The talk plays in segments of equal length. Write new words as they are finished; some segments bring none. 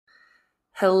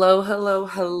Hello, hello,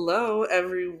 hello,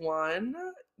 everyone.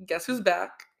 Guess who's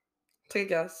back? Take a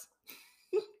guess.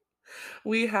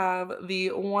 We have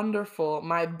the wonderful,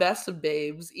 my best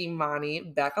babes, Imani,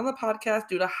 back on the podcast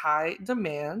due to high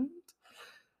demand.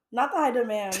 Not the high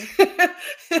demand.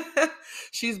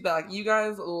 She's back. You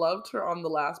guys loved her on the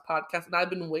last podcast, and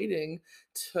I've been waiting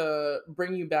to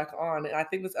bring you back on. And I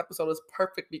think this episode is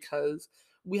perfect because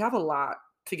we have a lot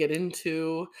to get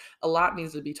into. A lot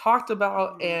needs to be talked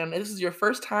about. And this is your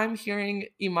first time hearing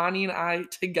Imani and I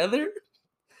together.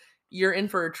 You're in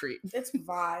for a treat. It's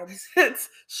vibes. It's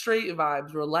straight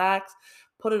vibes. Relax.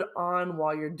 Put it on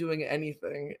while you're doing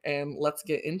anything, and let's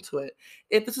get into it.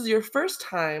 If this is your first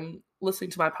time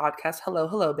listening to my podcast,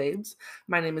 hello, babes.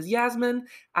 My name is Yasmin.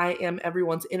 I am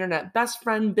everyone's internet best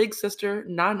friend, big sister,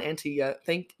 not an auntie yet.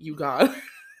 Thank you, God.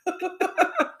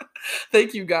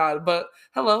 Thank you, God. But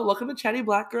hello, welcome to Chatty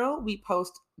Black Girl. We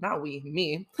post,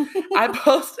 me. I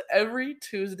post every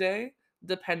Tuesday,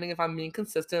 depending if I'm being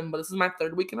consistent, but this is my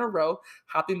third week in a row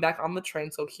hopping back on the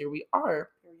train, so here we are.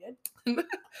 Period.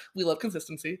 We love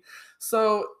consistency.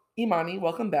 So, Imani,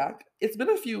 welcome back. It's been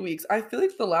a few weeks. I feel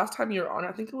like the last time you were on,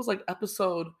 I think it was like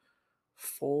episode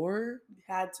 4.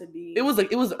 Had to be. It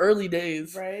was early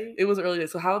days. Right? It was early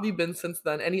days. So how have you been since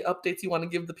then? Any updates you want to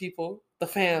give the people, the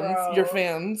fans, Bro. your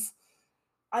fans?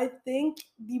 I think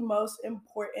the most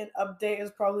important update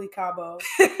is probably Cabo.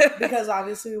 Because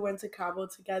obviously we went to Cabo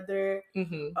together.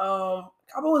 Mm-hmm.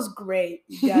 Cabo was great.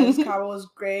 Yes, Cabo was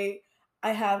great.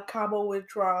 I have Cabo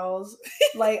withdrawals.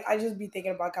 Like, I just be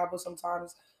thinking about Cabo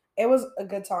sometimes. It was a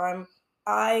good time.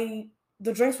 The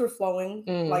drinks were flowing,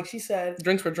 like she said.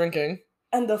 Drinks were drinking.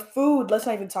 And the food, let's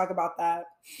not even talk about that.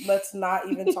 Let's not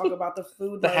even talk about the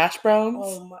food. The hash browns?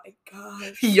 Oh my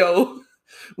gosh. Yo,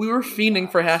 we were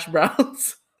fiending for hash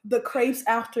browns. The crepes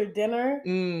after dinner.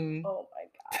 Oh my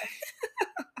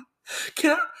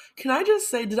gosh. Can I just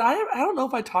say, I don't know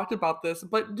if I talked about this,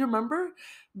 but do you remember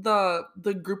the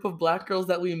group of black girls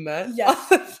that we met?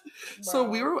 Yes.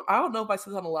 So I don't know if I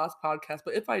said this on the last podcast,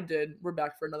 but if I did, we're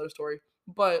back for another story.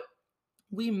 But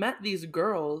we met these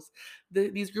girls,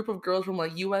 these group of girls from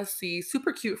like USC,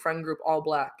 super cute friend group, all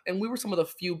black. And we were some of the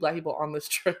few black people on this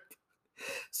trip.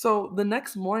 So the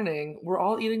next morning, we're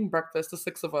all eating breakfast, the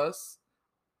 6 of us.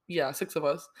 Yeah, 6 of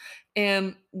us.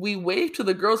 And we wave to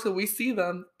the girls because we see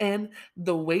them, and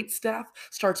the wait staff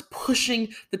starts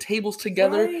pushing the tables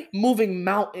together, right? Moving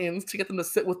mountains to get them to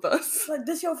sit with us. Like,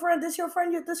 this your friend, this your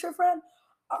friend, this your friend.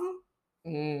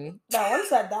 No one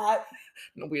said that.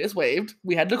 No, we just waved.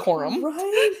 We had decorum.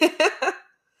 Right?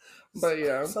 But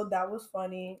yeah. So that was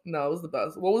funny. No, it was the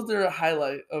best. What was their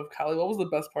highlight of Cali? What was the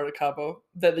best part of Cabo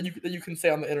that you can say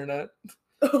on the internet?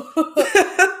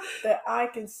 That I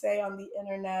can say on the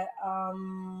internet.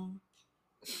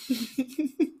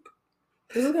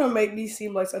 This is gonna make me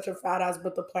seem like such a fat ass,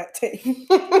 but the plantain.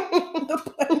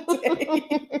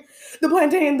 The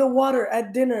plantain, the water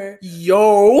at dinner.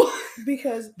 Yo!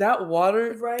 Because that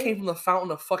water came from the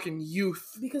fountain of fucking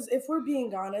youth. Because if we're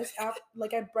being honest, at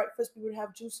breakfast we would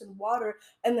have juice and water,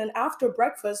 and then after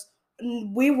breakfast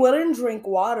we wouldn't drink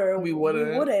water. We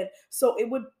wouldn't. So it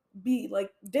would be like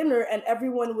dinner, and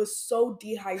everyone was so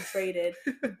dehydrated.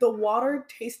 The water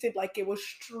tasted like it was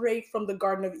straight from the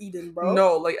Garden of Eden, bro.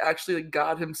 No, like actually, like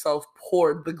God himself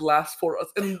poured the glass for us,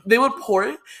 and they would pour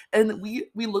it, and we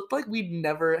looked like we'd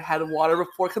never had water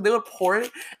before because they would pour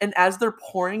it, and as they're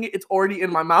pouring it, it's already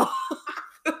in my mouth.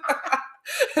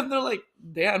 And they're like,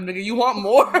 "Damn, nigga, you want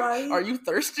more? Right? Are you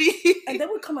thirsty?" And they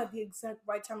would come at the exact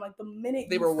right time, like the minute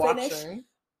they were watching.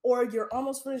 Or you're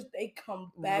almost finished, they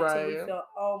come back to refill.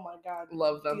 Oh my God.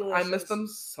 Love them. Delicious. I miss them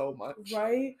so much.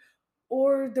 Right?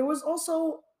 Or there was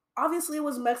also, obviously it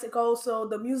was Mexico, so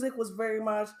the music was very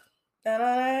much like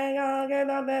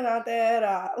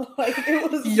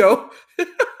it was Yo.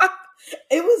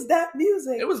 It was that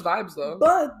music. It was vibes though.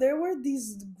 But there were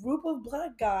these group of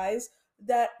black guys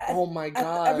that oh my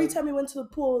God. Every time we went to the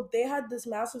pool, they had this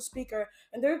massive speaker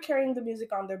and they're carrying the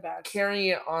music on their backs. Carrying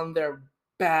it on their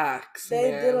backs. They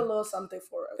did a little something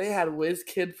for us. They had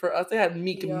WizKid for us. They had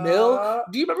Meek Mill.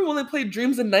 Do you remember when they played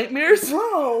Dreams and Nightmares?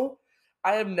 Bro.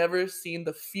 I have never seen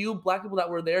the few black people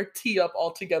that were there tee up all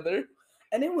together.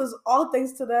 And it was all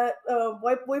thanks to that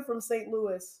white boy from St.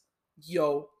 Louis.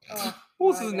 Yo. What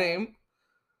was his name?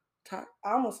 I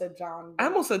almost said John. I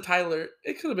almost said Tyler.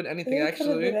 It could have been anything, actually.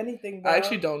 It could have been anything, bro. I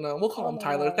actually don't know. We'll call him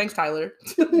Tyler. God. Thanks, Tyler.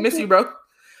 Miss you, bro.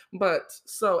 But,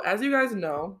 so, as you guys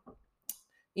know,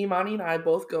 Imani and I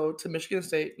both go to Michigan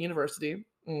State University.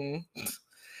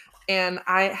 And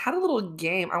I had a little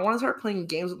game. I want to start playing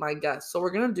games with my guests. So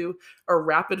we're going to do a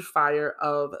rapid fire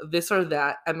of this or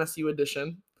that MSU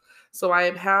edition. So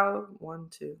I have 1,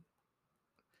 2.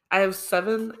 I have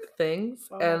 7 things,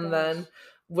 and then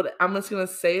I'm just gonna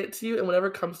say it to you, and whatever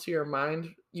comes to your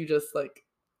mind, you just like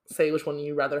say which one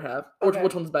you rather have, or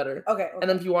which one's better. Okay. And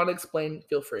then if you want to explain,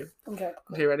 feel free. Okay.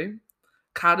 Okay, ready?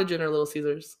 Cottage Inn or Little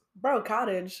Caesars? Bro,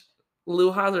 Cottage.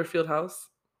 Luha's or Fieldhouse?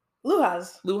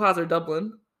 Luha's. Luha's or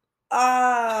Dublin?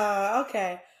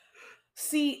 Okay.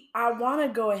 See, I want to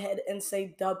go ahead and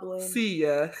say Dublin.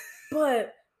 Yeah.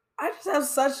 But I just have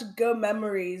such good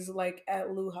memories, like, at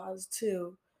Luha's,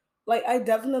 too. Like, I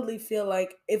definitely feel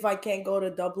like if I can't go to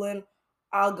Dublin,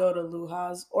 I'll go to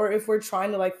Luha's. Or if we're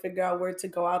trying to, like, figure out where to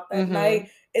go out that night,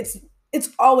 it's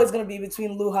always going to be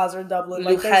between Luha's or Dublin.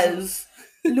 Luha's.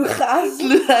 Luha's?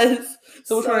 Luha's.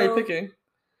 So which one are you picking?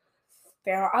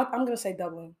 I'm going to say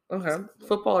Dublin. Okay.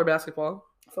 Football or basketball?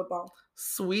 Football.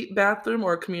 Suite bathroom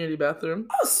or community bathroom?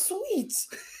 Oh, sweet.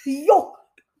 Yo.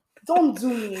 Don't do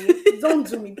me. Don't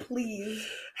do me, please.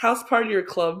 House party or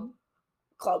club?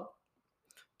 Club.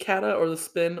 Kata or the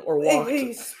spin or walk?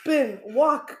 Hey, spin.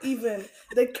 Walk even.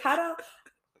 The Kata,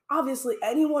 obviously,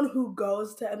 anyone who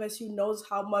goes to MSU knows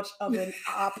how much of an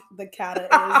op the Kata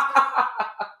is.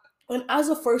 And as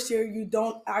a first year, you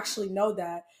don't actually know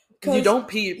that. You don't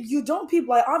peep. You don't peep.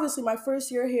 Like, obviously, my first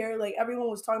year here, like,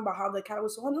 everyone was talking about how the Kata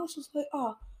was so, and I was just like,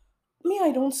 me,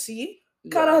 I don't see.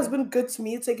 Kata has been good to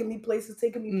me, taking me places.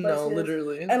 No,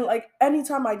 literally. And, like,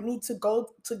 anytime I need to go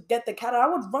to get the Kata, I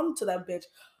would run to that bitch.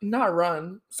 Not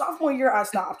run. Sophomore year, I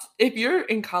stopped. If you're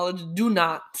in college, do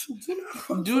not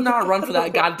run for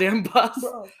that goddamn bus.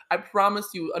 Bro. I promise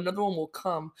you, another one will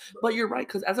come. But you're right,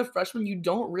 because as a freshman, you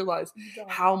don't realize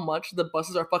how much the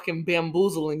buses are fucking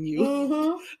bamboozling you.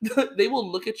 Mm-hmm. They will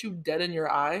look at you dead in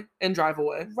your eye and drive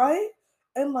away. Right?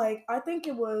 And, like, I think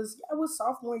it was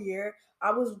sophomore year.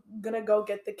 I was gonna go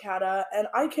get the Kata, and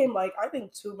I came, like, I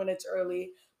think 2 minutes early.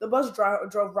 The bus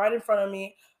drove right in front of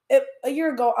me. If a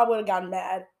year ago, I would have gotten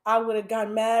mad. I would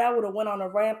have went on a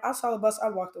ramp. I saw the bus. I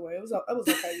walked away. It was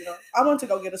okay, you know. I went to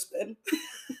go get a spin.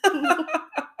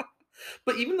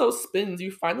 But even those spins,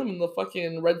 you find them in the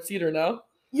fucking Red Cedar now.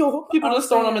 Yo, people just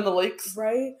throwing them in the lakes.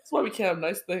 Right? That's why we can't have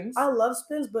nice things. I love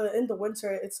spins, but in the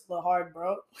winter, it's a little hard,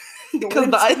 bro. Because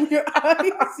the ice in your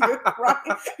eyes, you're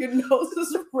crying. Your nose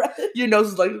is red. Your nose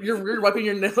is like, you're wiping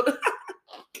your nose.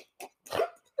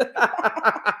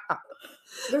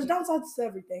 There's downsides to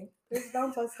everything.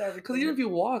 Because even if you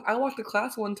walk, I walked to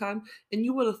class one time, and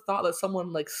you would have thought that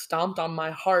someone like stomped on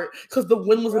my heart because the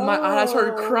wind was in my eye. I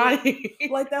started crying.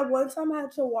 Like that one time, I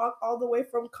had to walk all the way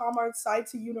from Comart side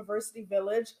to University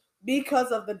Village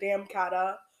because of the damn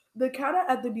Kata. The Kata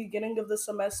at the beginning of the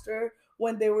semester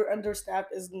when they were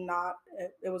understaffed is not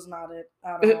it. It was not it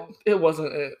at all. It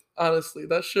wasn't it. Honestly,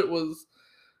 that shit was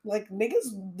like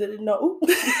niggas didn't know.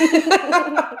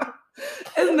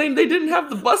 And they didn't have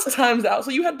the bus times out,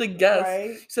 so you had to guess.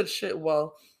 Right. You said, shit,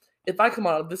 well, if I come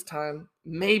out at this time,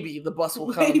 maybe the bus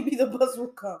will come. Maybe the bus will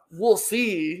come. We'll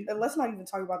see. And let's not even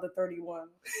talk about the 31.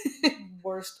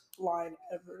 Worst line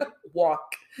ever. Walk.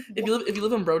 If you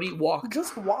live in Brody, walk.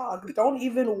 Just walk. Don't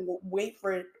even wait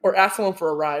for it. Or ask someone for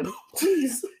a ride.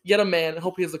 Please. Get a man and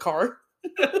hope he has a car.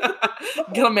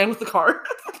 Get a man with a car.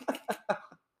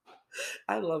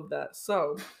 I love that.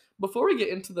 So, before we get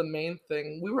into the main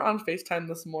thing, we were on FaceTime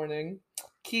this morning,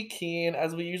 kikiing,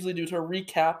 as we usually do, to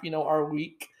recap, our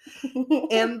week.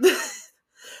 And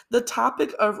the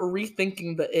topic of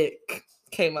rethinking the ick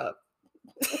came up.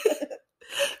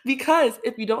 Because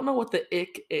if you don't know what the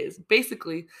ick is,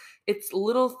 basically, it's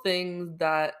little things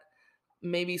that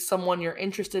maybe someone you're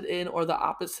interested in or the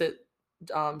opposite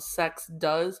sex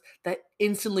does that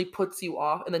instantly puts you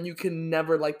off, and then you can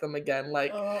never like them again.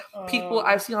 Like people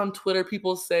I've seen on Twitter,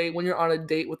 people say when you're on a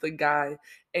date with a guy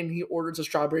and he orders a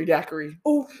strawberry daiquiri.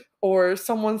 Oh. Or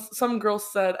some girl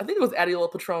said, I think it was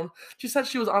Adiola Patron, she said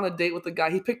she was on a date with a guy,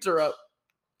 he picked her up,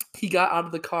 he got out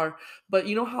of the car, but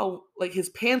you know how like his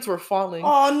pants were falling.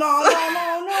 Oh no.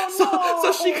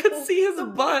 So she could see his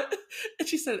butt, and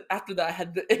she said after that I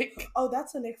had the ick. Oh,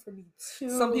 that's an ick for me too.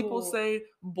 Some people say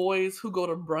boys who go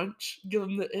to brunch give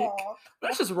them the ick.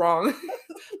 That's just wrong.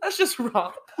 That's just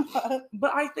wrong.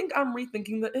 But I think I'm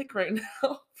rethinking the ick right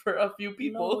now for a few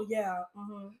people. No, yeah.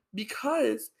 Mm-hmm.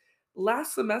 Because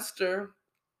last semester,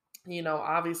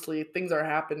 obviously things are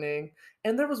happening,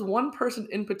 and there was one person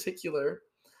in particular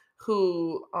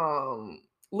who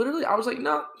literally I was like,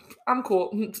 no, I'm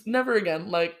cool, never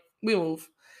again, like we move.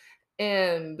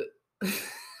 And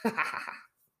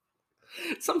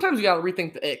sometimes you gotta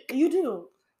rethink the ick. You do.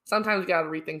 Sometimes you gotta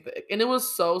rethink the ick. And it was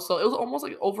it was almost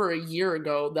like over a year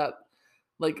ago that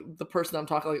like the person I'm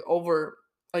talking, like over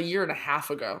a year and a half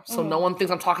ago, so no one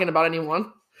thinks I'm talking about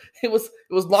anyone. It was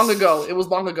long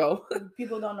ago.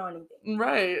 People don't know anything.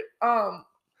 Right.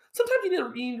 sometimes you need to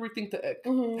rethink the ick.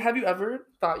 Have you ever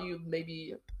thought you've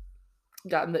maybe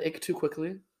gotten the ick too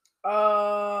quickly?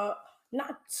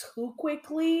 Not too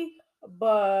quickly,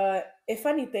 but if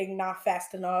anything, not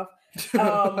fast enough.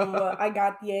 I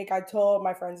got the ick. I told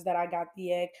my friends that I got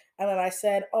the ick, and then I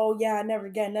said, "Oh yeah, never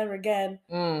again, never again."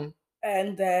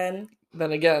 And then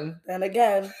again.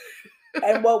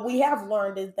 And what we have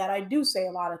learned is that I do say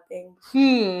a lot of things.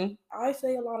 I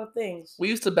say a lot of things. We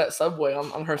used to bet Subway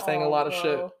on her saying a lot of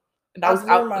shit. And I've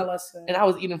learned my lesson. And I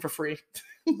was eating for free.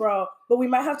 Bro, but we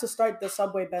might have to start the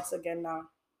Subway bets again now.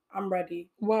 I'm ready.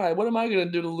 Why? What am I going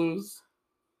to do to lose?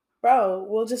 Bro,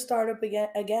 we'll just start up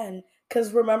again.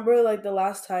 Because remember, like, the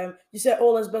last time, you said,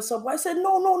 oh, let's bet Subway. I said,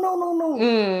 no.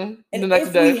 And the next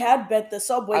if day, we had bet the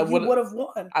Subway, you would have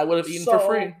won. I would have eaten for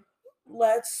free.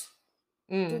 Let's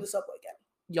do the Subway again.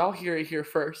 Y'all hear it here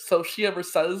first. So if she ever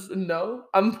says no,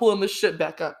 I'm pulling this shit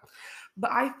back up.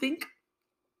 But I think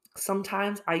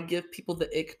sometimes I give people the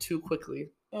ick too quickly.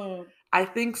 I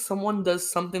think someone does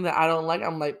something that I don't like.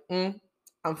 I'm like,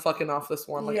 I'm fucking off this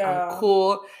one. Like, I'm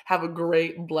cool. Have a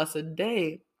great, blessed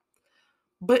day.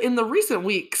 But in the recent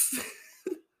weeks,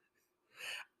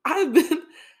 I've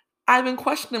been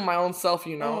questioning my own self,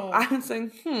 you know. I've been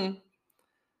saying,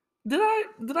 did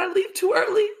I leave too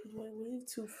early? Did I leave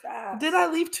too fast? Did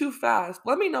I leave too fast?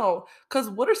 Let me know. Because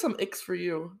what are some icks for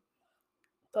you?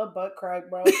 The butt crack,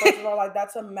 bro. First of all, like,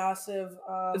 that's a massive...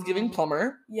 it's giving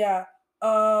plumber. Yeah.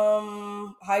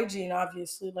 Hygiene,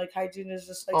 obviously. Like, hygiene is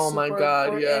just, like, super my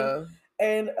God, important. Yeah.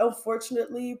 And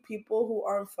unfortunately, people who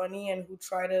aren't funny and who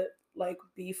try to, like,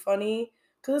 be funny...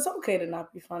 Because it's okay to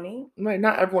not be funny. Right,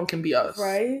 not everyone can be us.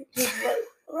 Right?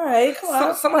 Right, come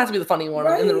on. Someone has to be the funny one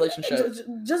in the relationship.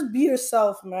 Just be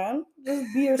yourself, man.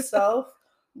 Just be yourself.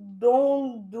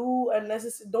 Don't do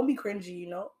unnecessary. Don't be cringy, you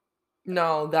know?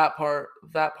 No, that part.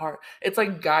 It's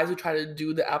like guys who try to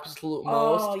do the absolute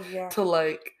most to,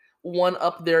 like, one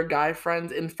up their guy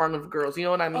friends in front of girls. You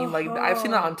know what I mean? Like, I've seen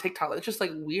that on TikTok. It's just,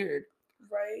 like, weird.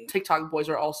 Right. TikTok boys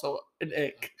are also an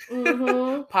ick.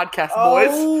 Podcast boys.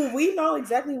 Oh, we know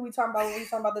exactly what we talking about when we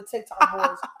talking about the TikTok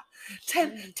boys.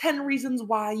 10 reasons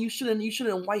why you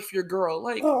shouldn't wife your girl.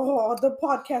 Like, the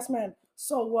podcast man.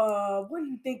 So what do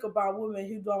you think about women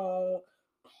who don't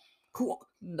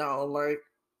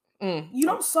you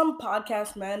know, some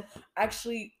podcast men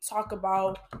actually talk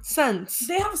about sense.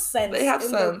 They have sense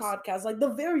in their podcast. Like,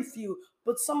 the very few.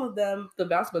 But some of them, the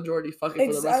vast majority,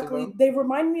 fucking for the rest of them. They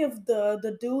remind me of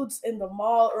the dudes in the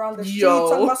mall or on the street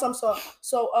talking about some stuff.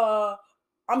 So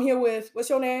I'm here with, what's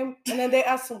your name? And then they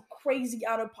ask some crazy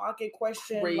out of pocket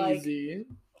question. Crazy. Like,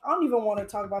 I don't even want to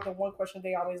talk about the one question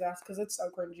they always ask because it's so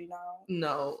cringy now.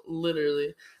 No,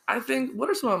 literally. I think, what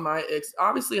are some of my icks?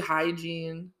 Obviously,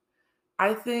 hygiene.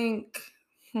 I think,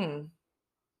 you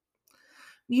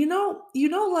know,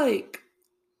 like,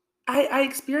 I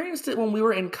experienced it when we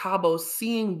were in Cabo,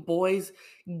 seeing boys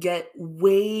get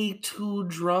way too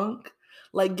drunk,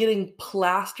 like getting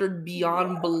plastered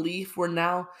beyond belief, where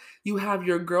now you have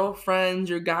your girlfriends,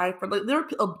 your guy friends. Like, there are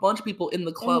a bunch of people in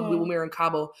the club when we were in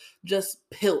Cabo, just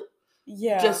pilt.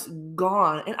 Just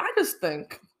gone. And I just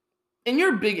think, in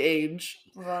your big age,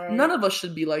 none of us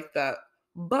should be like that.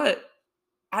 But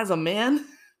as a man,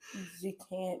 you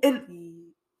can't be.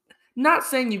 Not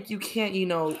saying you can't, you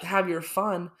know, have your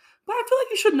fun. But I feel like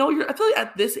you should know I feel like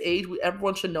at this age,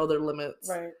 everyone should know their limits.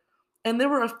 Right. And there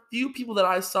were a few people that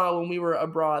I saw when we were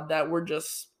abroad that were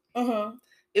just,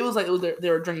 it was like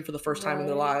they were drinking for the first time in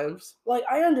their lives. Like,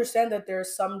 I understand that there are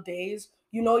some days,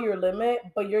 you know your limit,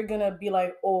 but you're going to be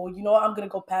like, oh, you know what, I'm going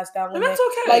to go past that limit. And that's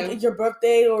okay. Like, your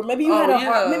birthday, or maybe you had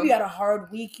a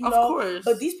hard week, you know? Of course.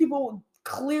 But these people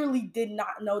clearly did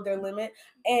not know their limit,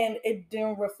 and it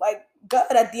didn't reflect good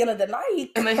at the end of the night.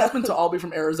 And they happen to all be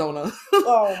from Arizona.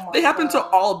 They happen to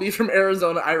all be from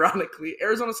Arizona, ironically.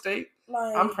 Arizona State,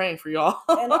 like, I'm praying for y'all.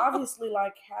 And obviously,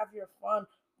 like, have your fun,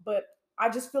 but I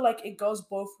just feel like it goes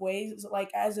both ways.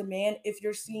 Like, as a man, if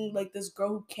you're seeing, like, this girl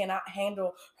who cannot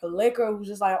handle her liquor, who's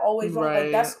just, like, always drunk,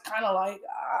 like, that's kind of like...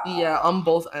 yeah, on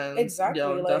both ends. Exactly. Yeah,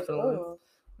 like, definitely.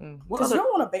 Because you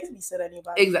don't want to babysit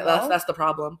anybody. Exactly. You know? That's the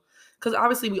problem. Because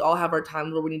obviously we all have our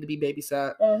times where we need to be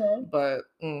babysat. But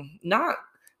not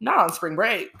on spring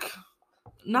break.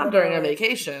 Not during a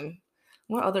vacation.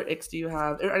 What other icks do you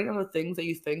have? Are there any other things that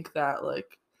you think that,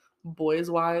 like,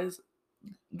 boys-wise,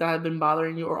 that have been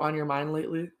bothering you or on your mind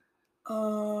lately?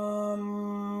 I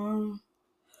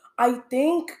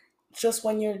think just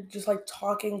when you're just, like,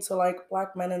 talking to, like,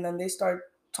 black men and then they start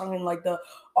talking like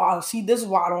see, this is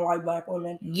why I don't like black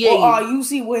women. Yeah. Or, you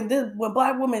see, when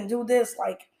black women do this,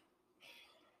 like,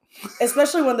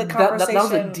 especially when the conversation... that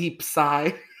was a deep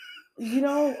sigh.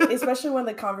 Especially when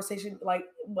the conversation like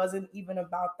wasn't even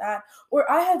about that. Or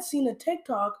I had seen a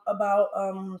TikTok about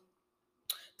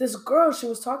this girl, she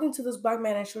was talking to this black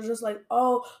man and she was just like,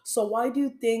 oh, so why do you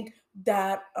think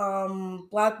that some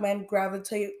black men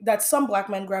gravitate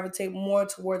more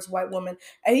towards white women?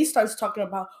 And he starts talking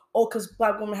about, oh, because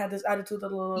black women had this attitude, blah,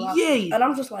 blah, blah. Yay. And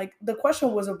I'm just like, the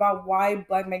question was about why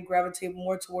black men gravitate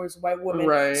more towards white women.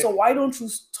 Right. So why don't you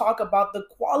talk about the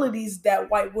qualities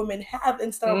that white women have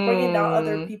instead of bringing down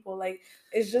other people? Like,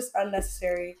 it's just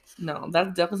unnecessary. No, that's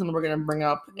definitely something we're going to bring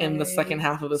up in the second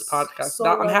half of this podcast. So,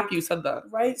 I'm happy you said that.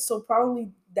 Right? So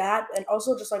probably that, and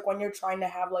also just like when you're trying to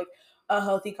have like a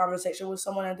healthy conversation with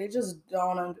someone and they just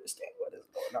don't understand what is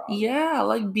going on. Yeah,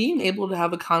 like being able to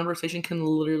have a conversation can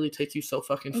literally take you so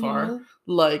fucking far.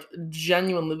 Like,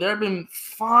 genuinely, there have been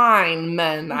fine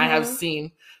men I have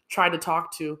seen try to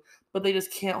talk to, but they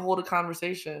just can't hold a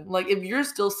conversation. Like, if you're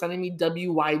still sending me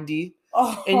WYD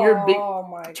and you're big,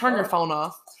 turn your phone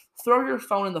off. Throw your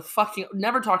phone in the fucking...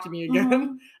 Never talk to me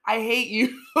again. I hate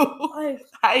you. I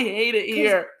hate it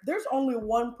here. There's only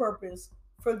one purpose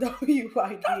for WYD.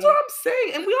 That's what I'm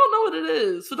saying, and we all know what it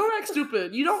is. So don't act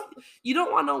stupid. You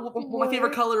don't want to know what my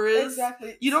favorite color is.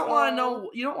 Exactly. You don't want to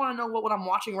know. You don't want to know what I'm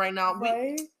watching right now.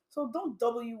 Right. So don't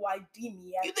WYD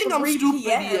me at 3 You think I'm stupid?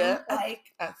 PM, yeah.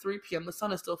 Like at 3 p.m. The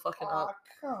sun is still fucking up.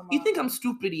 Come you think I'm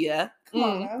stupid? Yeah. Come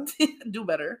on, man. Do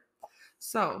better.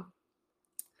 So,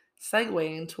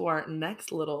 segue into our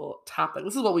next little topic.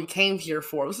 This is what we came here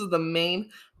for. This is the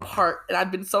main part, and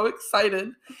I've been so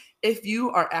excited. If you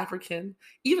are African,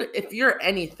 even if you're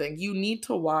anything, you need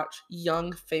to watch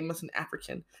Young, Famous, and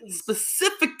African. Please.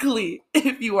 Specifically,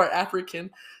 if you are African,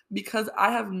 because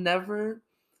I have never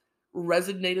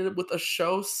resonated with a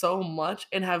show so much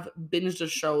and have binged a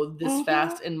show this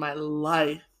fast in my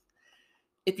life.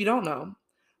 If you don't know,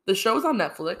 the show's on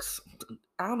Netflix.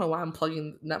 I don't know why I'm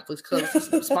plugging Netflix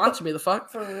because sponsor me, the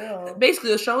fuck. For real.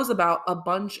 Basically, the show is about a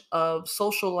bunch of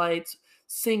socialites,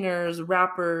 singers,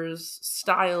 rappers,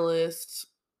 stylists,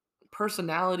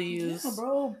 personalities. Yeah,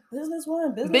 bro.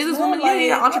 Businesswomen,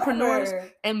 yeah, entrepreneurs.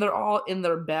 And they're all in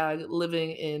their bag,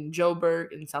 living in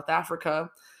Joburg in South Africa,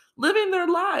 living their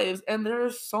lives. And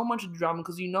there's so much drama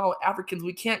because, Africans,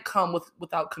 we can't come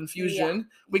without confusion. Yeah.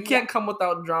 We can't come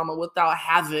without drama, without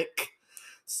havoc.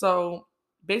 So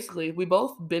basically, we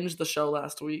both binged the show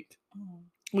last week.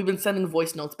 We've been sending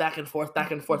voice notes back and forth.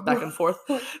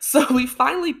 So we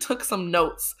finally took some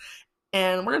notes,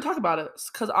 and we're going to talk about it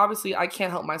because obviously I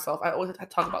can't help myself. I always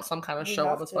talk about some kind of show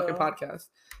on this fucking podcast.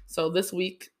 So this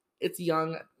week, it's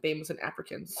Young, Famous, and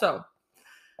African. So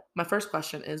my first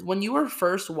question is, when you were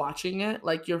first watching it,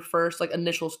 like your first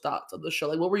initial thoughts of the show,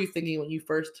 like what were you thinking when you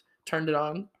first turned it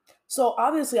on? So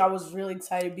obviously I was really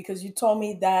excited because you told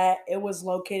me that it was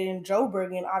located in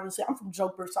Joburg, and obviously I'm from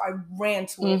Joburg, so I ran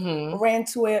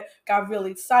to it, got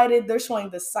really excited. They're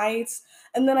showing the sights,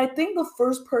 and then I think the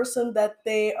first person that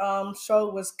they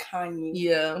showed was Kanye.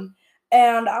 Yeah.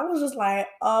 And I was just like,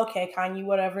 okay, Kanye,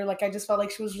 whatever. Like, I just felt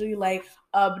like she was really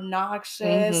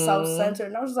obnoxious, self-centered,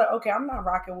 and I was just like, okay, I'm not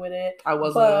rocking with it. I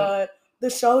wasn't. But the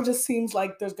show just seems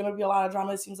like there's gonna be a lot of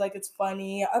drama. It seems like it's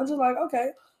funny. I was just like, okay,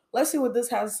 let's see what this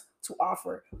has to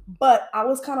offer. But I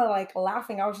was kind of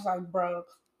laughing. I was just like, bro,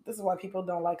 this is why people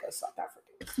don't like us South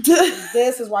Africans.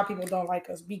 This is why people don't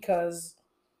like us, because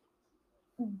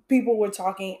people were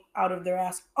talking out of their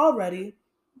ass already.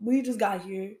 We just got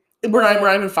here. We're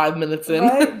not even 5 minutes in.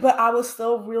 Right? But I was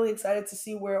still really excited to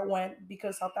see where it went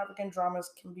because South African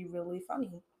dramas can be really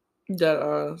funny. Dead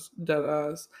ass.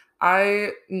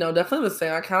 Definitely the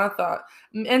same. I kind of thought,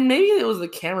 and maybe it was the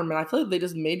cameraman. I feel like they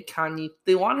just made Kanye.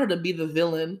 They wanted her to be the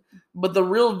villain, but the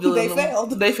real villain.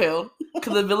 They failed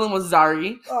because the villain was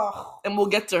Zari. Oh. And we'll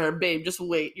get to her, babe. Just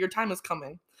wait. Your time is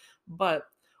coming. But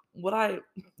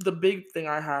the big thing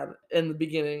I had in the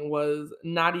beginning was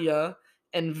Nadia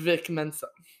and Vic Mensa.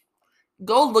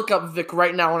 Go look up Vic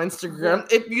right now on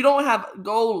Instagram. If you don't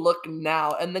go look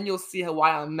now, and then you'll see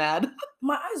why I'm mad.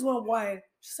 My eyes went wide.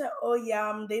 She said, oh yeah,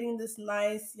 I'm dating this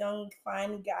nice, young,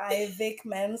 fine guy, Vic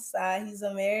Mensa. He's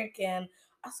American.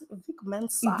 I said, Vic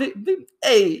Mensa?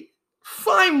 Hey,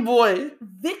 fine boy.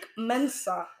 Vic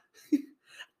Mensa.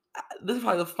 This is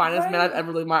probably the finest man I've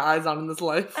ever laid my eyes on in this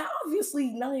life. And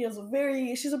obviously, Nadia's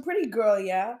she's a pretty girl,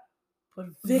 yeah? But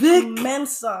Vic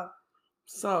Mensa.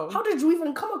 So, how did you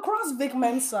even come across Vic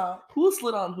Mensa? Who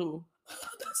slid on who?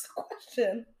 That's the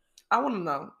question. I want to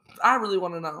know. I really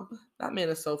want to know. That man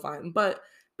is so fine. But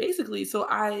basically,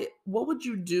 what would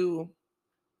you do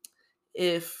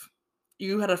if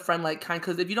you had a friend like Kanye?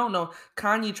 Because if you don't know,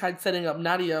 Kanye tried setting up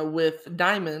Nadia with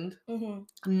Diamond,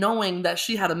 knowing that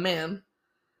she had a man.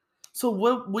 So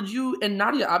what would you, and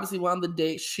Nadia obviously went on the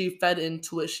date, she fed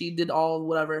into it, she did all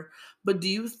whatever. But do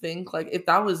you think, like, if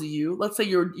that was you, let's say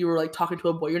you were like talking to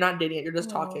a boy, you're not dating it, you're just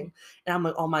talking, and I'm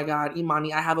like, oh my God,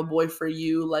 Imani, I have a boy for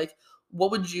you. Like,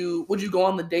 what would you go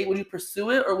on the date? Would you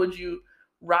pursue it, or would you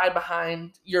ride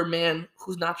behind your man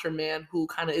who's not your man, who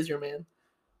kind of is your man?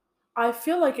 I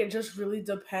feel like it just really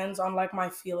depends on like my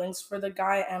feelings for the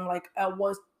guy and like at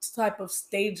what type of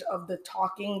stage of the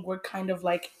talking we're kind of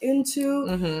like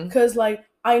into. Because like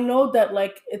I know that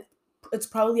like it's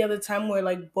probably at the time where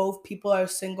like both people are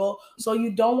single, so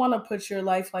you don't want to put your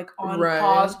life like on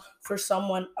pause for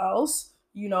someone else,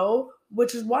 you know,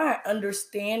 which is why I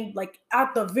understand like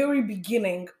at the very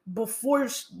beginning before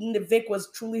Vic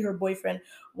was truly her boyfriend,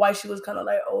 why she was kind of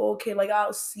like, oh, okay, like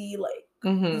I'll see, like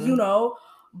you know.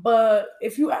 But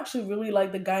if you actually really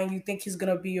like the guy and you think he's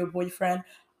gonna be your boyfriend,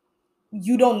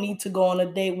 you don't need to go on a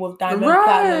date with diamond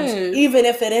platinums, even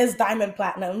if it is diamond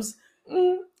platinums.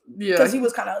 Yeah, because he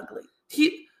was kind of ugly.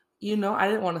 I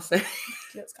didn't want to say.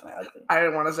 He was kind of ugly. I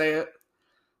didn't want to say it,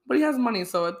 but he has money,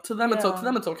 so to them it's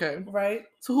okay, right?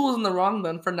 So who was in the wrong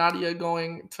then for Nadia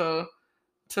going to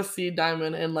see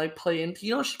Diamond and like play into,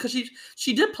 because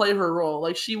she did play her role,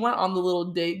 like she went on the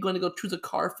little date, going to go choose a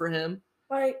car for him,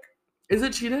 like. Is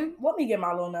it cheating? Let me get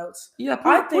my little notes. Yeah,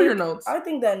 pull your notes. I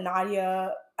think that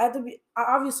Nadia, I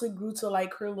obviously grew to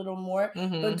like her a little more,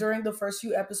 but during the first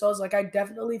few episodes, like I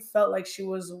definitely felt like she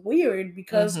was weird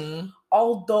because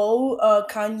although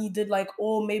Kanye did like,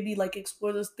 oh, maybe like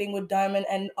explore this thing with Diamond,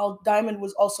 and Diamond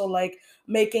was also like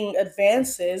making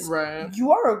advances. Right.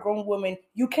 You are a grown woman.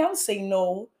 You can't say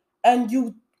no, and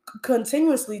you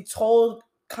continuously told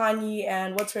Kanye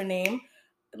and what's her name?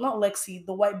 Not Lexi,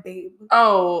 the white babe.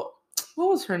 Oh. What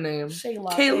was her name?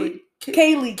 Shayla.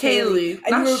 Kaylee.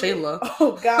 Not Shayla.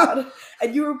 Oh, God.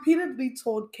 And you repeatedly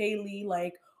told Kaylee,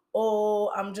 like, oh,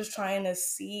 I'm just trying to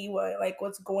see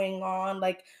what's going on.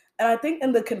 Like, and I think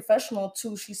in the confessional,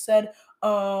 too, she said,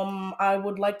 I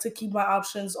would like to keep my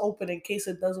options open in case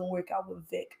it doesn't work out with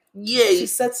Vic. Yeah. She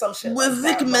said some shit with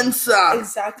like Vic Mensa.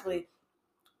 Exactly.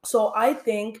 So I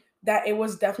think that it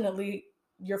was definitely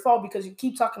your fault because you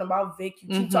keep talking about Vic. You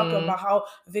keep talking about how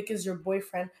Vic is your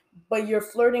boyfriend, but you're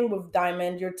flirting with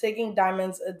Diamond. You're taking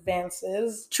Diamond's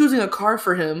advances. Choosing a car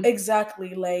for him.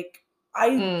 Exactly. Like,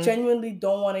 I genuinely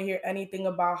don't want to hear anything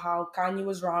about how Kanye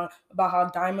was wrong, about how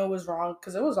Diamond was wrong,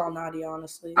 because it was all Nadia,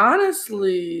 honestly.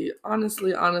 Honestly.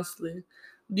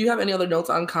 Do you have any other notes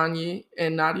on Kanye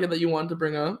and Nadia that you wanted to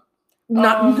bring up?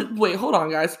 Wait, hold on,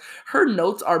 guys. Her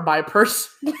notes are by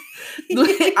person.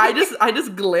 I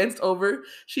just glanced over.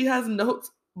 She has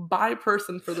notes by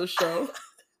person for the show.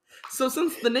 So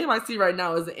since the name I see right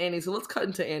now is Annie, so let's cut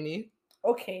into Annie.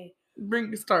 Okay.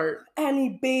 Start.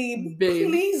 Annie, babe.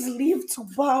 Please leave to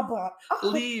Baba.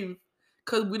 Leave.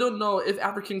 Because we don't know if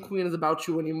African Queen is about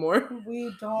you anymore.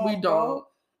 We don't. Bro.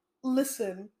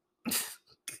 Listen.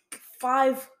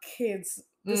 5 kids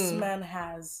this man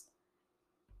has.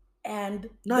 And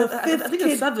no, I think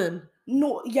it's 7.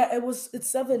 No, yeah,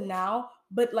 it's 7 now,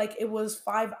 but like it was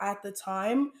 5 at the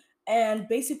time. And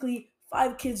basically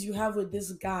 5 kids you have with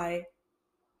this guy,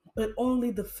 but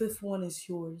only the 5th one is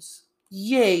yours.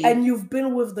 Yay. And you've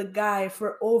been with the guy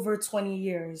for over 20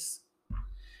 years.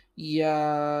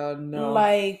 Yeah, no.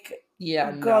 Like,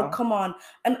 yeah, girl, no. Come on.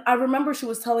 And I remember she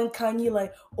was telling Kanye,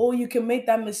 like, oh, you can make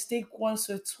that mistake once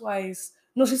or twice.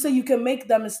 No, she said you can make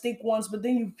that mistake once, but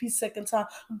then you repeat second time.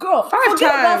 Girl, 5 times.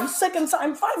 About second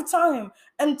time, 5 times.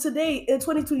 And today, in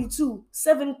 2022,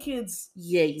 7 kids.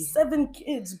 Yay. 7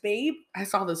 kids, babe. I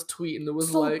saw this tweet and it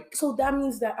was So that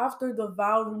means that after the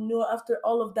vow renewal, after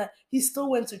all of that, he still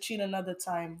went to cheat another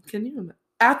time. Can you imagine?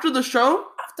 After the show?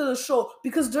 After the show.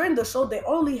 Because during the show, they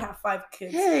only have 5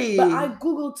 kids. Hey. But I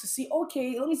Googled to see,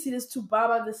 okay, let me see this to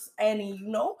Baba, this Annie,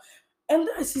 And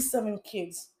then I see 7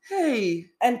 kids. Hey.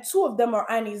 And 2 of them are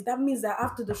Annie's. That means that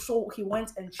after the show, he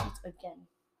went and cheated again.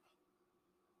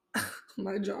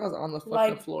 My jaw's on the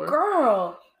fucking floor.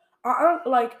 Girl.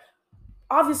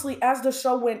 Obviously, as the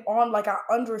show went on, like, I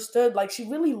understood, like, she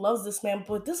really loves this man,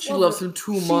 but she loves him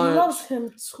too much. She loves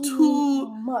him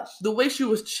too much. The way she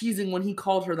was cheesing when he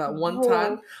called her that one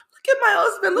time. Look at my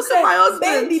husband. Look at my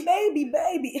husband.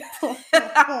 Baby.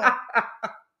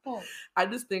 I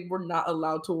just think we're not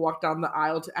allowed to walk down the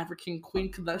aisle to African Queen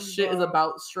because that shit is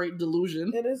about straight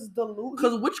delusion. It is delusion.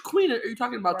 Because which queen are you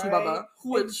talking about, too, Baba?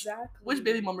 Which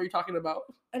baby mama are you talking about?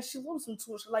 And she loves him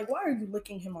too. She's like, why are you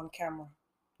licking him on camera?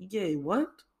 Yay, what?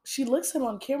 She licks him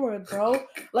on camera, bro.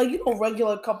 Like,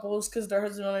 regular couples, because their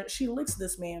husband, she licks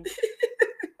this man.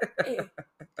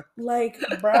 Like,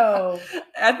 bro.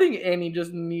 I think Annie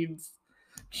just needs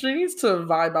She needs to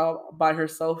vibe out by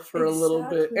herself for a little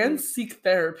bit and seek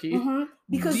therapy. Mm-hmm.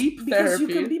 Because you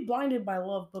can be blinded by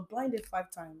love, but blinded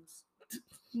 5 times.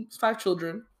 5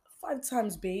 children. 5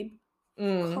 times, babe.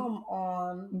 Come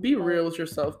on. Be real with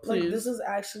yourself, please. Like, this is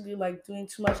actually, like, doing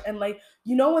too much. And, like,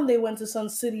 you know when they went to Sun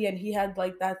City and he had,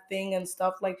 like, that thing and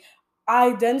stuff, like,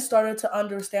 I then started to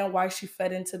understand why she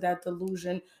fed into that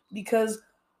delusion, because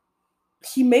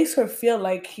he makes her feel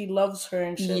like he loves her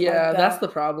and shit like that. Yeah, that's the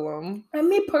problem. And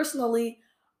me personally,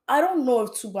 I don't know if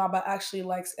Tubaba actually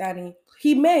likes Annie.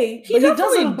 He may,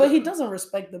 but he doesn't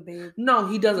respect the babe. No,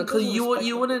 he doesn't. Because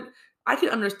you wouldn't. I can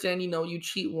understand. You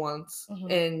cheat once,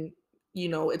 and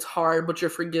it's hard, but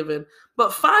you're forgiven.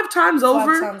 But 5 times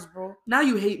over, 5 times, bro. Now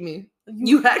you hate me.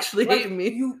 You actually hate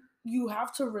me. You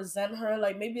have to resent her.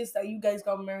 Like, maybe it's that you guys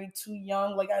got married too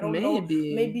young. Like, I don't know.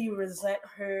 Maybe you resent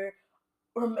her,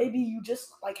 or maybe you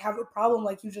just like have a problem.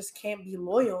 Like, you just can't be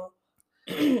loyal.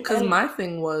 Because my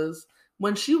thing was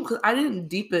because I didn't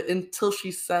deep it until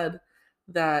she said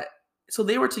that. So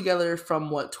they were together from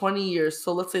 20 years.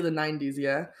 So let's say the 90s,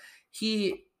 yeah.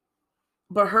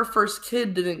 But her first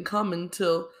kid didn't come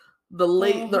until the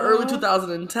early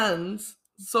 2010s.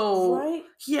 So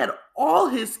he had all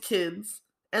his kids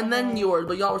and then yours,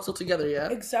 but y'all were still together, yeah?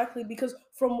 Exactly, because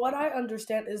from what I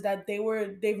understand is that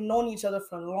they've known each other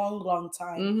for a long, long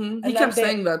time. Mm-hmm. He kept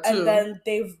saying that too. And then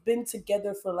they've been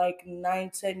together for like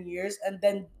 9-10 years, and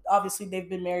then obviously they've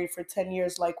been married for 10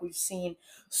 years, like we've seen.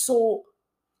 So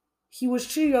he was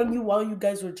cheating on you while you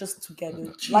guys were just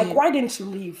together. Gee. Like, why didn't you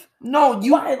leave? No,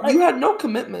 you had no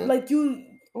commitment. Like,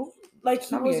 he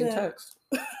wasn't. Text.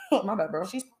 My bad, bro.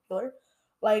 She's popular.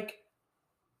 Like,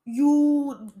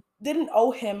 you didn't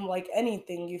owe him like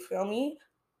anything. You feel me?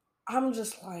 I'm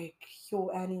just like, yo,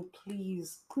 Annie,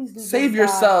 please save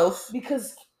yourself.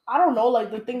 Because I don't know,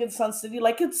 like the thing in Sun City,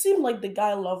 like it seemed like the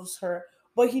guy loves her,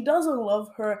 but he doesn't love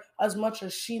her as much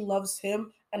as she loves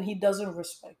him, and he doesn't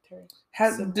respect her.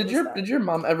 Did your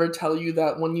mom ever tell you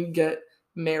that when you get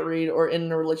married or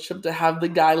in a relationship to have the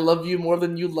guy love you more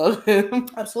than you love him?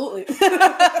 Absolutely.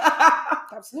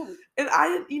 Absolutely. And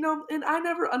I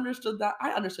never understood that.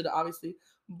 I understood it obviously,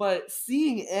 but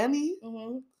seeing Annie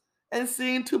and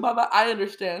seeing Tubaba, I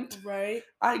understand. Right.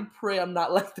 I pray I'm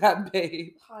not like that,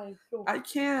 babe. I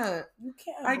can't. You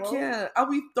can't. I can't. I'll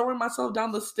be throwing myself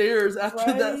down the stairs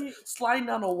after that, sliding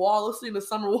down a wall, listening to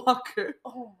Summer Walker.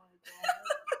 Oh my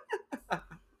god.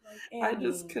 I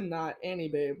just cannot. Annie,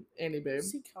 babe.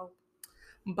 Seek help.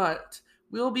 But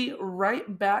we'll be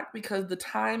right back because the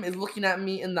time is looking at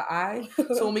me in the eye.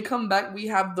 So when we come back, we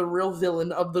have the real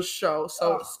villain of the show.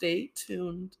 So stay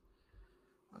tuned.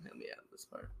 Okay, let me add this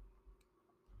part.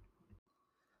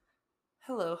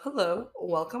 Hello.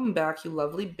 Welcome back, you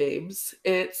lovely babes.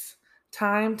 It's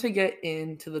time to get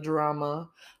into the drama,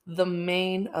 the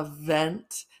main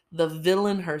event, the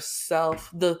villain herself,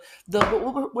 the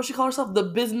what she call herself,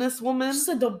 the businesswoman. She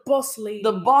said the boss lady.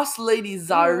 The boss lady,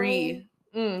 Zari.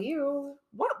 Ew.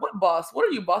 What boss? What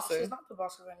are you bossing? She's not the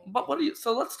boss of anything. But what are you?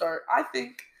 So let's start. I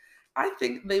think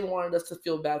they wanted us to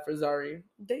feel bad for Zari.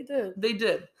 They did.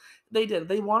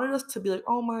 They wanted us to be like,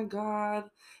 oh my god,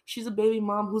 she's a baby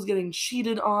mom who's getting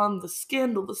cheated on. The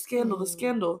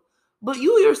scandal. But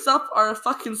you yourself are a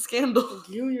fucking scandal.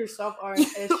 You yourself are an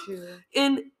issue.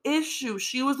 An issue.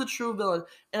 She was the true villain.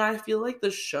 And I feel like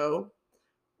the show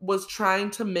was trying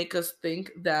to make us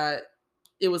think that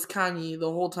it was Kanye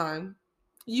the whole time.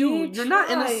 You're not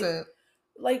innocent.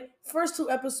 Like, first 2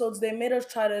 episodes, they made us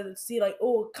try to see, like,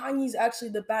 oh, Kanye's actually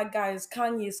the bad guy.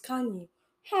 Kanye.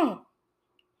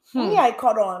 I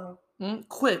caught on.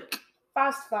 Quick.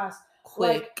 Fast.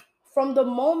 Quick. Like, from the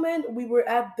moment we were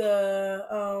at the,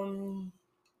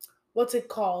 what's it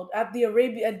called? At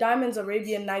Diamond's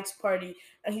Arabian Nights party.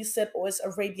 And he said, oh, it's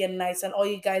Arabian Nights. And all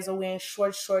you guys are wearing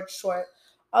short.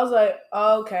 I was like,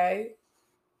 okay.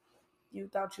 You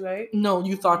thought you ate? No,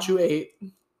 you thought you ate.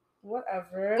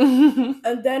 Whatever.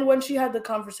 And then when she had the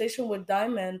conversation with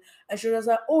Diamond, and she was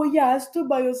like, oh yeah, I stood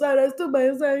by your side.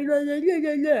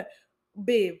 Yeah.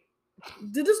 Babe,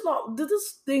 did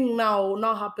this thing now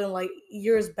not happen like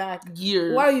years back?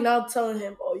 Why are you now telling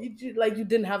him, oh, you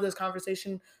didn't have this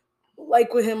conversation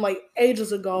like with him like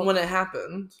ages ago when it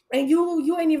happened, and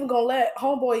you ain't even gonna let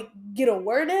homeboy get a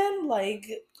word in, like.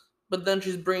 But then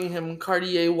she's bringing him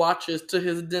Cartier watches to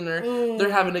his dinner. They're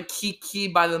having a kiki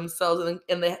by themselves,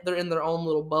 and they're in their own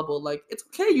little bubble. Like, it's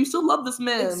okay. You still love this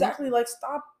man. Exactly. Like,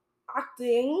 stop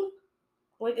acting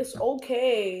like it's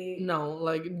okay. No,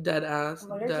 like, dead ass.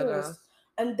 Dead ass.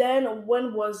 And then,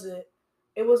 when was it?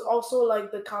 It was also,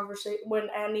 like, the conversation when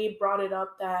Annie brought it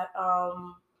up that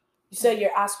You said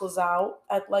your ass was out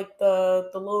at like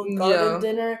the little garden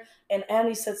dinner, and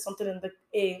Annie said something in the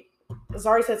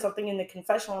Zari said something in the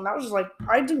confessional, and I was just like,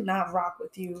 I do not rock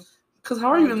with you. Because how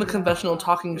are you in the confessional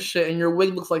talking shit and your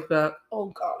wig looks like that?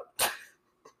 Oh God.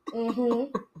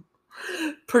 Mm-hmm.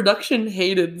 Production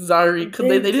hated Zari because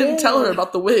they didn't tell her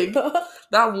about the wig.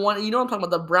 That one, you know what I'm talking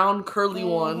about, the brown curly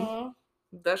one.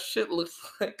 That shit looks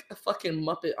like a fucking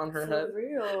Muppet on her head. For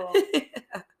real.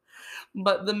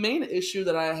 But the main issue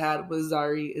that I had with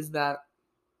Zari is that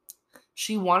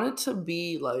she wanted to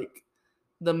be like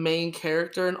the main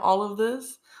character in all of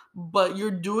this, but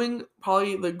you're doing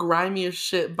probably the grimiest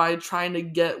shit by trying to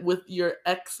get with your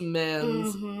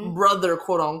ex-man's brother,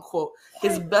 quote unquote,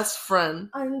 his best friend.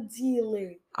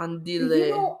 Andile. You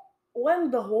know, when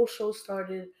the whole show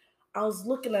started, I was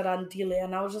looking at Andile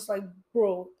and I was just like,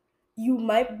 bro, you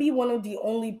might be one of the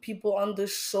only people on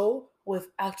this show with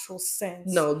actual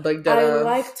sense. No, like that. I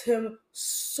liked him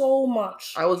so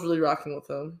much. I was really rocking with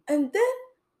him. And then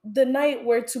the night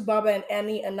where Tubaba and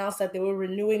Annie announced that they were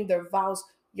renewing their vows,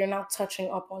 you're not touching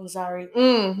up on Zari.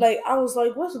 Like, I was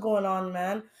like, what's going on,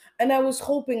 man? And I was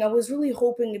really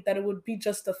hoping that it would be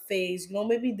just a phase. You know,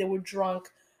 maybe they were drunk.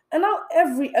 And now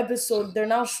every episode, they're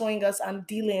now showing us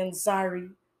Andile and Zari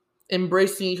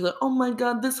embracing each other. Oh my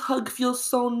God, this hug feels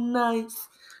so nice.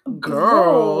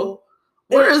 Girl,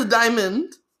 where is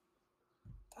Diamond?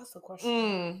 That's the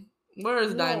question. Where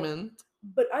is Diamond?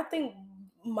 But I think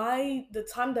the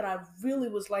time that I really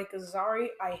was like, Zari,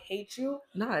 I hate you.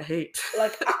 No, I hate.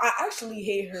 Like, I actually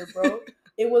hate her, bro.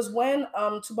 It was when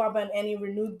Tubaba and Annie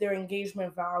renewed their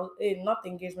engagement vows. Not the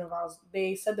engagement vows.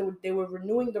 They said they were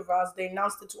renewing the vows. They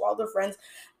announced it to all their friends,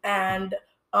 and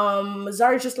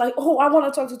Zari's just like, oh, I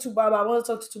want to talk to Tubaba. I want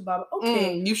to talk to Tubaba.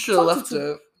 Okay, you should have left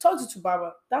it. Talk to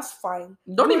Tubaba. That's fine.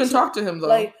 Don't even talk to him though.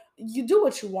 Like, you do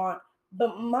what you want.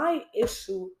 But my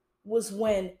issue was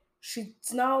when she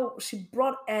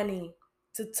brought Annie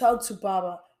to tell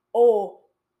Tubaba, oh,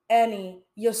 Annie,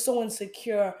 you're so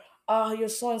insecure. You're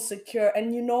so insecure.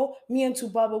 And you know, me and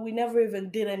Tubaba, we never even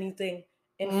did anything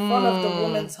in front of the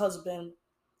woman's husband.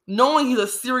 Knowing he's a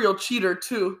serial cheater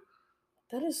too.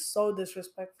 That is so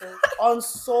disrespectful on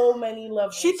so many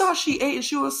levels. She thought she ate and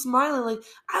she was smiling like,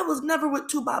 I was never with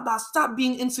Tubaba. Stop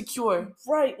being insecure.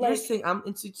 Right. You're saying I'm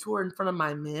insecure in front of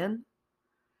my man?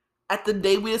 At the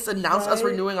day we just announced us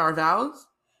renewing our vows?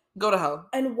 Go to hell.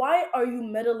 And why are you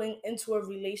meddling into a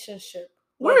relationship?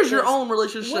 Where's your own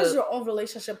relationship? Where's your own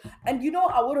relationship? And you know,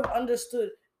 I would have understood.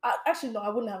 Actually, no, I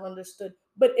wouldn't have understood.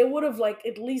 But it would have like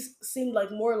at least seemed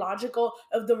like more logical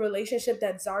if the relationship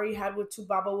that Zari had with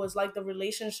Tubaba was like the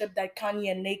relationship that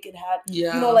Kanye and Naked had.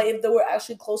 Yeah. You know, like if they were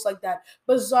actually close like that.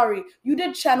 But Zari, you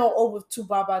did Channel O with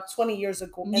Tubaba 20 years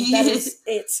ago. And that is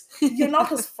it. You're not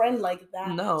his friend like that.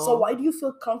 No. So why do you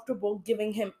feel comfortable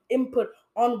giving him input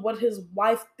on what his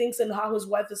wife thinks and how his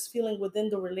wife is feeling within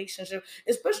the relationship?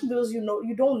 Especially because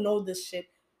you don't know this shit.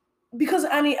 Because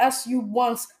Annie asked you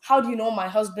once, how do you know my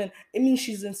husband? It means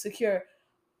she's insecure.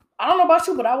 I don't know about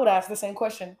you, but I would ask the same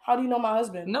question. How do you know my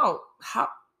husband? No.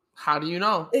 How do you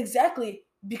know? Exactly.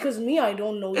 Because me, I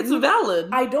don't know you. It's valid.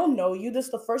 I don't know you. This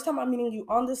is the first time I'm meeting you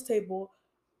on this table.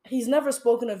 He's never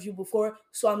spoken of you before.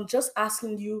 So I'm just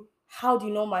asking you, how do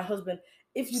you know my husband?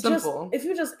 If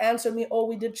you just answer me, oh,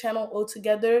 we did Channel O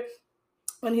together,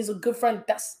 and he's a good friend,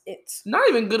 that's it. Not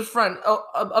even good friend,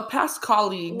 a past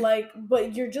colleague. Like,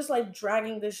 but you're just like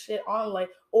dragging this shit on. Like,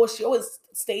 oh, she always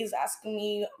stays asking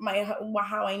me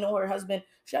how I know her husband.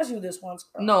 She asked you this once,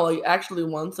 girl. No, like actually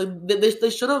once. Like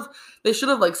they should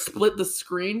have like split the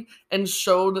screen and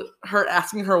showed her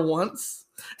asking her once,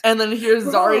 and then here's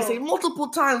Zari say multiple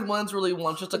times when it's really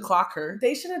once, just to clock her.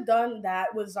 They should have done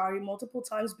that with Zari multiple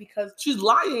times because she's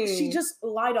lying. She just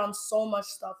lied on so much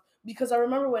stuff. Because I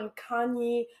remember when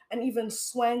Kanye and even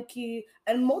Swanky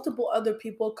and multiple other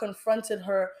people confronted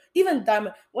her, even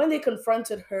Diamond, when they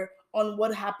confronted her on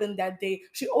what happened that day,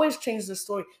 she always changed the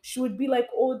story. She would be like,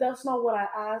 oh, that's not what I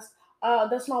asked.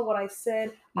 That's not what I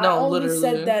said. No, I only literally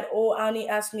said that, oh, Annie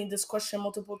asked me this question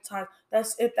multiple times.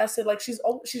 That's it. Like, she's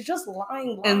just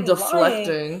lying and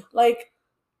deflecting. Like,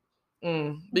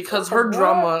 because her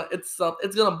drama itself,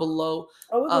 it's gonna blow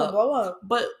it's gonna blow up.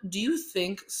 But do you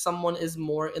think someone is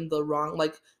more in the wrong?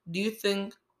 Like, do you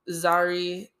think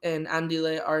Zari and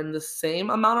Andile are in the same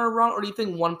amount of wrong, or do you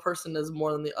think one person is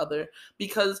more than the other?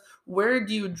 Because where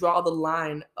do you draw the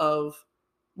line of,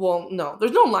 well, no,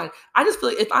 there's no line. I just feel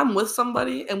like if I'm with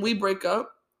somebody and we break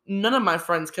up, none of my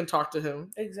friends can talk to him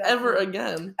ever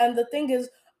again. And the thing is,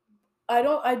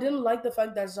 I didn't like the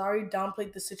fact that Zari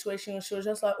downplayed the situation and she was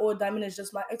just like, oh, Diamond is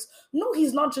just my ex. No,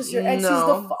 he's not just your ex. He's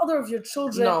the father of your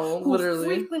children who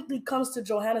frequently comes to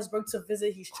Johannesburg to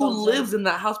visit his children. Who lives in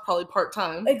that house probably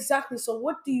part-time. Exactly. So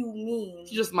what do you mean?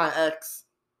 He's just my ex.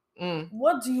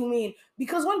 What do you mean?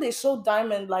 Because when they showed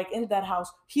Diamond like in that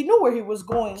house, he knew where he was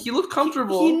going. He looked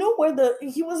comfortable. He knew where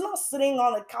he was not sitting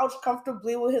on a couch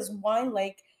comfortably with his wine.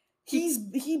 Like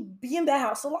he be in that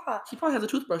house a lot. He probably has a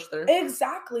toothbrush there.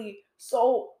 Exactly.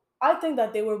 So I think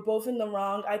that they were both in the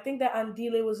wrong. I think that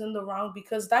Andile was in the wrong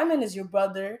because Diamond is your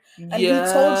brother, and he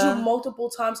told you multiple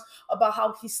times about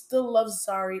how he still loves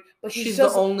Zari, but he's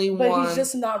just the only one. He's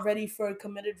just not ready for a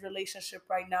committed relationship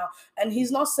right now. And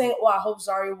he's not saying, "Oh, I hope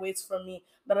Zari waits for me."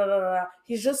 Da, da, da, da.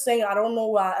 He's just saying, "I don't know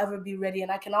will I ever be ready,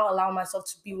 and I cannot allow myself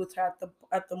to be with her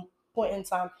at the point in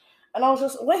time." And I was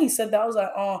just, when he said that, I was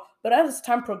like, oh. But as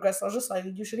time progressed, I was just like,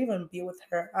 you should even be with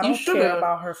her. I don't care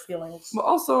about her feelings. But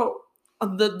also,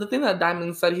 the thing that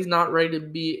Diamond said, he's not ready to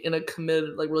be in a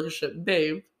committed relationship.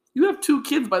 Babe, you have 2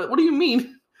 kids by the. What do you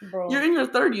mean? Bro, you're in your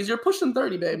 30s. You're pushing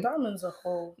 30, babe. Diamond's a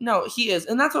hoe. No, he is,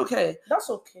 and that's okay. That's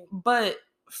okay. But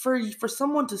for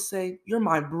someone to say you're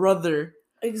my brother,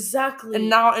 exactly, and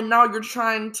now you're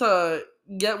trying to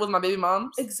get with my baby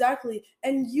moms? Exactly.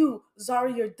 And you,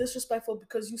 Zari, you're disrespectful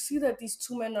because you see that these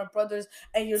 2 men are brothers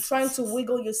and you're trying to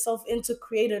wiggle yourself in to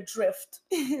create a drift.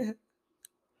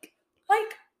 What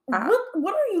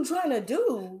are you trying to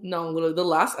do? No, literally, the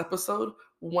last episode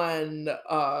when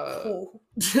I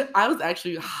was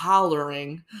actually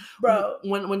hollering. Bro.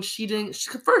 When she didn't...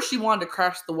 First, she wanted to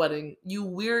crash the wedding. You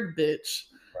weird bitch.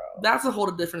 Bro. That's a whole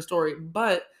different story.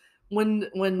 But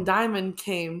when Diamond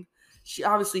came...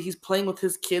 he's playing with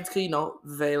his kids because,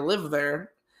 they live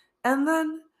there. And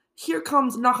then here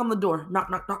comes knock on the door.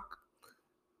 Knock, knock, knock.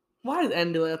 Why is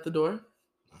Andile at the door?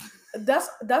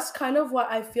 That's kind of what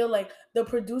I feel like. The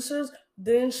producers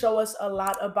didn't show us a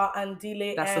lot about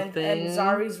Andile and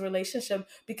Zari's relationship,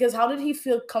 because how did he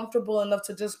feel comfortable enough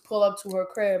to just pull up to her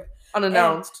crib?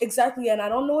 Unannounced. Exactly. And I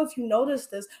don't know if you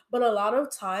noticed this, but a lot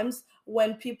of times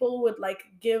when people would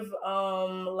give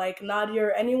Nadia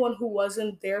or anyone who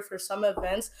wasn't there for some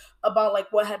events about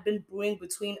what had been brewing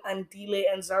between Andile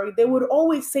and Zari, they would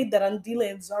always say that Andile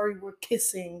and Zari were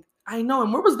kissing. I know,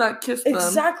 and where was that kiss then?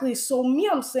 Exactly. So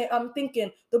I'm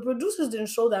thinking the producers didn't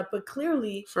show that, but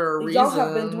clearly for a reason, y'all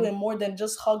have been doing more than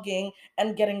just hugging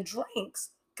and getting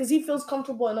drinks, because he feels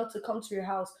comfortable enough to come to your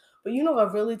house. But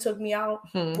what really took me out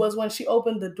was when she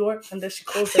opened the door and then she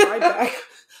closed it right back.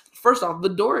 First off, the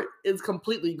door is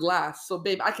completely glass, so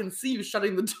babe, I can see you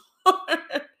shutting the door.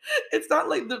 It's not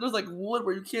like there's wood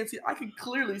where you can't see. I can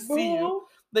clearly see you.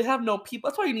 They have no peephole.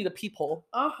 That's why you need a peephole.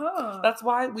 That's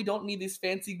why we don't need these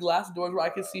fancy glass doors where I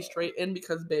can see straight in,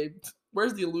 because, babe,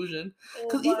 where's the illusion?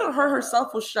 Because even her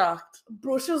herself was shocked.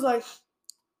 Bro, she was like...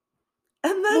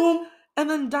 And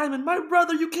then Diamond, my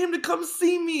brother, you came to come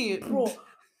see me. Bro,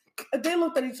 they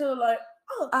looked at each other like,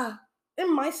 oh,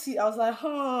 in my seat, I was like,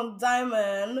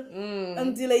 Diamond.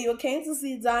 And Dile, you came to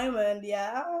see Diamond,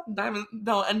 yeah? Diamond,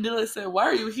 no, and Dile said, why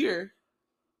are you here?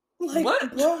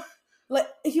 What? Bro,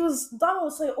 Diamond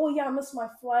was saying, oh yeah, I missed my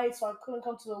flight, so I couldn't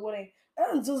come to the wedding.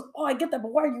 And just, I get that,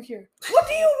 but why are you here? What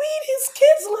do you mean his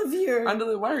kids live here?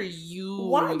 Andile, why are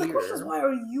you here? The question is, why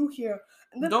are you here?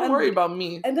 And then, don't worry about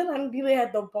me. And then Andile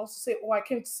had the balls to say, I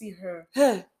came to see her.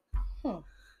 Hey.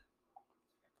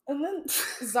 And then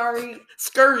Zari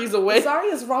scurries away.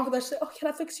 Zari is wrong for that shit. Oh, can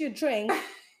I fix your drink?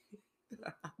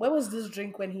 Where was this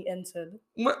drink when he entered?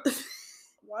 What?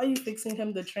 Why are you fixing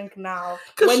him the drink now?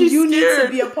 When you need to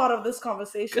be a part of this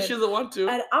conversation. Because she doesn't want to.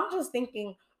 And I'm just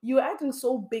thinking, you were acting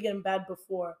so big and bad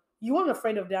before. You weren't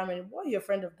afraid of Diamond. Why are you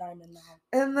afraid of Diamond now?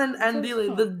 And then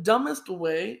Andile, the dumbest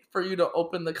way for you to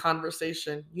open the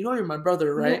conversation, you're my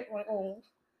brother, right?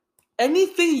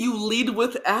 Anything you lead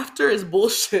with after is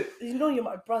bullshit. You're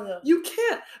my brother. You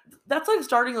can't. That's like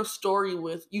starting a story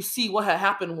with, you see what had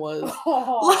happened was.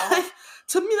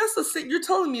 To me, that's the same. You're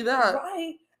telling me that.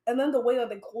 Right. And then the way that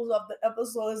they close off the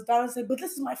episode is Diamond saying, but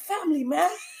this is my family, man.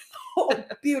 Oh,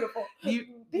 beautiful. You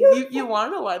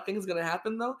want to know what I think is going to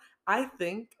happen, though? I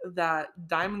think that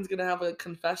Diamond's going to have a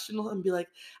confessional and be like,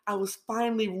 I was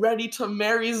finally ready to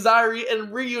marry Zari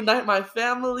and reunite my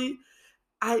family.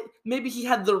 Maybe he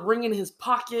had the ring in his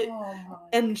pocket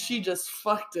and she just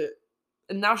fucked it.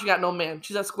 And now she got no man.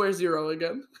 She's at square zero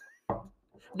again.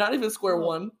 Not even square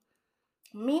one.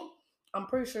 Me, I'm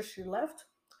pretty sure she left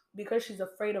because she's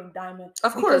afraid of Diamond.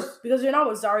 Of course. Because you're not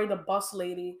with Zari, the boss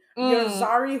lady. You're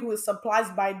Zari, who is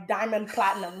supplied by Diamond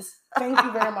Platinums. Thank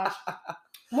you very much.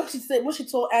 What she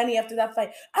told Annie after that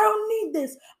fight, I don't need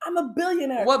this. I'm a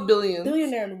billionaire. What billions?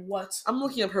 Billionaire in what? I'm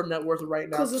looking up her net worth right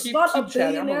now. Because it's not a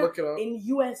billionaire in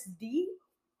USD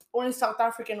or in South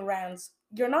African rands.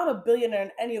 You're not a billionaire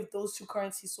in any of those two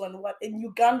currencies. So in what? In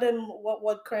Ugandan,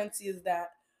 what currency is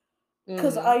that?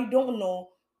 Because I don't know.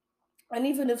 And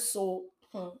even if so,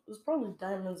 it's probably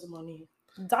Diamond's money.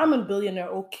 Diamond billionaire,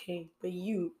 okay. But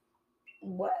you,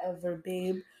 whatever,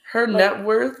 babe. Her net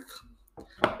worth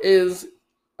is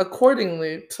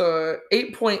accordingly to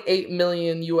 8.8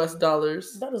 million US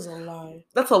dollars. That is a lie.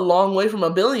 That's a long way from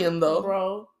 $1 billion, though.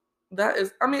 Bro. That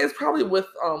is, I mean, it's probably with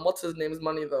what's his name's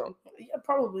money though. Yeah,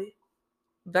 probably.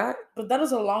 But that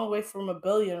is a long way from $1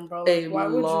 billion, bro. Like, why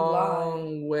would you lie?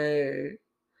 Long way.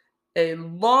 A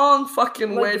long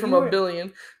fucking way from $1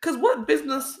 billion. Because what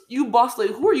business you boss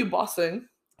lady? Who are you bossing?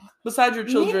 Besides your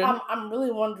children. I'm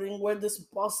really wondering where this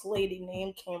boss lady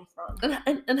name came from.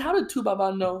 And how did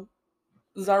Tubaba know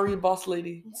Zari boss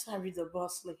lady? Zari the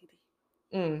boss lady.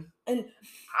 And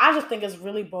I just think it's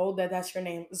really bold that that's your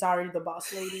name, Zari the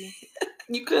boss lady.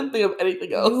 You couldn't think of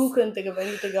anything else. You couldn't think of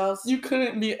anything else. You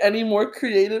couldn't be any more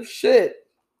creative shit.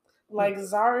 Like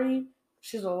Zari,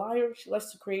 she's a liar. She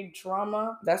likes to create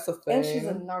drama. That's the thing. And she's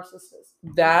a narcissist.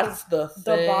 That's the thing.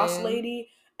 The boss lady.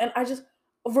 And I just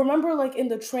remember, like, in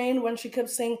the train when she kept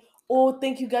saying, oh,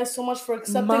 thank you guys so much for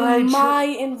accepting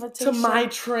my invitation. To my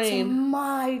train. To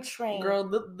my train. Girl,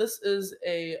 this is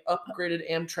a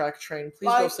upgraded Amtrak train. Please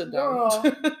go sit down.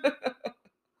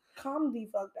 Calm the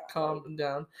fuck down. Calm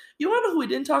down. You want to know who we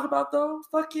didn't talk about, though?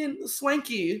 Fucking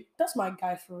Swanky. That's my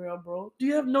guy for real, bro. Do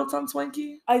you have notes on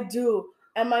Swanky? I do.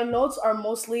 And my notes are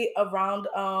mostly around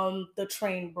the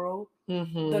train, bro.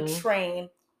 The train.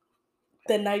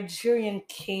 The Nigerian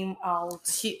came out.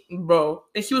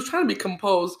 And he was trying to be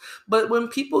composed, but when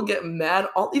people get mad,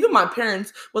 even my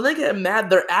parents, when they get mad,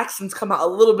 their accents come out a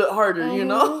little bit harder, you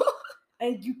know?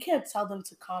 And you can't tell them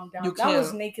to calm down. That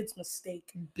was Naked's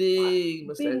mistake. Big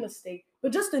mistake.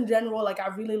 But just in general, like, I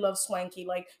really love Swanky.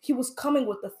 Like, he was coming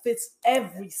with the fits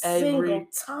every single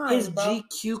time. His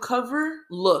GQ cover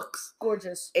looks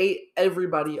gorgeous. Ate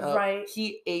everybody up. Right.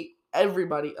 He ate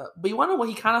everybody up. But you want to know what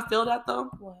he kind of failed at,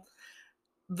 though? What?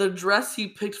 The dress he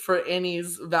picked for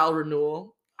Annie's vow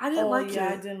renewal. I didn't like it.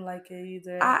 I didn't like it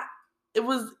either. It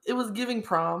was giving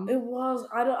prom. It was.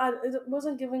 It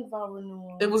wasn't giving vow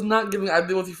renewal. It was not giving I've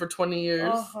been with you for 20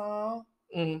 years.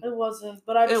 It wasn't.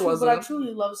 But I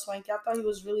truly love Swanky. I thought he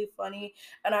was really funny,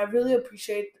 and I really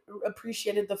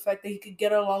appreciated the fact that he could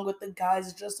get along with the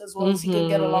guys just as well as he could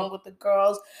get along with the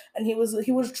girls. And he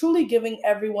was truly giving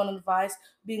everyone advice,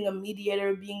 being a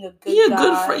mediator, being a good guy.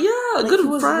 Good friend. Yeah, good friend. He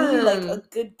was really like a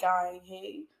good guy.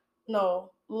 Hey,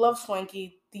 no, love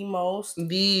Swanky the most.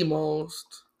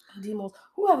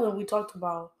 Who haven't we talked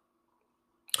about?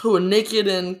 Who are Naked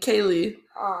and Kaylee?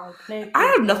 Naked, I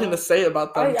have nothing to say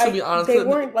about them, to be honest. They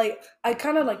weren't like, I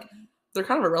kind of like. They're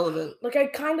kind of irrelevant. Like, I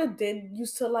kind of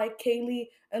used to like Kaylee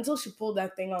until she pulled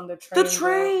that thing on the train. The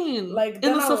train! Bro. Like,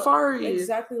 in the safari.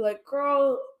 Exactly. Like,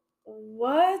 girl,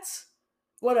 what?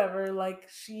 Whatever. Like,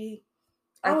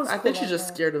 I think she's just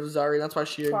scared of Zari. That's why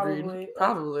she agreed.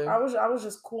 Probably. I was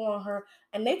just cool on her.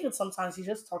 And Naked sometimes he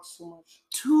just talks too much.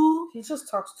 He just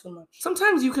talks too much.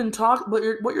 Sometimes you can talk, but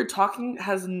what you're talking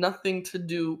has nothing to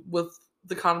do with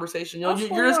the conversation. You know,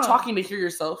 you're just talking to hear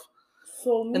yourself.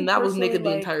 And that was Naked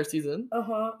the entire season.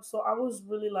 So I was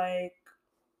really like,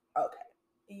 okay,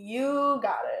 you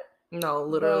got it. No,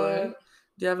 literally.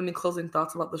 Do you have any closing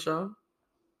thoughts about the show?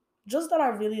 Just that I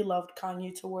really loved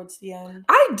Kanye towards the end.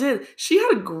 I did. She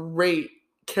had a great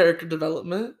character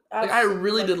development. Absolutely. Like, I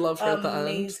really did love her at the end.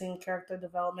 Amazing character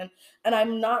development. And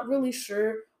I'm not really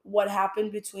sure what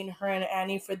happened between her and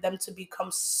Annie for them to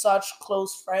become such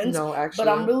close friends. No, actually.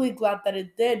 But I'm really glad that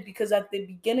it did, because at the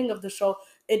beginning of the show,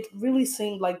 it really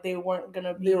seemed like they weren't going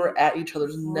to be. They were at each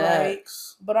other's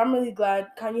necks. But I'm really glad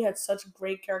Kanye had such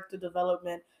great character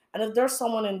development. And if there's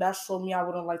someone in that show I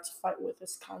wouldn't like to fight with,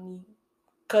 it's Kanye.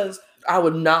 Because I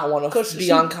would not want to be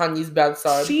on Kanye's bad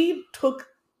side. She took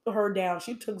her down.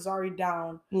 She took Zari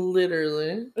down.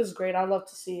 Literally. It's great. I love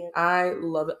to see it. I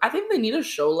love it. I think they need a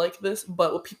show like this,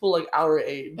 but with people like our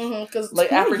age. Because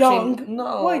like African. Young.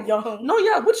 No. We're young. No,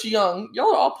 yeah, which young?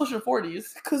 Y'all are all pushing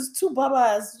 40s. Because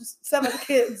Tubaba has 7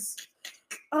 kids.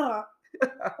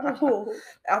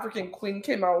 African Queen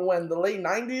came out when? The late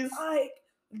 90s?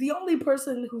 The only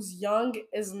person who's young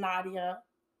is Nadia.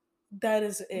 That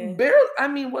is it. Barely. I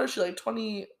mean, what is she, like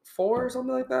 24 or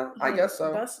something like that? I guess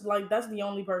so. That's the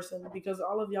only person, because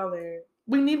all of y'all there.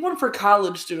 We need one for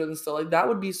college students though. Like, that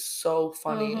would be so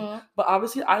funny. But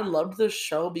obviously, I loved this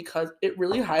show because it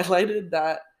really highlighted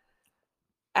that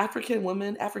African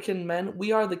women, African men,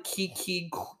 we are the key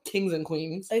kings and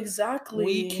queens. Exactly.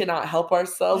 We cannot help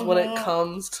ourselves when it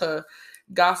comes to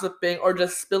gossiping or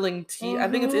just spilling tea. I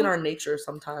think it's in our nature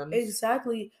sometimes.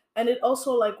 Exactly. And it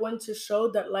also like went to show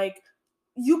that like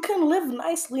you can live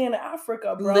nicely in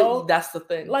Africa, bro. That's the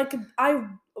thing. Like I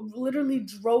literally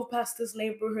drove past this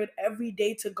neighborhood every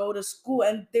day to go to school,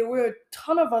 and there were a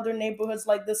ton of other neighborhoods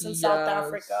like this in South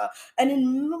Africa and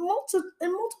in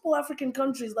multiple African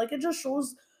countries. Like it just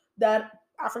shows that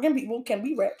African people can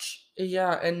be rich.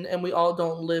 Yeah, and we all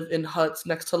don't live in huts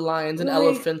next to lions and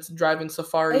elephants driving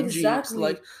safari jeeps.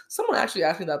 Like someone actually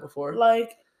asked me that before.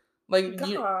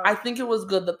 I think it was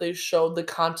good that they showed the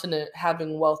continent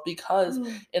having wealth, because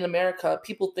in America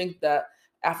people think that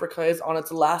Africa is on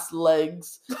its last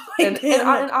legs, and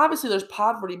obviously there's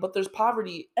poverty, but there's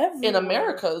poverty everywhere in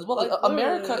America as well. Like,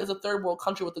 America is a third world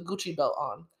country with a Gucci belt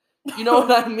on. You know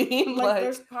what I mean? Like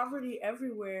there's poverty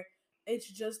everywhere. It's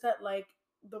just that like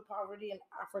the poverty in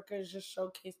Africa is just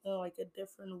showcased in like a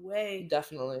different way.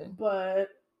 Definitely. But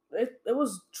it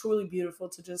was truly beautiful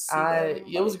to just see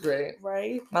it was great.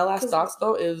 Right? My last thoughts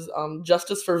though is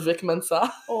justice for Vic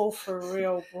Mensa. Oh, for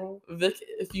real, bro. Vic,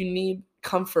 if you need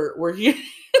comfort, we're here.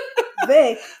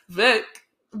 Vicky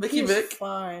Vic.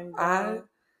 Fine. Bro.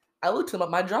 I looked him up.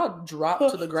 My jaw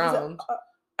dropped to the ground.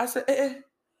 I said,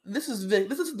 this is Vic.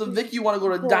 This is the Vic you want to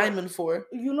go to Diamond for.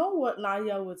 You know what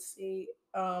Nadia would say?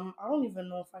 I don't even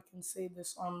know if I can say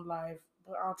this on live,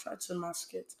 but I'll try to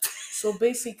mask it. So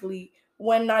basically,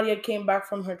 when Nadia came back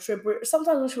from her trip,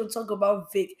 sometimes when she would talk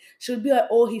about Vic, she would be like,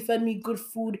 oh, he fed me good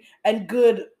food and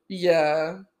good.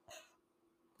 Yeah.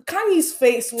 Kanye's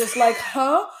face was like,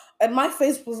 huh? And my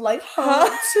face was like, huh?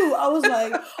 Too. I was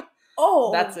like,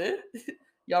 oh. That's it?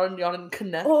 Y'all didn't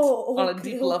connect on a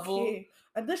deep level?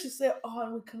 And then she said, oh,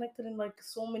 and we connected in like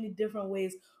so many different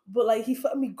ways. But like, he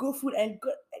fed me good food and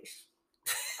good.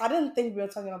 I didn't think we were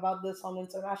talking about this on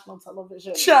international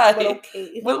television. But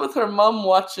okay. With her mom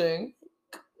watching.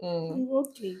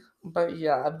 Okay. But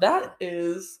yeah, that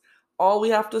is all we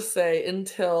have to say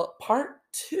until part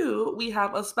 2. We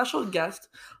have a special guest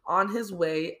on his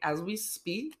way as we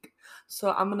speak.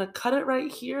 So I'm going to cut it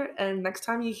right here. And next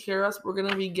time you hear us, we're going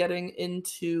to be getting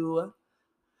into,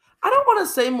 I don't want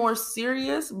to say more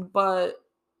serious, but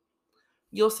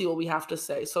you'll see what we have to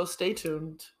say. So stay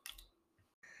tuned.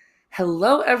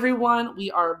 Hello, everyone.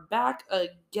 We are back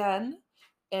again.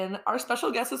 And our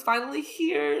special guest is finally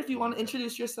here. If you want to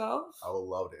introduce yourself. I would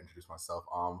love to introduce myself.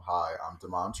 Hi, I'm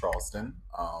Damone Charleston.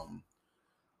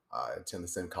 I attend the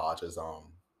same college as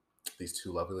these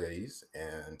two lovely ladies,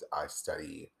 and I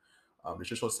study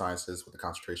nutritional sciences with a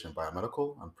concentration in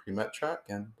biomedical. I'm pre-med track,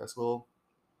 and that's a little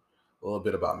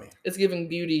bit about me. It's giving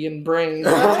beauty and brain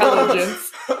intelligence.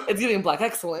 It's giving Black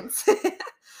excellence.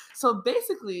 So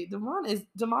basically, Damone is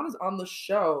on the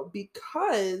show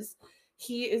because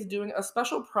he is doing a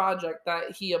special project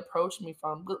that he approached me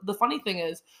from. The funny thing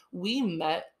is, we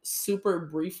met super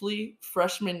briefly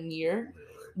freshman year.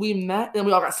 We met and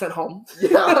we all got sent home.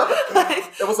 Yeah,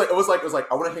 it was like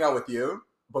I want to hang out with you,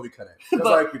 but we couldn't. It was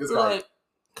like we just got like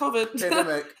COVID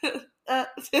pandemic.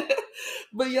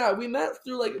 But yeah, we met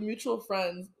through like mutual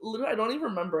friends. Literally, I don't even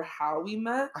remember how we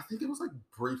met. I think it was like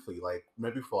briefly, like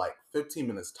maybe for like 15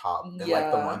 minutes top in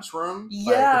like the lunchroom,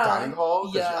 like the dining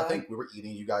hall. I think we were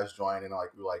eating, you guys joined, and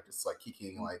like we were like just like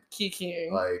kikiing,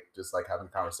 like just like having a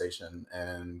conversation,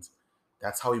 and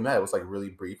that's how we met. It was like really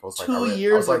brief. I was like 2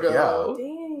 years ago.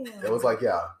 Yeah. It was like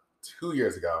 2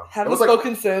 years ago. Haven't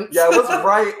spoken since. Yeah, it was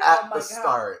right at the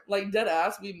start. Like dead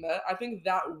ass, we met. I think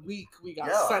that week we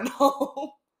got sent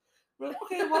home. We're like,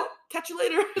 okay, well, catch you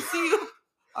later. See you.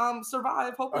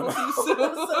 Survive. Hope we'll see you soon.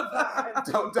 Survive.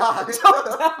 Don't die.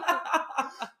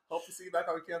 Hope to see you back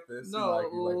on campus. No,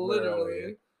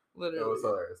 literally. It was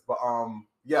hilarious. But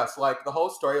so like the whole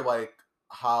story, like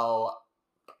how.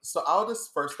 So I'll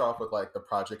just first start off with like the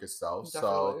project itself.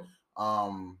 Definitely.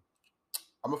 So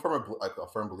I'm a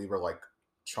firm believer like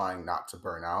trying not to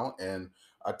burn out, and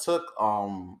I take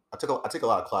a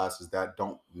lot of classes that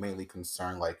don't mainly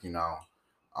concern like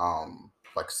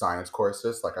like science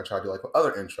courses. Like I try to do like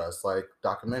other interests like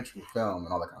documentary, film,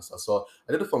 and all that kind of stuff. So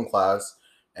I did a film class,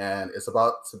 and it's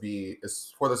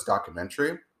for this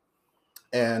documentary,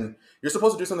 and you're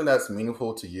supposed to do something that's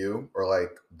meaningful to you or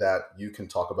like that you can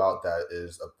talk about that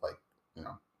is like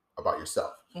about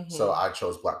yourself. Mm-hmm. So I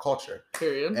chose Black culture.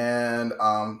 Period. And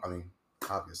I mean,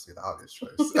 obviously the obvious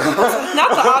choice. Not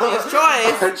the obvious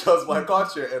choice. I chose Black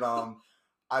culture, and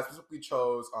I specifically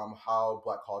chose how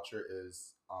Black culture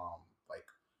is like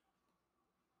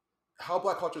how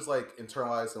Black culture is like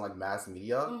internalized in like mass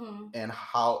media, and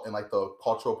how and like the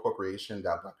cultural appropriation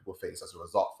that Black people face as a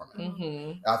result from it.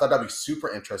 And I thought that'd be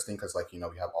super interesting because like we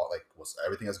have all like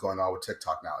everything that's going on with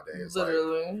TikTok nowadays,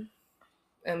 literally. Like,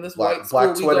 and this Black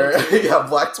Twitter,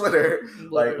 Black Twitter.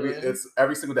 Like it's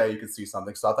every single day you can see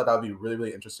something. So I thought that would be really,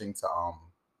 really interesting to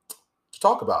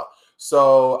talk about.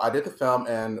 So I did the film,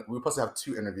 and we were supposed to have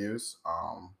 2 interviews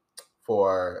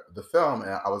for the film,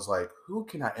 and I was like, who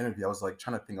can I interview? I was like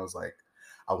trying to think. I was like,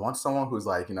 I want someone who's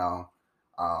like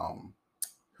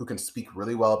who can speak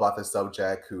really well about this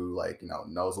subject, who like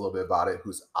knows a little bit about it,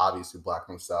 who's obviously Black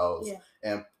themselves,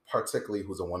 and particularly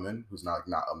who's a woman, who's not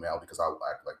a male, because I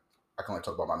can only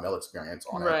talk about my male experience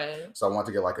on it. So I wanted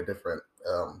to get like a different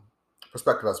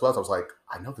perspective as well. So I was like,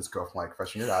 I know this girl from like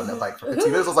freshman year. I met like for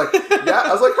 15 minutes. I was like, yeah.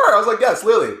 I was like her. I was like, yes,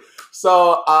 Lily.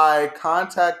 So I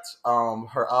contact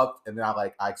her up, and then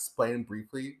I explained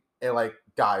briefly, and like,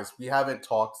 guys, we haven't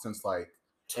talked since like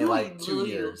 2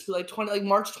 years, like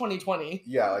March 2020.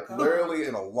 Yeah, like literally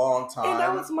in a long time. And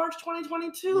now it's March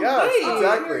 2022. Yes,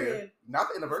 exactly. Not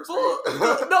the anniversary. No,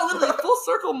 literally full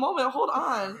circle moment. Hold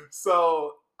on.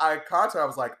 So I contacted her. I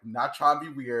was like, not trying to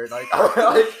be weird. Like,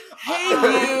 hey,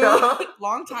 you.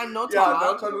 Long time no talk. Yeah,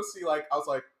 no time to see. Like, I was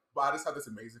like, but I just have this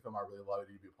amazing film. I really love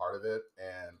you to be a part of it,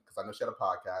 and because I know she had a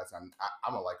podcast, and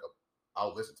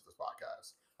I'll listen to this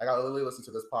podcast. Like, I literally listened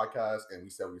to this podcast, and we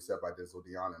said by Dizzle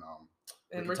Dion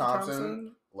and Ricky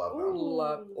Thompson. Love them.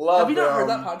 Love Have you not heard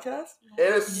that podcast?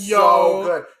 It is so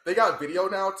good. They got video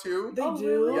now too. They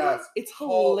do. Yes, it's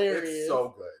hilarious. It's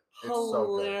so good. It's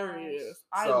hilarious. So good.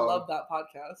 I love that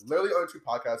podcast. Literally, only 2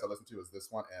 podcasts I listened to was this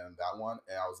one and that one,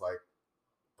 and I was like,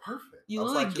 perfect. You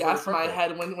literally gasped my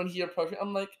head when he approached me.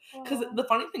 I'm like, because the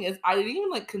funny thing is, I didn't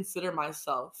even like consider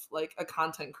myself like a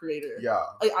content creator. Yeah,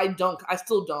 like I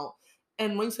still don't.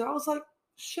 And when you said, I was like,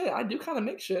 shit, I do kind of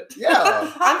make shit. Yeah,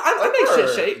 I make shit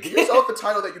shake. Give yourself the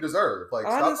title that you deserve. Like,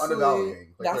 honestly, stop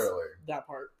undervaluing. Like, clearly, that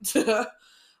part.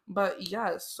 But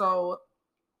yeah, so.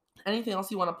 Anything else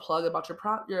you want to plug about your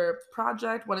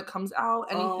project when it comes out?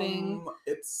 Anything?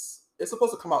 It's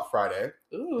supposed to come out Friday.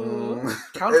 Ooh,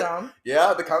 countdown.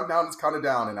 The countdown is counted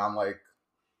down, and I'm like,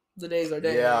 the days are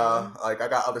days. Yeah, like I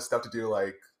got other stuff to do.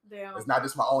 Like, Damn. It's not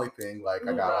just my only thing. Like,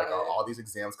 I got like all these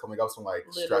exams coming up, so I'm like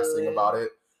stressing about it.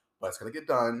 But it's gonna get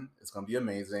done. It's gonna be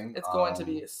amazing. It's going to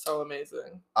be so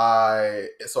amazing.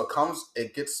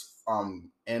 It gets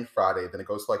in Friday, then it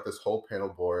goes to like this whole panel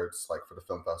boards like for the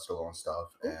film festival and stuff,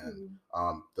 and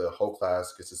the whole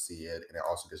class gets to see it, and it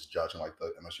also gets judged in like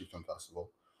the MSU Film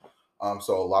Festival.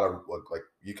 So a lot of like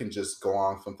you can just go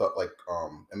on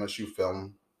MSU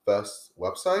Film Fest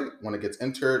website. When it gets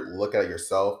entered, look at it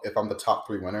yourself. If I'm the top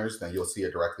 3 winners, then you'll see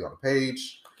it directly on the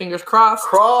page. Fingers crossed.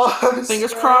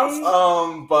 Fingers crossed.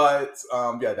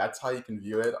 Yeah, that's how you can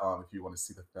view it. If you want to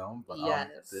see the film, but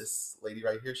yes. This lady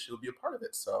right here, she'll be a part of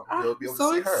it, so you'll be able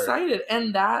to see her. So excited,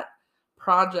 and that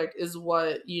project is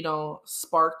what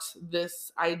sparked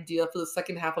this idea for the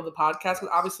second half of the podcast. Because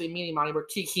obviously, me and Imani were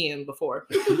kikiing before,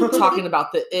 talking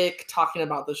about the ick, talking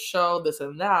about the show, this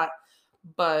and that.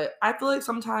 But I feel like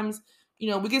sometimes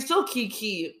we can still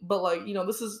kiki, but like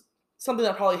this is something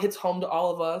that probably hits home to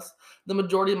all of us. The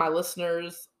majority of my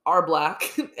listeners are Black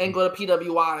and go to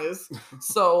PWIs.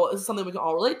 So this is something we can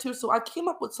all relate to. So I came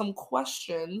up with some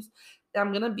questions.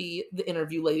 I'm going to be the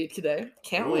interview lady today.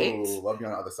 Can't wait. Love you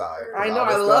on the other side. I know,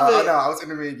 I love it. I know, I was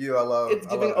interviewing you. It's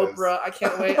giving Oprah. I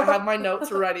can't wait. I have my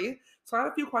notes ready. So I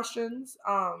have a few questions.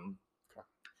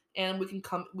 And we can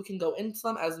go into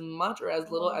them as much or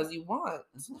as little as you want.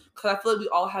 Because I feel like we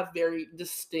all have very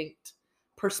distinct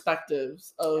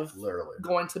perspectives of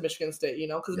going to Michigan State,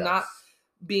 because not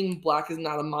being Black is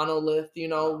not a monolith,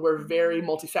 we're very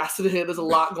multifaceted. There's a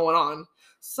lot going on.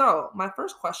 So my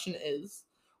first question is,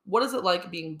 what is it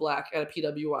like being Black at a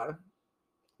PWI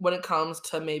when it comes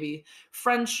to maybe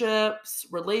friendships,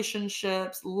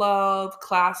 relationships, love,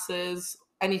 classes,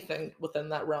 anything within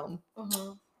that realm?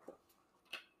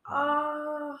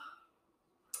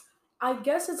 I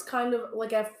guess it's kind of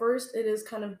like at first it is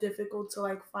kind of difficult to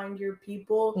like find your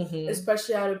people,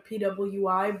 especially at a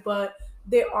PWI, but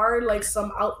there are like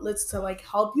some outlets to like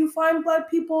help you find Black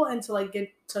people and to like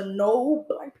get to know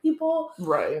Black people.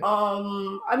 Right.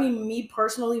 I mean, me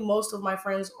personally, most of my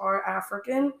friends are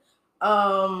African,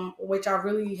 which I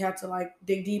really had to like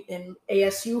dig deep in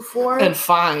ASU for and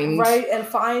find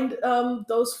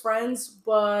those friends,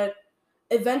 but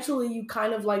eventually you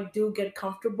kind of like do get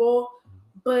comfortable.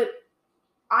 But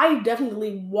I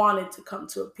definitely wanted to come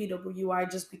to a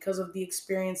PWI just because of the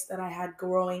experience that I had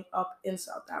growing up in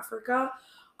South Africa.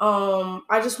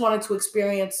 I just wanted to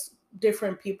experience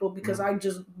different people because I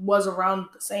just was around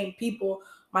the same people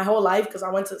my whole life because I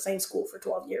went to the same school for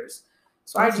 12 years.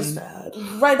 So that's mad.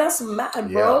 Right, that's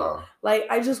mad, bro. Yeah. Like,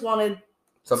 I just wanted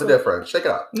something different. Shake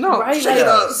it up. No, right? Shake it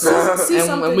up. See and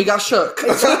something. we got shook.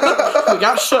 Exactly. We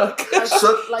got shook.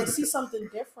 Like, see something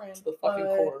different. The fucking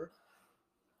core.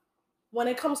 When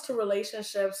it comes to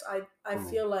relationships, I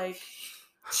feel like,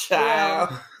 Child.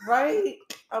 yeah, right?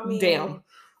 I mean, damn.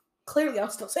 Clearly, I'm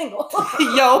still single.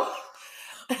 Yo.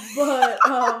 But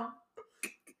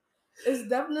it's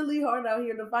definitely hard out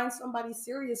here to find somebody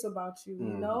serious about you.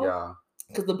 You know? Yeah.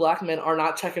 Because the black men are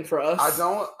not checking for us.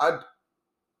 I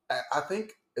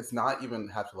think it's not even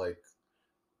have to like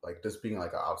just being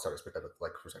like an outsider perspective,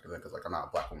 like for a second, because like I'm not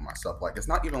a black woman myself. Like it's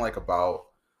not even like about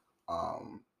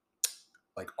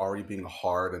like already being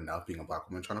hard enough being a black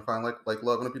woman trying to find like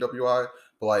love in a PWI,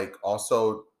 but like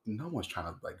also no one's trying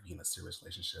to like be in a serious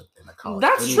relationship in a college.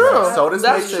 That's anyway. true. So this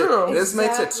That's makes true. This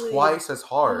makes it twice as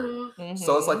hard. Mm-hmm.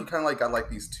 So it's like you kind of like got like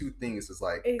these two things is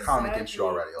like common against you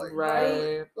already. Like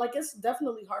right. Like it's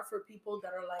definitely hard for people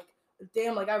that are like,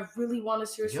 damn, like I really want a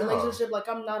serious relationship. Like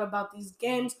I'm not about these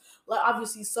games. Like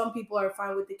obviously some people are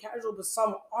fine with the casual, but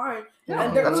some aren't. Yeah,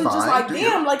 and they're really just like,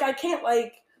 damn, like I can't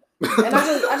like. And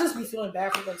I just be feeling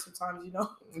bad for them sometimes, you know.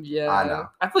 Yeah, I know.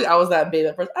 I feel like I was that babe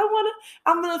at first.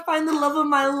 I'm gonna find the love of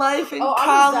my life in college.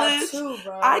 I was that too,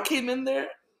 bro. I came in there.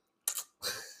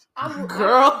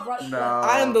 Girl, no.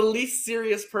 I am the least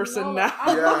serious person now.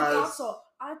 I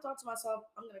thought to myself,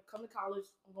 I'm gonna come to college.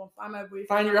 I'm gonna find my boyfriend.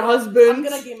 Find your husband. I'm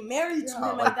gonna get married to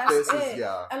him, and that's it.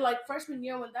 And like freshman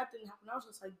year when that didn't happen, I was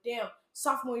just like, damn.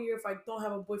 Sophomore year, if I don't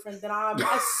have a boyfriend, then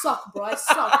I suck, bro. I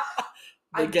suck.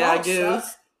 The gag is.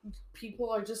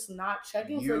 People are just not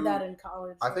checking for that in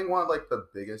college. I think one of like the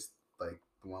biggest, like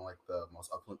one of like the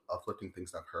most uplifting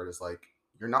things I've heard is like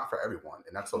you're not for everyone,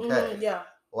 and that's okay. Yeah.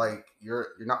 Like you're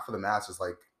not for the masses.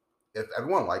 Like if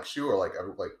everyone likes you, or like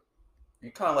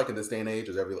you kind of like in this day and age,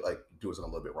 is doing something a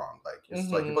little bit wrong. Like it's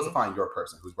like you're supposed to find your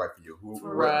person who's right for you.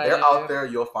 They're out there,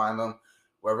 you'll find them.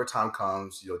 Wherever time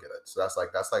comes, you'll get it. So that's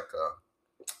like a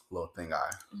little thing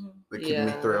that keeping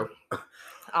me through.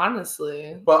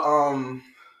 Honestly, but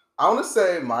I want to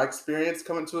say my experience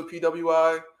coming to a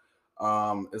PWI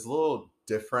is a little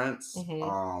different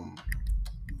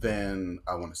than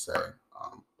I want to say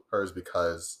hers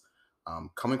because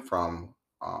coming from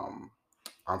I'm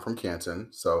from Canton,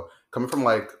 so coming from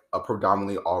like a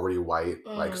predominantly already white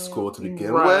like school to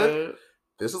begin with,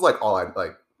 this is like all I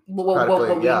like.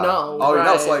 What we know. Oh, you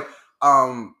know, it's like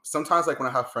sometimes like when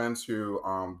I have friends who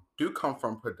do come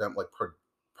from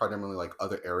predominantly like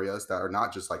other areas that are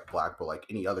not just like black but like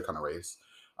any other kind of race,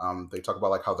 they talk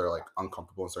about like how they're like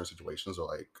uncomfortable in certain situations or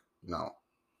like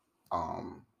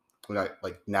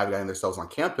like navigating themselves on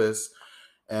campus.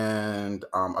 And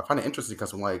I find it interesting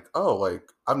because I'm like, oh,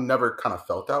 like I've never kind of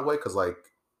felt that way because like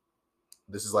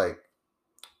this is like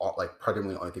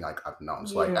predominantly the only thing like I've known.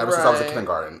 So like ever since I was in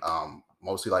kindergarten,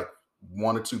 mostly like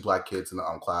 1 or 2 black kids in the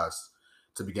class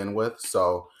to begin with.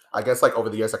 So I guess like over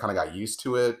the years I kind of got used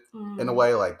to it in a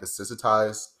way, like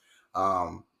desensitized.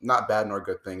 Not bad nor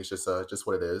good thing. It's just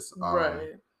what it is.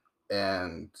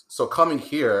 And so coming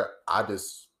here, I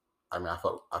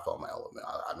felt my element.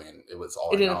 I mean, it was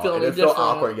all. It didn't feel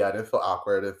awkward. Yeah, it didn't feel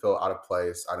awkward. It didn't feel out of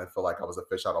place. I didn't feel like I was a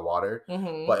fish out of water.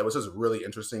 But it was just really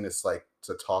interesting. It's like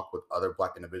to talk with other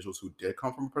black individuals who did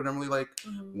come from predominantly like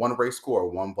one race school or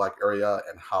one black area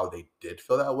and how they did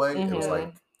feel that way. It was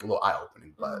like a little eye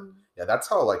opening. But yeah, that's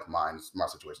how like my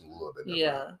situation a little bit different.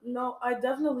 Yeah. No, I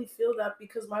definitely feel that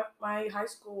because my high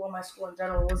school and my school in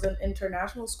general was an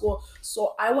international school.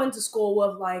 So I went to school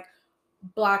with like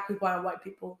black people and white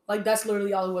people. Like that's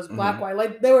literally all it was. Black, white.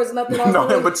 Like there was nothing else. No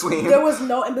in between. There was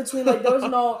no in between. Like there was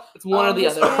no it's one or the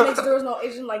other. There was no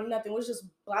Asian, like nothing. It was just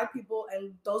black people,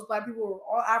 and those black people were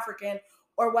all African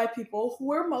or white people who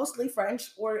were mostly French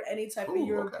or any type of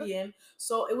European. Okay.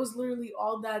 So it was literally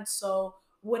all that. So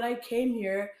when I came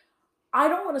here, I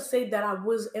don't want to say that I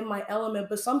was in my element,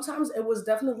 but sometimes it was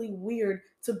definitely weird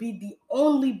to be the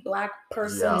only black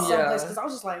person someplace because I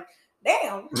was just like,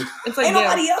 damn, it's like ain't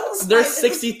nobody else. There's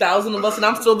like, 60,000 of us, and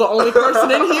I'm still the only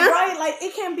person in here. Right? Like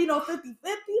it can't be no 50-50.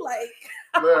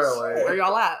 Like where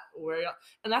y'all at?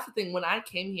 And that's the thing. When I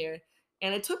came here,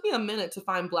 and it took me a minute to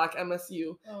find black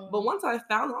MSU, but once I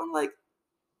found it, I'm like,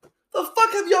 the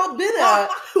fuck have y'all been at?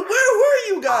 Where were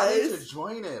you guys? I need to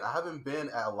join it. I haven't been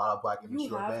at a lot of black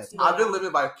industry events. I've been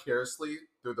living vicariously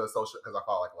through the social because I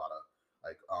follow like a lot of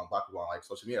like black people on like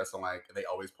social media. So like they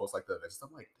always post like the events. So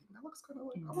I'm like, that looks kind of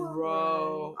like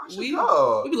bro. We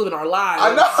be living our lives.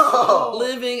 I know.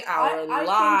 Living our lives.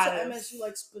 I came to MSU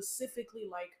like specifically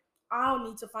like I don't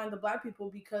need to find the black people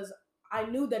because I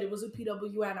knew that it was a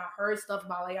PWI and I heard stuff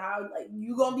about like how like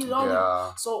you gonna be the only.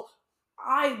 So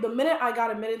the minute I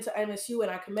got admitted to MSU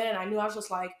and I committed, I knew I was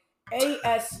just like,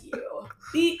 ASU,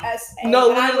 BSA. No,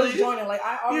 and I was joining. Like,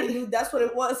 I already knew that's what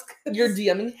it was. You're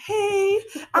DMing, hey,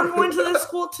 I'm going to this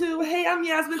school too. Hey, I'm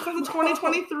Yasmin, class of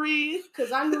 2023.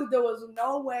 Because I knew there was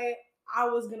no way I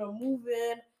was going to move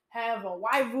in, have a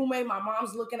white roommate. My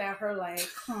mom's looking at her like,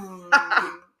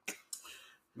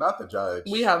 Not the judge.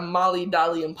 We have Molly,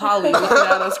 Dolly, and Polly looking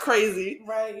at us crazy.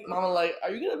 Right. Mama like,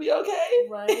 are you going to be okay?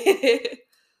 Right.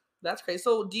 That's crazy.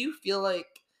 So do you feel like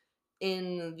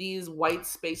in these white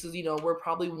spaces, you know, we're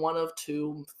probably one of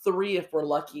 2, 3 if we're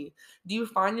lucky. Do you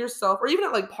find yourself, or even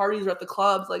at like parties or at the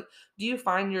clubs, like, do you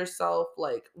find yourself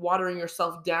like watering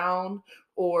yourself down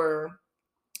or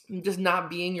just not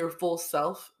being your full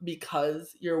self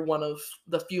because you're one of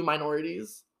the few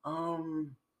minorities?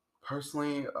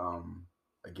 Personally,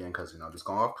 again, because, you know, just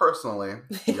going off personally,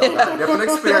 y'all got different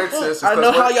experiences. I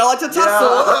know how y'all like to tussle.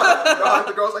 Yeah, you know how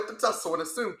the girls like to tussle and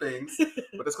assume things.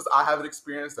 But just because I have an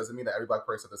experience doesn't mean that every black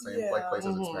person has the same black place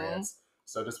has experience.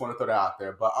 So just want to throw that out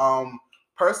there. But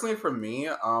personally for me,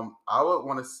 I would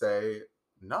want to say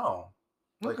no.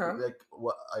 Like,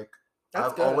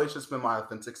 I've always just been my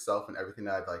authentic self in everything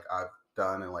that I've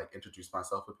done and like introduced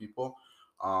myself to people.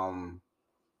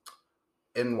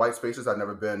 In white spaces, I've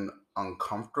never been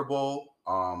uncomfortable.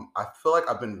 I feel like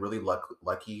I've been really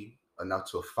lucky enough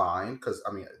to find, because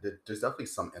I mean, there's definitely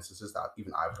some instances that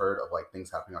even I've heard of like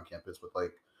things happening on campus with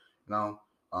like, you know,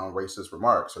 racist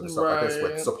remarks or stuff like this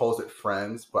with supposed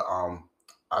friends. But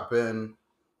I've been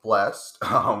blessed,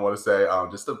 I want to say,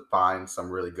 just to find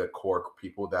some really good core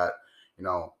people that, you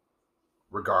know,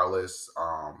 regardless,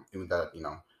 even that, you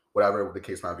know, whatever the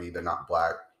case might be, they're not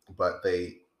black, but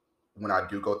when I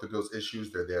do go through those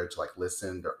issues, they're there to like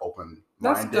listen. They're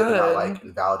open-minded. They're not like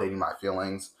invalidating my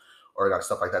feelings or that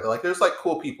stuff like that. They're like, there's like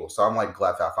cool people. So I'm like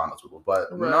glad that I found those people.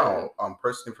 But no,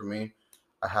 personally for me,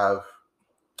 I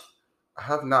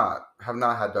have not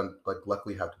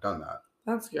luckily have done that.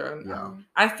 That's good. Yeah.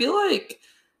 I feel like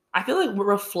we're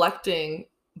reflecting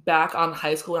back on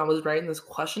high school when I was writing this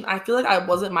question. I feel like I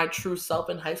wasn't my true self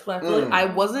in high school. I feel like I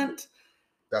wasn't.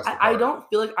 I don't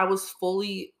feel like I was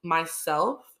fully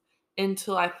myself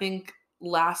until I think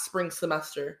last spring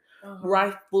semester, where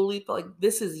I fully felt like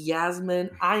this is Yasmin.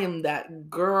 I am that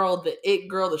girl, the it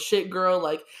girl, the shit girl.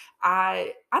 Like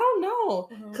I don't know,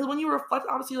 because when you reflect,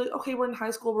 obviously, like, okay, we're in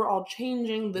high school, we're all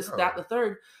changing, this, that, the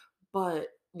third. But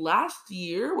last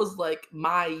year was like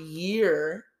my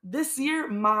year. This year,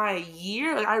 my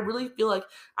year. Like I really feel like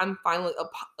I'm finally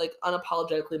like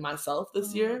unapologetically myself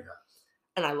this year. Yeah.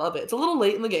 And I love it. It's a little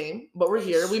late in the game, but we're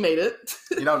here. We made it.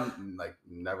 You know, like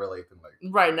never late than like.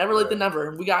 Right, never late than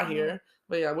never. We got here.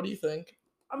 But yeah, what do you think?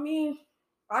 I mean,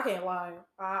 I can't lie.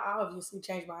 I obviously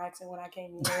changed my accent when I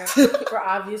came here for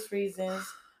obvious reasons.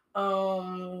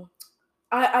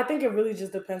 I think it really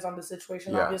just depends on the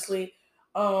situation. Yeah. Obviously,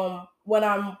 when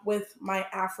I'm with my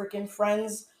African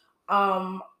friends,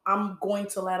 I'm going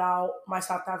to let out my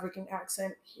South African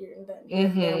accent here and then.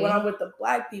 And when I'm with the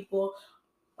black people,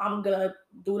 I'm gonna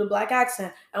do the black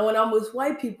accent. And when I'm with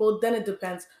white people, then it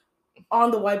depends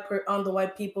on the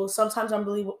white people. Sometimes I'm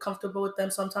really comfortable with them.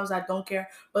 Sometimes I don't care.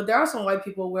 But there are some white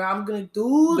people where I'm gonna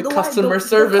do the customer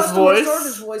service voice.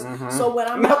 So when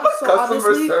I'm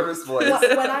service voice.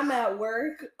 When I'm at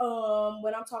work,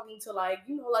 when I'm talking to like,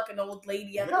 you know, like an old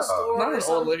lady at the store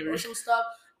or some stuff.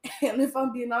 And if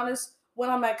I'm being honest, when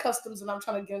I'm at customs and I'm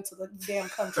trying to get into the damn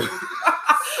country.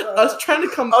 I was trying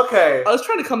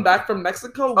to come back from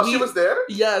Mexico. Oh, she was there?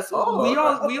 Yes.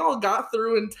 Oh, we all got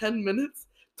through in 10 minutes.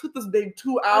 Took this babe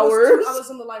 2 hours. I was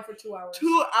in the line for 2 hours.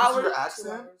 2 hours. Your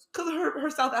accent? Because her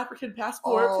South African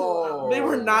passport. They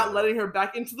were not letting her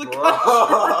back into the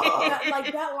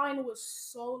country. That line was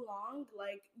so long.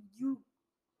 Like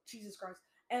Jesus Christ.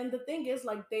 And the thing is,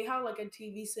 like, they have, like, a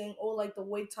TV saying, oh, like, the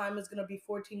wait time is going to be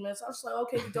 14 minutes. I was like,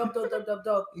 okay, dub.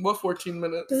 What 14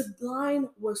 minutes? The line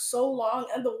was so long.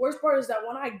 And the worst part is that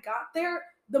when I got there,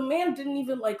 the man didn't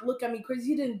even, like, look at me crazy.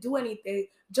 He didn't do anything.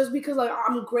 Just because, like,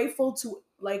 I'm grateful to,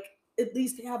 like, at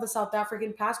least have a South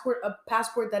African passport, a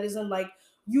passport that isn't, like,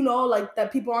 you know, like,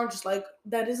 that people aren't just, like,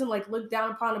 that isn't, like, looked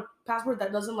down upon, a passport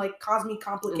that doesn't, like, cause me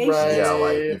complications. Right. Yeah,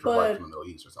 like, from the Middle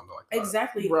East or something like that.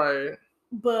 Exactly. Right.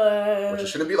 But which it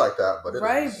shouldn't be like that, but it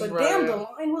is. But damn, the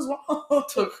line was long.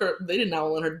 They did not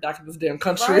want her back in this damn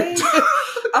country. Right?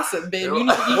 I said, babe, you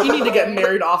need to get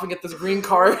married off and get this green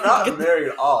card. Not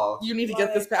married off. You need to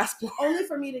get this passport. Only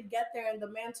for me to get there and the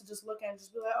man to just look at and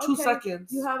just be like, okay, 2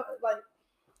 seconds. You have like.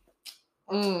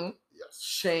 Yes.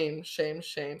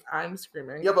 Shame. I'm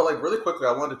screaming. Yeah, but like really quickly,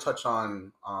 I wanted to touch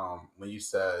on when you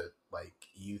said like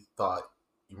you thought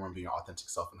you weren't being your authentic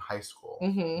self in high school.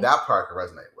 Mm-hmm. That part I can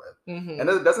resonate with. Mm-hmm. And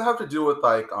it doesn't have to do with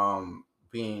like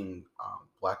being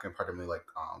black and primarily like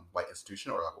white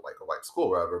institution or like a white school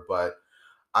or whatever. But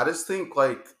I just think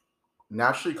like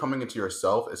naturally coming into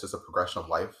yourself is just a progression of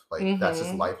life. Like that's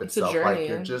just life itself. Like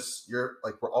you're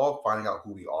like we're all finding out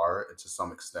who we are to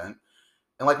some extent.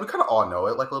 And like we kind of all know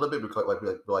it like a little bit because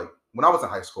like when I was in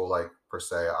high school, like per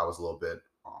se, I was a little bit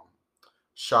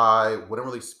shy, wouldn't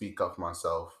really speak up for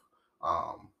myself.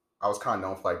 I was kind of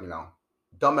known for like,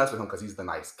 don't mess with him because he's the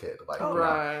nice kid. Like,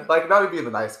 like not even being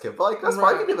the nice kid, but like that's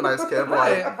fine. You can be the nice kid,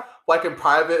 but like in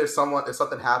private, if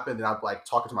something happened, and I'm like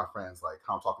talking to my friends, like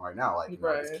how I'm talking right now, like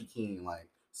just kikiing, like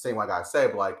saying what I gotta say,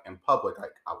 but like in public,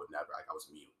 like I would never, like I was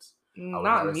mute. I would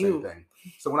never say anything.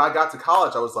 So when I got to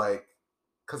college, I was like,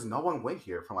 because no one went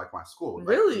here from like my school. Like,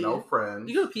 really? No friends.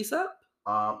 You go to PSEP?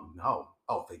 No.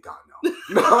 Oh, thank God, no.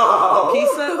 No.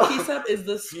 PSEP is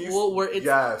the school where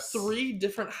it's 3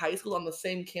 different high schools on the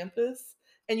same campus,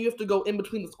 and you have to go in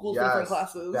between the schools for different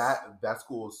classes. That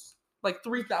school's like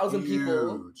 3,000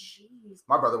 people.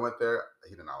 My brother went there.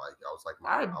 He did not like it. I was like,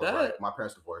 I bet. My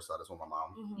parents divorced, so I just went with my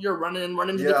mom. You're running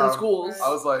to different schools. I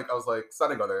was like, so I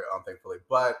didn't go there, thankfully.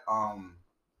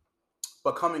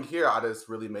 But coming here, I just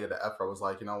really made the effort. I was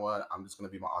like, you know what? I'm just going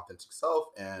to be my authentic self.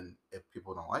 And if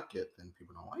people don't like it, then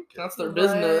people don't like it. That's their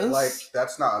business. Like,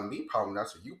 that's not a me problem.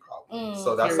 That's a you problem.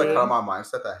 So that's like kind of my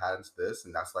mindset that I had into this.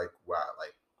 And that's like where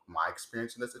my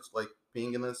experience in this, it's like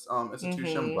being in this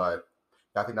institution. But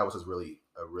I think that was just a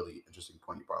really interesting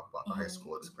point you brought up about the high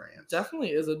school experience.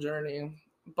 Definitely is a journey.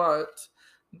 But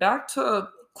back to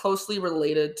closely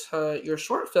related to your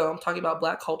short film, talking about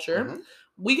Black culture.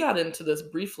 We got into this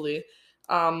briefly.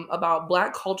 About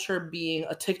Black culture being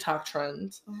a TikTok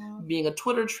trend, being a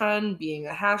Twitter trend, being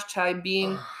a hashtag,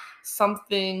 being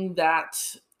something that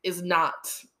is not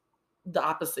the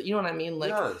opposite. You know what I mean?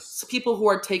 Like people who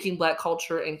are taking Black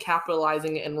culture and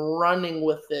capitalizing it and running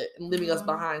with it and leaving us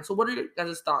behind. So what are your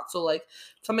guys' thoughts? So like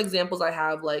some examples I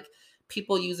have, like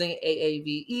people using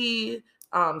AAVE,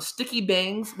 sticky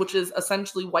bangs, which is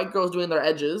essentially white girls doing their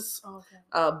edges,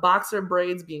 boxer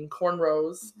braids being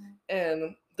cornrows,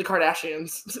 and the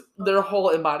Kardashians, their whole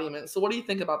embodiment. So what do you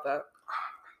think about that?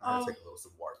 I gotta take a little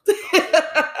support.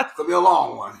 It's gonna be a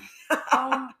long one.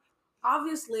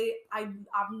 Obviously, I'm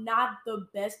not the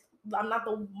best. I'm not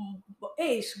the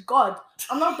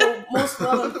I'm not the most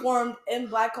well informed in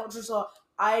Black culture, so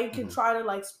I can try to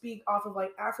like speak off of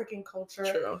like African culture.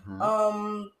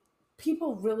 True.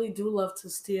 People really do love to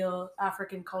steal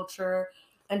African culture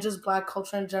and just Black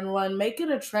culture in general and make it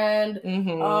a trend,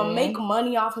 make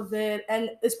money off of it, and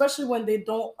especially when they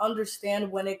don't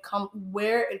understand where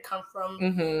it comes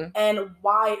from, and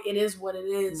why it is what it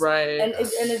is. Right. And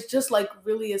it's just like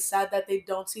really is sad that they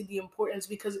don't see the importance,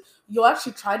 because you'll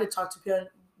actually try to talk to people and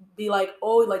be like,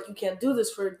 oh, like you can't do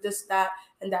this for this, that,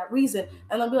 and that reason,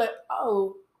 and they'll be like,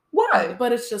 oh, why?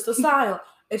 But it's just a style.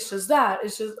 It's just that.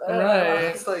 It's just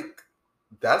It's like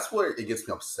that's where it gets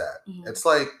me upset. It's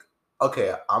like,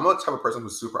 okay, I'm a type of person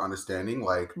who's super understanding.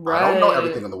 Like, I don't know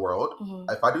everything in the world.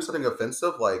 If I do something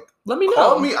offensive, like, let me know.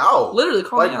 Call me out. Literally,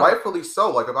 call me out. Like, rightfully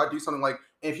so. Like, if I do something like,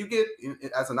 if you get,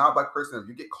 as a non-Black person, if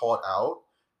you get called out,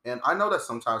 and I know that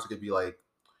sometimes it could be like,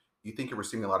 you think you're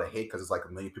receiving a lot of hate because it's like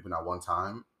a million people at one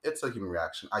time. It's a human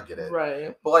reaction. I get it.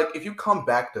 Right. But like, if you come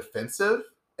back defensive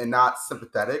and not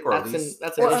sympathetic, or at least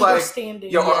that's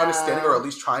understanding. Or understanding, or at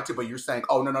least trying to, but you're saying,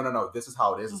 oh, no, this is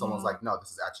how it is. And someone's like, no,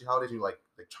 this is actually how it is. And you're like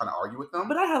trying to argue with them.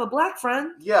 But I have a Black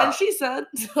friend. Yeah. And she said,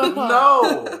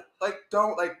 no, like,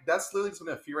 don't, like, that's literally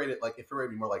something that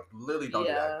infuriated me more. Like, literally don't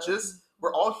do that. Just,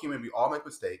 we're all human. We all make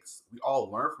mistakes. We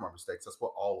all learn from our mistakes. That's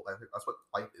what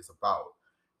life is about.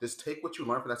 Just take what you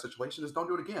learn from that situation. Just don't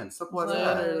do it again. Simple as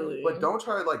that. But don't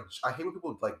try to, like, I hate when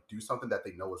people like do something that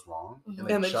they know is wrong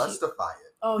and they justify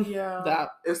it. Oh yeah.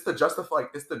 It's the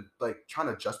trying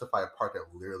to justify a part that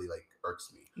literally like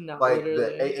irks me. No, like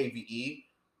literally. The AAVE,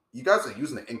 you guys are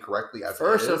using it incorrectly as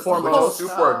first and foremost. Which is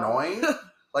super annoying.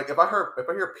 Like if I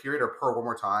hear period or per one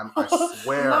more time, I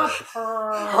swear. Not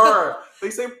per. They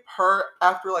say per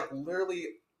after like literally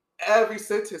every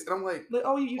sentence, and I'm like,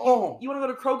 oh, you want to go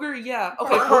to Kroger? Yeah,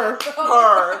 okay, per.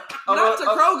 Not to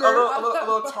Kroger. A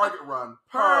little Target run.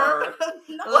 Per.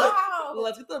 No.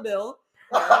 Let's get the bill.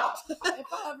 If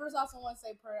I ever saw someone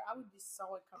say per, I would be so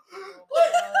uncomfortable.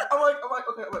 I'm like,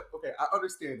 okay, I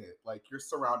understand it. Like you're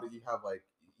surrounded, you have like,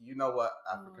 you know what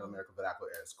African American vernacular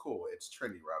is. Cool, it's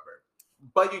trendy, rubber.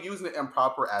 But you're using it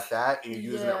improper at that, and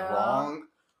you're using it wrong.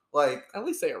 Like at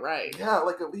least say it right. Yeah,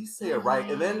 like at least say it right,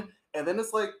 and then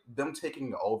it's like them taking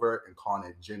it over and calling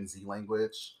it Gen Z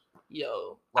language.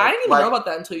 Yo, I didn't even know about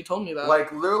that until you told me that.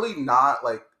 Like literally not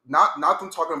not them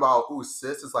talking about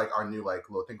sis is like our new like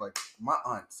little thing. Like my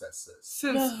aunt says sis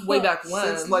since way back when,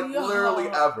 since like literally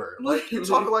ever. Like you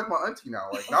talking like my auntie now.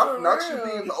 Like not you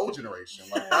being the old generation.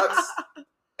 Like that's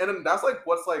and then that's like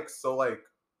what's like so like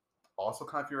also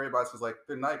kind of infuriating about it is like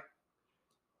they're not.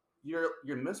 You're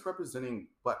misrepresenting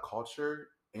Black culture.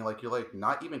 And like you're like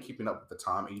not even keeping up with the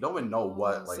time, and you don't even know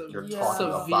what like you're talking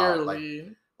about.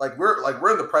 Like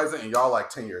we're in the present, and y'all like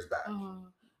 10 years back.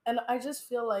 And I just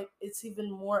feel like it's even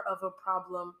more of a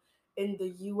problem in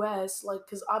the U.S. Like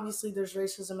because obviously there's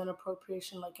racism and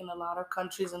appropriation like in a lot of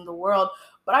countries in the world,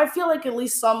 but I feel like at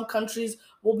least some countries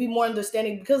will be more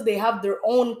understanding because they have their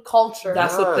own culture.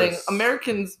 That's the thing.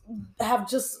 Americans have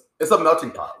just it's a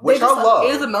melting pot, which I love.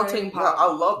 It is a melting pot. Yeah,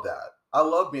 I love that. I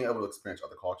love being able to experience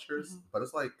other cultures, but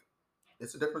it's like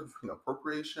it's a difference between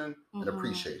appropriation and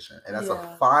appreciation, and that's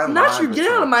a fine line. Not you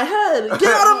get out of my head.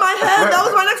 Get out of my head. That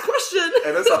was my next question.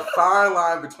 And it's a fine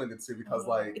line between the two because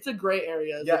like it's a gray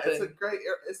area. It's a great.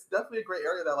 It's definitely a gray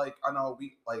area that like I know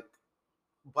we like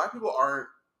Black people aren't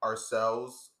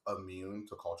ourselves immune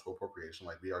to cultural appropriation.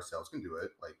 Like we ourselves can do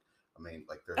it. Like I mean,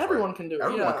 like there's everyone can do it.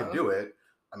 Everyone can do it.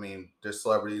 I mean, there's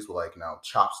celebrities with like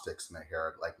chopsticks in their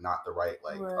hair, like not the right,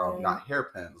 like not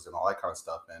hairpins and all that kind of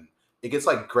stuff, and it gets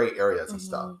like gray areas and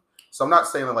stuff. So I'm not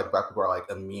saying that like Black people are like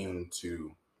immune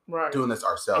to doing this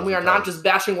ourselves. And we are not just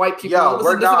bashing white people. Yeah,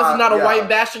 this is not a white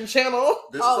bashing channel.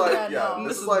 This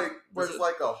is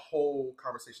like a whole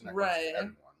conversation that comes to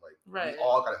everyone. Like we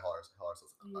all gotta hell ourselves.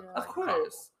 Of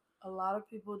course. A lot of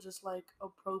people just like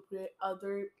appropriate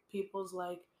other people's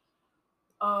like.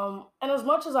 And as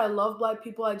much as I love Black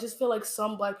people, I just feel like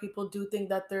some Black people do think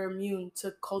that they're immune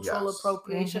to cultural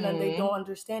appropriation and they don't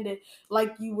understand it.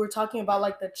 Like you were talking about,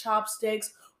 like the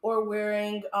chopsticks or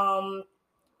wearing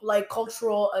like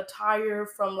cultural attire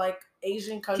from like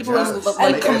Asian countries,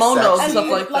 like kimonos and stuff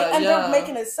like that. And they're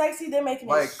making it sexy. They're making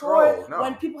it short.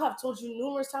 When people have told you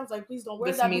numerous times, like, please don't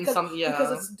wear that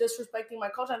because it's disrespecting my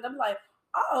culture, and I'm like,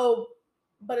 oh,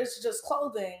 but it's just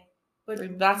clothing.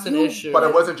 But that's an issue. But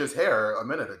it wasn't just hair a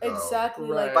minute ago. Exactly.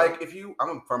 Right. Like I'm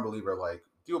a firm believer, like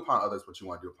do upon others what you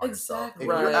want to do upon yourself. If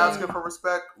you're asking for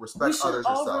respect others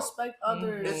yourself. Respect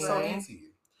others. It's so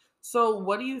easy. So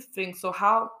what do you think? So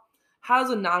how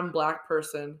does a non-Black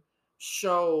person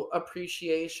show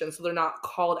appreciation so they're not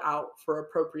called out for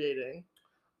appropriating?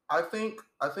 I think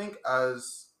it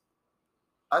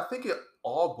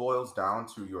all boils down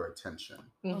to your attention.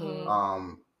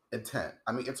 Intent.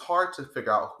 I mean, it's hard to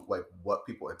figure out like what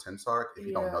people's intents are if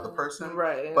you don't know the person.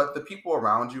 Right. But the people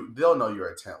around you, they'll know your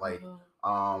intent. Like,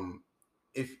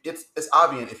 if it's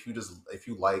obvious if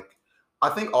you like. I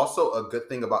think also a good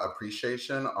thing about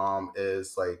appreciation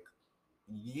is like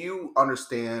you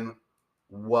understand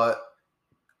what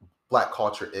Black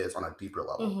culture is on a deeper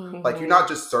level. Like you're not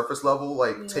just surface level,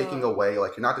 like taking away,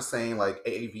 like you're not just saying like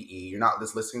AAVE, you're not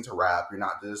just listening to rap, you're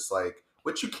not just like,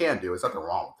 which you can do, there's nothing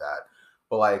wrong with that.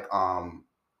 But like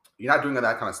you're not doing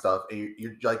that kind of stuff, and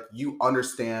you're like you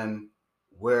understand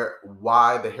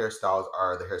why the hairstyles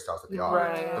are the hairstyles that they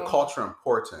are, the cultural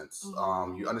importance.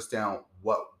 You understand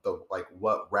what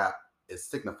rap is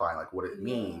signifying, like what it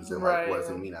means, and like what does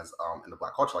it mean as in the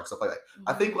Black culture, like stuff like that.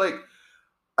 I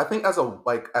think as a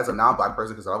non-Black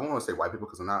person, because I don't want to say white people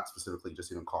because I'm not specifically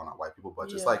just even calling out white people, but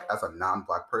just like as a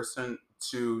non-Black person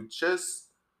to just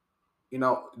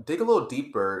dig a little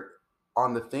deeper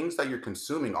on the things that you're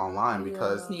consuming online,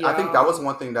 because I think that was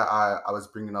one thing that I was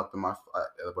bringing up in my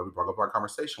when we brought up our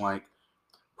conversation, like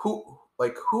who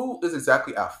is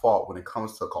exactly at fault when it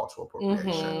comes to cultural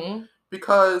appropriation,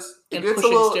 because it gets a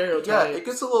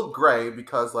little gray,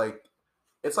 because like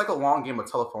it's like a long game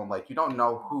of telephone. Like you don't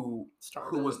know who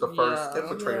was the first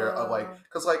infiltrator of like,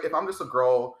 because like if I'm just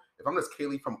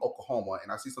Kaylee from Oklahoma and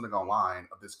I see something online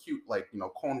of this cute like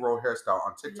cornrow hairstyle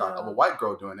on TikTok of a white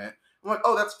girl doing it, I'm like,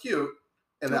 oh, that's cute.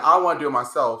 And then I want to do it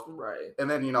myself. Right. And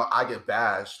then, I get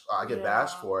bashed. I get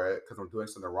bashed for it because I'm doing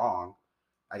something wrong.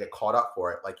 I get called out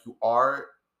for it. Like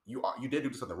you did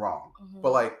do something wrong.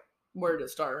 But like, where did it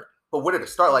start?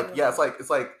 Like, it's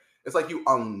like you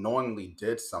unknowingly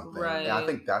did something. Right. And I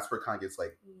think that's where it kind of gets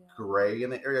like gray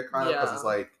in the area kind of, because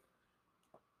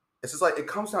it's just like, it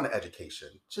comes down to education.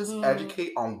 Just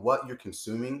educate on what you're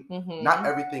consuming. Not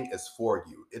everything is for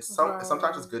you.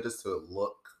 Sometimes it's good just to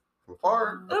look from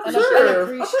far.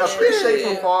 Appreciate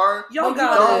from far. You don't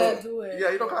gotta do it. Yeah,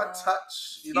 you don't gotta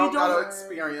touch. You don't gotta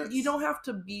experience. You don't have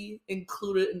to be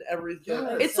included in everything.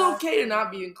 Yeah, it's okay to not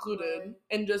be included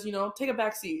and just take a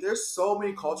back seat. There's so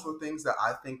many cultural things that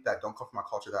I think that don't come from my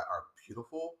culture that are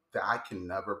beautiful that I can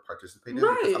never participate in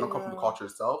because I don't come from the culture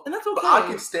itself. And that's okay. But I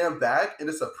can stand back and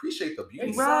just appreciate the beauty.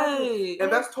 Exactly.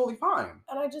 And that's totally fine.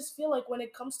 And I just feel like when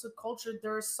it comes to culture,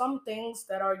 there are some things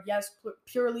that are, yes,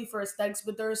 purely for aesthetics,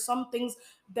 but there are some things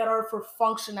that are for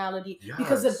functionality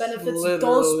because it benefits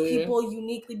those people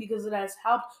uniquely, because it has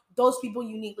helped those people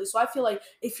uniquely. So I feel like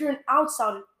if you're an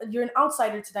outsider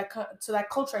to that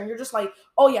culture, and you're just like,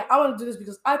 oh yeah, I want to do this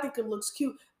because I think it looks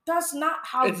cute. That's not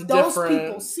how those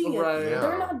people see it. Right. Yeah.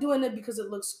 They're not doing it because it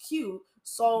looks cute.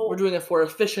 So we're doing it for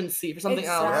efficiency, for something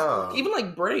else. Yeah. Even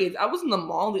like braids. I was in the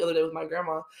mall the other day with my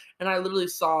grandma, and I literally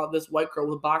saw this white girl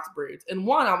with box braids. And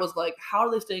one, I was like, how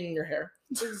are they staying in your hair?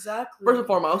 Exactly. First and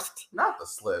foremost. Not the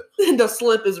slip. The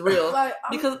slip is real.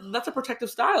 Because that's a protective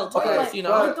style to us, you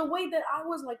know? Like the way that I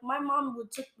was, like, my mom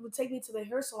would take me to the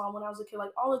hair salon when I was a kid,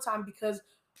 like, all the time, because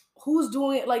who's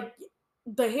doing it? Like,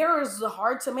 the hair is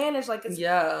hard to manage. Like, it's,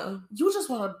 you just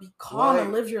want to be calm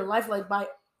and live your life, like, by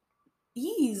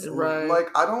ease. Right. Like,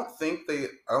 I don't think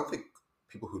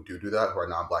people who do that, who are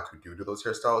non-black, who do those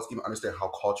hairstyles, even understand how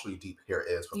culturally deep hair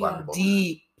is for black people.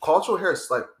 Deep. Cultural hair is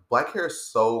like, black hair is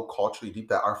so culturally deep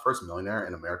that our first millionaire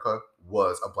in America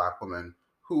was a black woman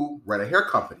who ran a hair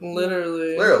company.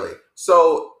 Literally.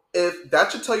 So if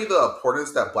that should tell you the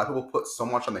importance that black people put so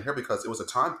much on the hair, because it was a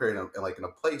time period in a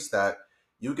place that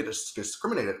you get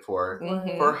discriminated for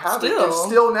having, and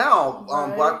still now,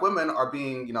 black women are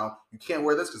being, you can't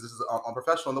wear this because this is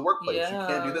unprofessional in the workplace. You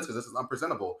can't do this because this is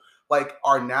unpresentable. Like,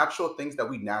 our natural things that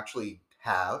we naturally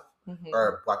have,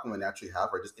 or black women naturally have,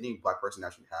 or just any black person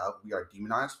naturally have, we are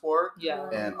demonized for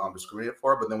and discriminated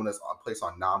for. But then when it's placed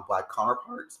on non-black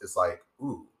counterparts, it's like,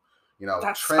 ooh,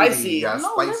 that's trendy, spicy.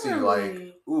 Spicy,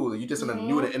 like, ooh, you just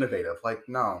new and innovative. Like,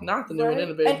 no. Not the new and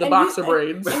innovative, the boxer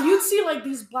braids. And you'd see, like,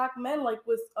 these black men, like,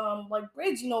 with, like,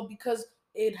 braids, because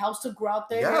it helps to grow out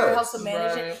their hair, it helps to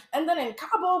manage it. And then in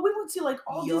Cabo, we would see, like,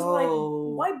 all these, like,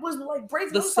 white boys with, like,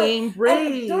 braids. The same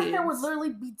braids. And their hair would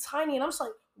literally be tiny. And I'm just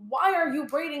like, why are you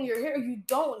braiding your hair? You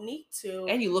don't need to.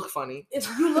 And you look funny. If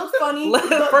you look funny,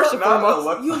 first and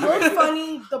foremost, you look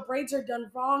funny. The braids are done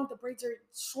wrong. The braids are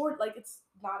short. Like, it's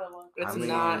not a look. It's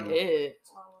not it.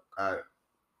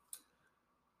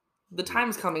 The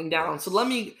time's coming down. So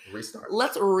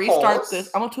let's restart this.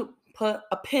 I'm going to put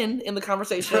a pin in the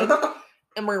conversation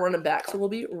and we're going to run it back. So we'll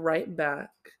be right back.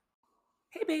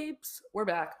 Hey, babes. We're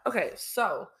back. Okay,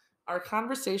 so our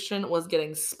conversation was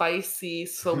getting spicy,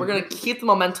 so we're going to keep the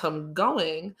momentum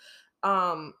going.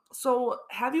 So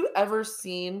have you ever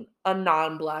seen a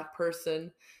non-black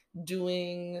person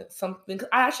doing something?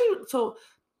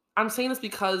 I'm saying this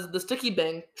because the sticky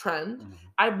bang trend,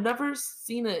 I've never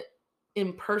seen it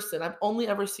in person. I've only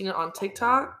ever seen it on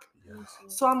TikTok.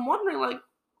 So I'm wondering, like,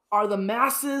 are the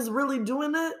masses really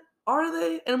doing it? Are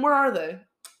they? And where are they?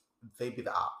 They be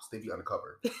the ops. They be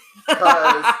undercover. Because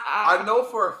I know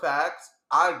for a fact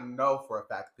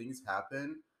things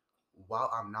happen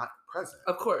while I'm not present.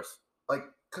 Of course. Like,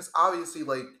 because obviously, you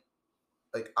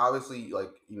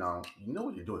know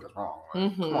what you're doing is wrong.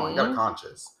 Like, come on, you got a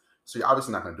conscience. So you're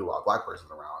obviously not going to do it while a black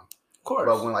person's around. Of course.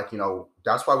 But when,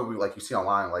 that's why you see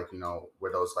online,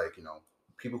 where those,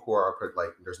 people who are,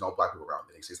 there's no black people around,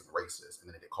 they say something racist, and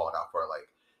then they get called out for,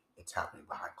 it's happening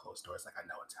behind closed doors. Like, I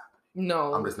know it's happening.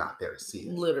 No. I'm just not there to see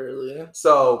it. Literally.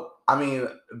 So, I mean,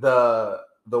 the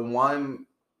one,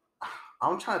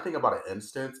 I'm trying to think about an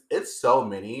instance. It's so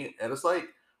many. And it's like,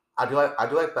 I do like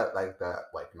that,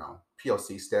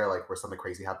 POC stare, where something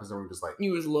crazy happens and we're just like.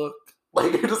 You just look.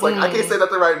 Like, you're just like, I can't say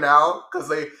nothing right now because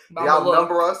they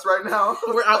outnumber us right now.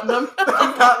 We're outnumbered.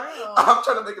 I'm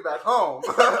trying to make it back home.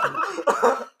 I'm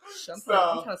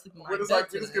trying to sleep in my bed.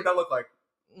 We just give that look like,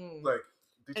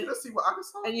 did you just see what I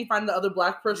just saw? And you find the other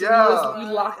black person. Yeah.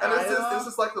 You lock and eyes. It's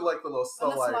just like the little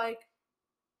slow,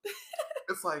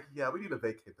 it's like, yeah, we need to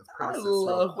vacate this premises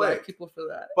real quick. Black people for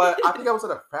that. But I think I was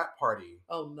at a frat party.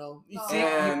 Oh no!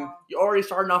 And you're already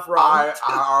starting off wrong. I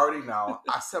already know.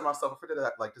 I set myself up for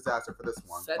that disaster for this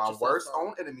one. My worst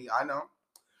own enemy, I know.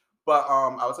 But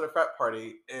I was at a frat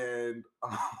party and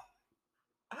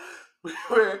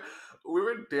we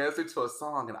were dancing to a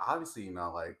song, and obviously,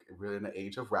 we're in the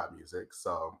age of rap music,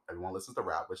 so everyone listens to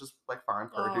rap, which is fine,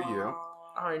 per do you.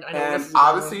 I know and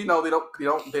obviously, they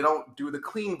don't do the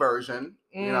clean version,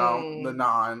 the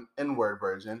non-N-word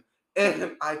version.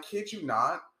 And I kid you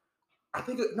not,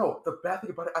 the bad thing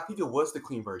about it, I think it was the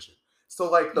clean version. So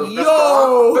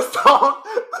the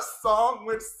song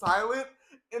went silent,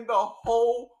 and the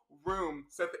whole room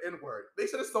said the N-word. They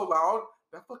said it so loud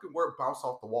that fucking word bounced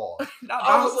off the wall.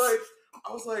 I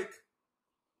was like,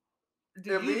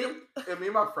 and me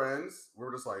and my friends, we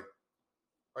were just like,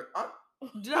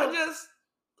 did I just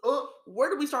Where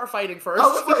did we start fighting first?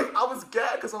 I was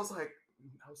gagged because I was like,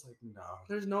 no.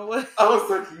 There's no way. I was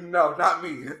like, no, not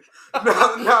me.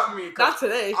 Not me. Not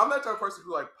today. I'm that type of person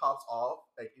who like pops off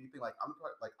like anything. Like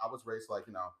I was raised like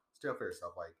stand up for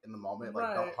yourself. Like in the moment,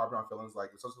 like don't harbor on feelings.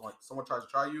 Like if someone tries to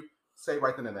try you, say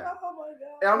right then and there. Oh my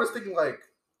god. And I'm just thinking like.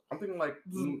 I'm thinking like,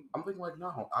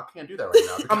 no, I can't do that right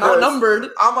now. I'm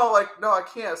outnumbered. I'm all like, no, I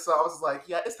can't. So I was like,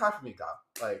 yeah, it's time for me, God.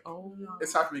 Like,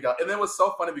 it's time for me, God. And then it was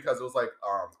so funny because it was like,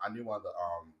 I knew one of the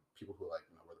people who like,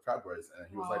 were the Proud Boys, and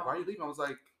he was like, why are you leaving? I was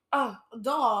like, oh,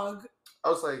 dog. I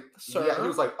was like, sir? Yeah. He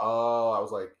was like, oh, I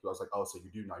was like, oh, so you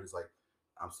do know? He was like,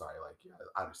 I'm sorry, like, yeah,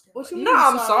 I understand. What like, you mean? No,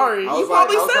 I'm sorry. You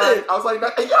probably said it. I was like,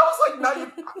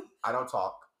 I don't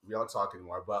talk. We don't talk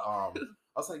anymore. But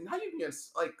I was like, now you being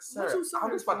like, sir,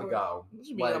 I'm just about to go. You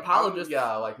should be an apologist.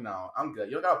 No, I'm good.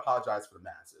 You don't gotta apologize for the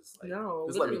masses. Like, no,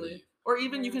 just literally. Let me leave. Or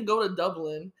even you can go to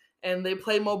Dublin and they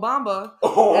play Mo Bamba.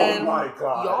 Oh and my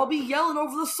god! Y'all be yelling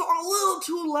over the song a little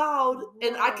too loud,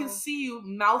 and I can see you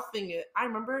mouthing it. I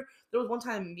remember there was one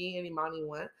time me and Imani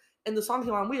went, and the song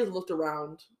came on. We just looked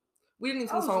around. We didn't even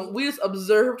sing the song. We just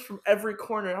observed from every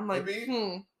corner. I'm like,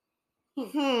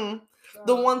 The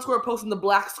ones who are posting the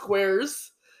black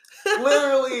squares.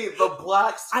 Literally the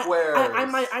black squares.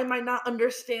 I might not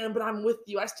understand, but I'm with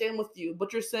you. I stand with you.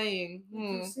 But you're saying,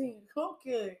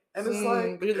 okay. And it's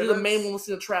like you're the main one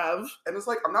listening to Trav. And it's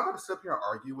like I'm not gonna sit up here and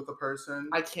argue with a person.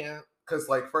 I can't. Because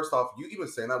like first off, you even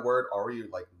saying that word already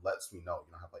like lets me know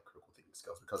you don't have like critical thinking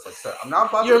skills. Because like sir, I'm not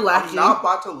about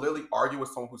to literally argue with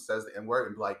someone who says the N-word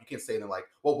and be like, you can't say it and like,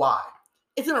 well, why?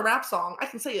 It's in a rap song. I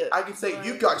can say it. I can say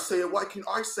you guys say it. Why can't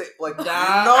I say it? Like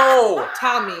that, no,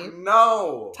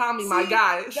 Tommy, my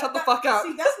guy. Shut the fuck up.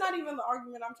 See, that's not even the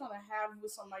argument I'm trying to have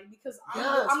with somebody because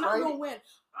I'm not gonna win.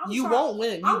 You won't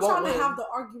win. I'm trying to have the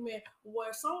argument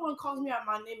where someone calls me out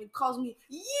my name and calls me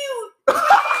you.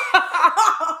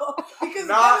 Because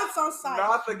then it's on site.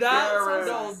 Not the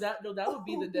Karens. That would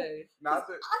be the day. I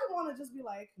want to just be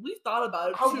like, we thought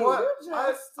about it too.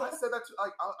 I said that too.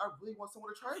 Like I really want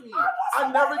someone to try me.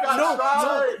 I never got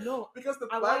tried. No, because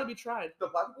I want to be tried. The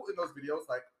black people in those videos,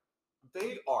 like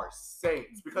they are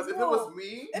saints. Because if it was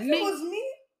me,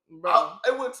 bro,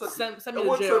 it would took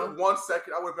 1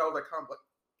 second. I would have been like,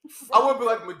 I would be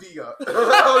like Medea. Jump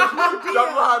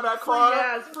behind that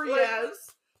car. Free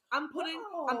ass. I'm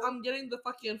getting the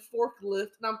fucking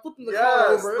forklift and I'm flipping the car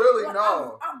over. Really, but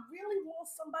no. I really want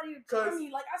somebody to tell me.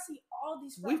 Like I see all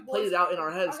these. We've played it out in our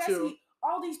heads too. I see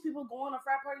all these people going to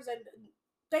frat parties, and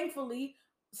thankfully,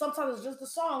 sometimes it's just a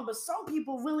song, but some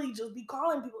people really just be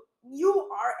calling people. You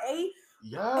are a.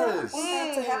 Yes. And I want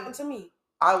that to happen to me.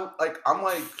 I'm like,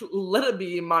 let it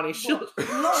be, Imani.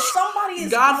 No, somebody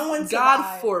is going to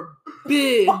die.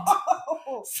 Forbid.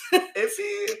 If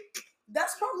he.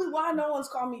 That's probably why no one's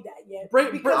called me that yet.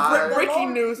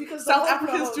 Breaking news: South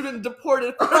African student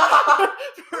deported.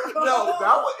 No,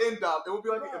 that would end up. It would be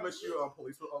like an MSU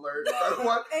police alert.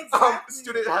 Everyone, exactly.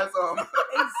 Student has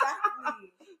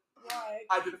exactly.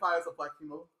 Like, identify as a black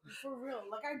female. For real,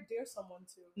 like I dare someone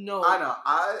to. No, I know.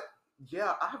 I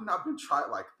have not been tried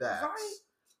like that. Right.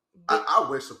 I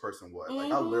wish a person would.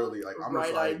 Like I literally like. I'm right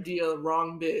just like, idea,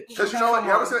 wrong bitch. Because you know what?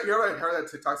 You ever heard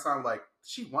that TikTok song like?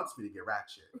 She wants me to get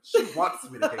ratchet. She wants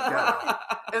me to get ghetto.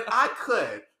 And I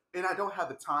could, and I don't have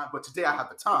the time, but today I have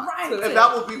the time. Right. And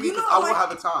that will be me because I won't have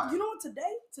the time. You know what? Today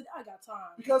I got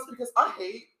time. Because I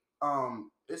hate,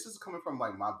 it's just coming from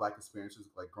like my black experiences,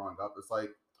 like growing up. It's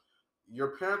like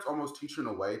your parents almost teach you in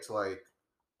a way to like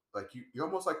you're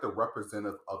almost like the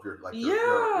representative of your like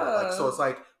your like, so it's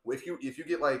like if you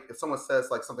get like if someone says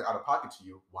like something out of pocket to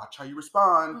you, watch how you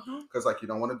respond because like you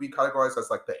don't want to be categorized as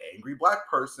like the angry black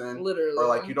person, literally, or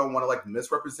like you don't want to like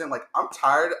misrepresent. Like I'm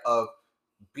tired of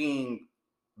being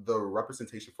the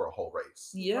representation for a whole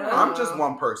race. Yeah, I'm just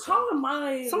one person. How am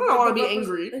I? Sometimes I want to be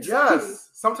angry. Exactly. Yes,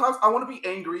 sometimes I want to be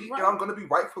angry, and I'm going to be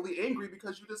rightfully angry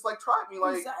because you just like tried me.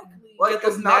 Like, like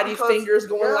it's not because fingers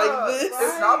going like this.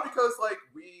 It's not because like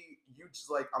you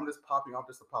just like I'm just popping off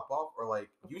just to pop off, or like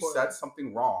you said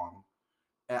something wrong,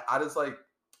 and I just like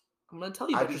I'm gonna tell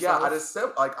you. I just said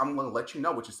like I'm gonna let you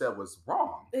know what you said was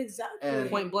wrong. Exactly. And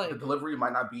point blank. The delivery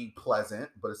might not be pleasant,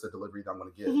 but it's a delivery that I'm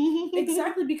gonna give.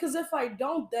 Exactly, because if I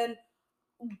don't, then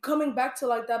coming back to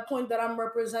like that point that I'm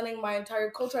representing my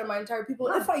entire culture and my entire people.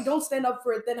 Yes. If I don't stand up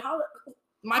for it, then how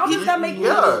does that make me?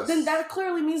 Then that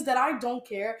clearly means that I don't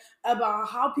care about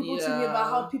how people treat me, about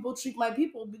how people treat my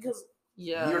people, because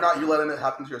you're letting it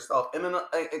happen to yourself. And in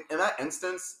that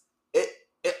instance,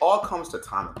 it all comes to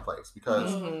time and place,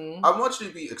 because I want you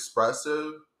to be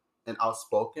expressive and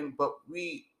outspoken, but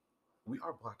we we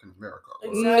are black in America.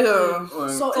 Exactly. Yeah.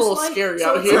 So it's a little like, scary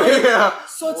so out here. Yeah.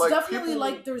 So it's Like, definitely people-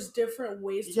 like there's different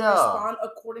ways to respond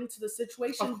according to the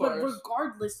situation, but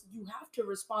regardless, you have to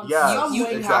respond some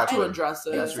way. You have to address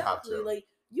it. Yes, you have to. Like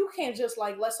you can't just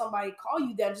like let somebody call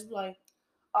you that, just be like,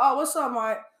 oh, what's up,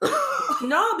 Mike?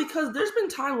 No, because there's been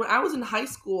time when I was in high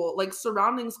school, like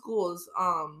surrounding schools.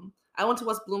 I went to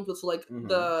West Bloomfield, so like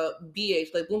the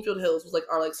BH, like Bloomfield Hills, was like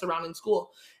our like surrounding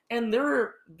school, and there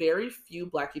were very few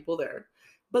black people there,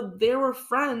 but there were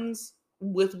friends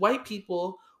with white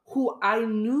people who I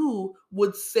knew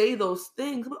would say those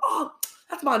things. But, oh,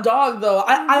 that's my dog, though.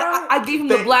 I gave him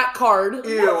the black card.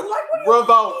 Ew.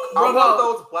 Revoke. I want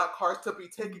those black cards to be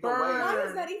taken away. Why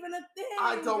is that even a thing?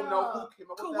 I don't know who came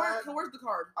up with that. Where's the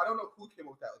card? I don't know who came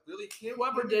up with that. Really,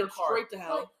 whoever did, straight to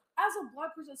hell. Like, as a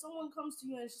black person, someone comes to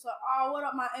you and it's just like, oh, what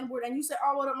up, my N-word? And you say,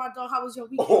 oh, what up, my dog? How was your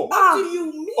weekend? What do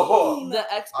you mean?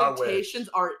 The expectations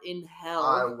are in hell.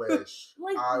 I wish.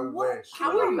 Like, I what? wish.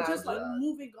 How are you just like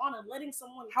moving on and letting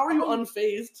someone? How are you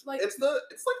unfazed? Like, it's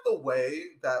like the way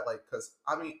that, like, because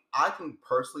I mean, I can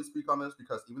personally speak on this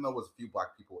because even though there was a few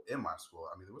black people in my school,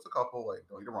 I mean, there was a couple. Like,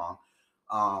 don't get it wrong.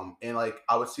 And like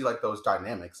I would see like those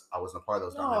dynamics. I wasn't a part of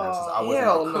those dynamics. I wasn't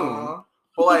a coon.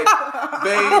 But like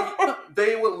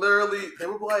they would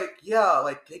be like, yeah,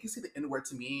 like they can say the N-word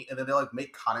to me, and then they like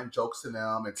make cotton jokes to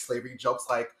them and slavery jokes.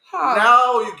 Like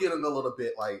now you're getting a little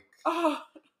bit like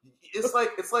it's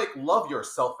like love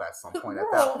yourself at some point. At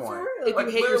that point, like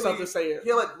you hate yourself to say it.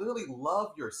 Yeah, like literally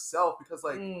love yourself because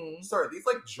like sorry, these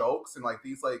like jokes and like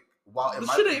these like while it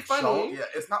might be funny, yeah,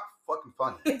 it's not fucking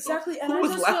funny. Exactly, and I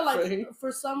just feel like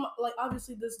for some, like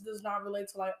obviously this does not relate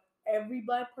to like every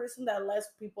black person that lets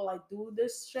people like do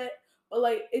this shit, but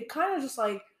like it kind of just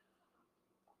like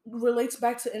relates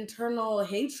back to internal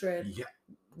hatred. Yeah,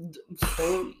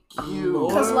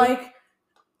 because like,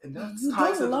 and that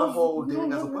ties into the whole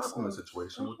dating as a black woman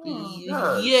situation with these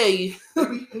guys. Yay, they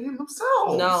be hating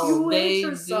themselves. No, they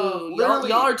do.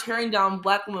 Y'all are tearing down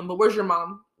black women, but where's your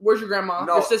mom? Where's your grandma?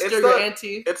 No, your sister? Your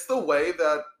auntie? It's the way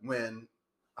that when,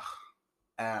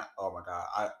 oh my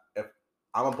god,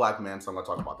 I'm a black man, so I'm gonna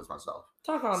talk about this myself.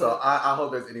 Talk on it. So I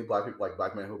hope there's any black people, like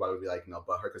black men, who probably would be like, no,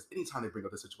 but her, because anytime they bring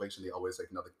up the situation, they always like,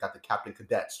 they got the Captain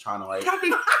Cadets trying to like, trying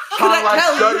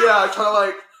to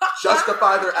like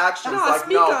justify their actions. Like,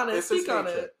 no, this is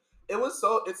hatred.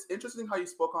 It's interesting how you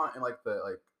spoke on and like the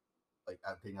like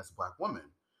being as a black woman,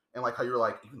 and like how you were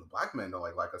like even the black men don't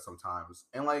like us sometimes,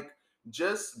 and like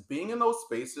just being in those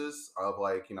spaces of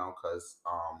like because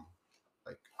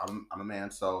like I'm a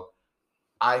man, so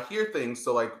I hear things.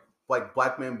 So like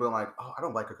black men being like, oh, I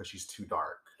don't like her because she's too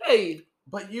dark. Hey,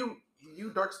 but you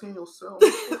dark skin yourself,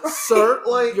 sir.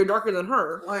 Like you're darker than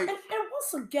her. Like, and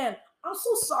once again, I'm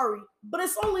so sorry, but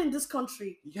it's only in this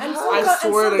country. Yeah, and I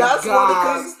swear to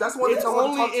God, that's what it's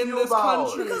only in this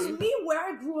country. Because me, where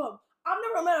I grew up, I've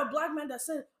never met a black man that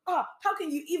said, how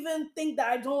can you even think that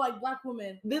I don't like black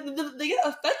women? They get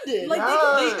offended. Like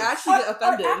they actually get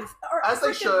offended. As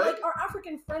they should. Like our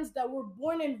African friends that were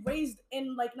born and raised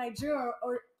in like Nigeria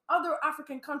or other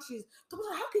African countries,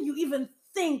 how can you even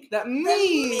think that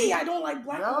me I don't like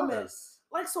black women?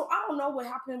 Like, so I don't know what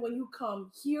happened when you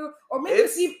come here, or maybe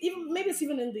it's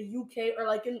even in the UK or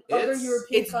like in other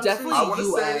European countries. Definitely I want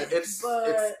to say it's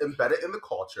embedded in the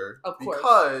culture, of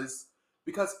course,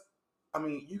 because I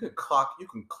mean, you can clock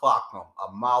them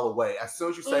a mile away as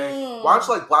soon as you say, "Why don't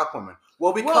you like black women?"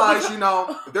 Well, because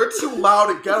they're too loud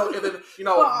and ghetto, and then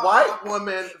white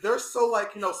women, they're so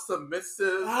like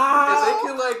submissive, and they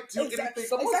can like do anything.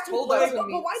 Someone told that to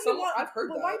me. But why do you want? I've heard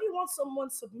that. Why do you want someone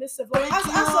submissive? Like as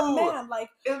a man, like.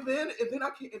 And then I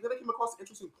came across an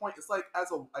interesting point. It's like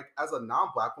as a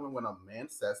non-black woman, when a man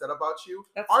says that about you,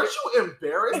 aren't you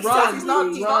embarrassed? Exactly. He's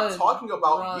not talking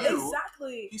about you.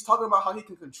 Exactly. He's talking about how he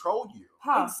can control you.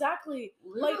 Exactly.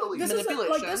 Literally.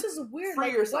 Like this is weird.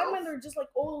 Like white men are just like,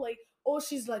 oh,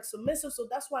 she's like submissive, so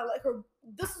that's why I like her.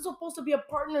 This is supposed to be a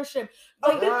partnership.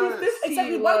 Like 50-50.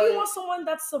 Exactly. Why do you want someone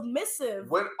that's submissive?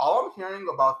 When all I'm hearing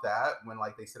about that, when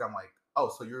like they said, I'm like, oh,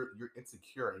 so you're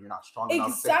insecure and you're not strong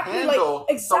enough to handle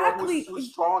someone who's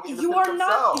strong.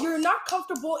 You're not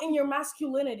comfortable in your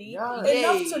masculinity enough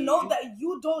to know that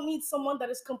you don't need someone that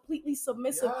is completely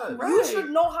submissive. Yes. You should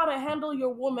know how to handle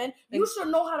your woman. You should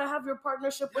know how to have your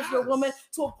partnership with your woman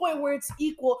to a point where it's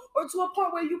equal, or to a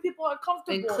point where you people are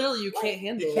comfortable. And clearly you can't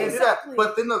handle it. Exactly.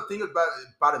 But then the thing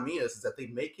about me is that they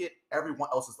make it everyone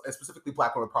else's, and specifically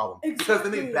black women, problem. Exactly. Because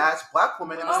then they bash black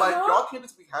women, and it's like, y'all can't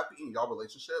just be happy in y'all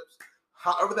relationships.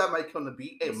 However that might come to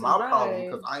be, my problem,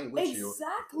 because I ain't with you.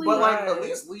 Exactly. But like, at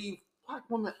least leave black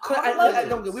women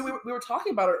out. We were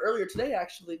talking about it earlier today,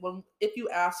 actually. If you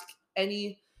ask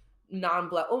any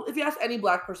non-black. Well, if you ask any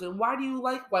black person, why do you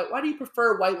like white? Why do you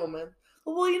prefer white women?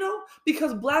 Well,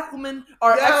 because black women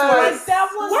are excellent.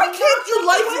 Why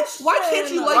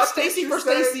can't you like Stacey for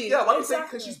Stacey? Yeah, why do you say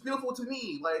because she's beautiful to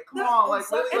me? Like, come on,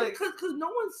 because no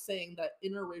one's saying that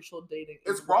interracial dating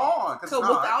is wrong. Because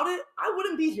without it, I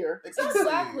wouldn't be here. Exactly.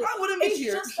 I wouldn't be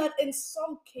here. It's just that in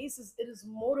some cases it is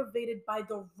motivated by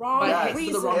the wrong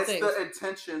reasons. The wrong things. The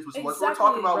intentions, which is what we're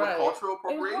talking about with cultural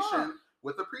appropriation.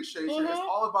 With appreciation, it's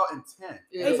all about intent.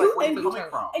 It's like where you're coming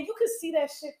from. And you can see that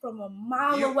shit from a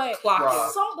mile away.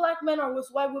 Some black men are with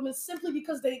white women simply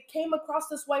because they came across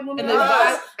this white woman and they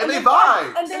vibe.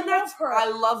 And they love her. I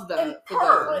love that.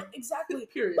 Exactly.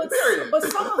 Period. But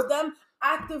some of them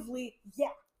actively,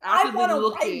 I want a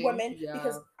white woman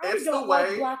because I don't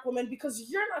like black women because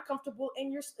you're not comfortable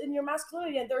in your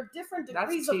masculinity, and there are different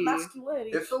degrees of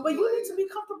masculinity. But you need to be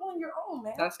comfortable in your own,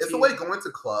 man. It's the way going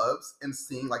to clubs and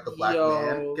seeing like the black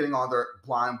man getting on their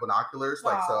blind binoculars,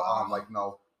 cross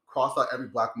out every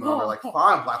black woman on there, like 5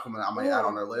 black women I might add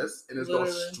on their list, and just go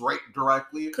straight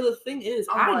directly. Because the thing is,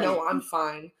 I know I'm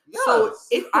fine. Yes. So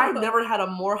if I've never had a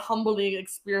more humbling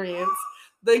experience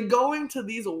than going to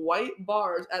these white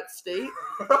bars at State,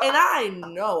 and I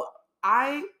know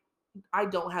I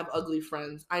don't have ugly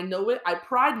friends. I know it. I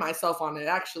pride myself on it,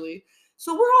 actually.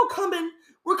 So we're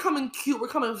coming cute, we're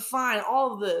coming fine,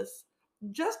 all of this,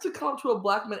 just to come to a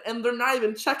black man, and they're not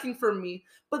even checking for me.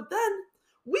 But then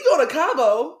we go to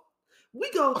Cabo. We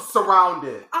go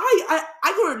surrounded.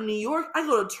 I go to New York. I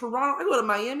go to Toronto. I go to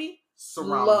Miami.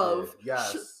 Surrounded. Love.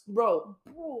 Yes. Bro.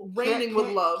 Raining with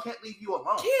love. Can't leave you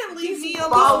alone. Can't leave me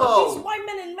alone. These white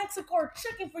men in Mexico are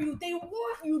checking for you. They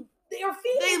want you. They are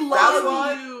feeding. They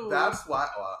love you. That's why.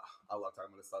 I love talking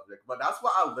about this subject, but that's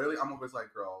why I'm always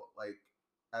like, girl, like,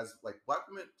 as like black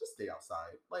women, just stay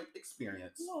outside, like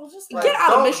experience. No, just get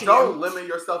out of Michigan. Don't limit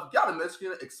yourself. Get out of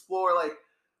Michigan. Explore, like,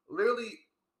 literally.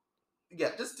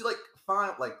 Yeah, just like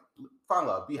find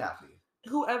love. Be happy.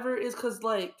 Whoever is, because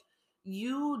like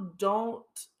you don't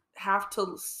have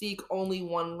to seek only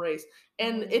one race,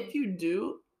 and if you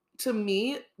do, to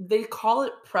me, they call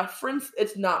it preference.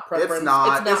 It's not preference. It's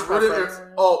not. It's preference.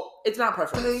 It's not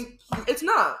preference. It's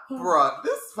not. Bruh,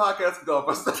 this podcast can go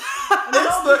for it's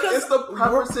the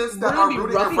preferences that are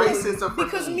rooted in racism.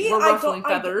 Because me, I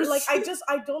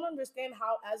don't understand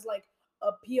how, as like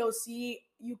a POC,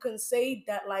 you can say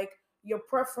that like your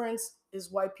preference is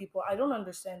white people. I don't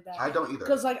understand that. I don't either.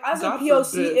 Because like as a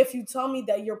POC, if you tell me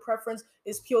that your preference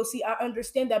is POC, I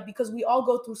understand that because we all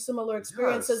go through similar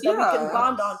experiences that we can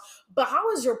bond on. But how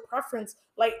is your preference?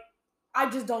 Like, I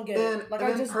just don't get it. Like,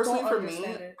 I just don't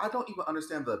understand it. I don't even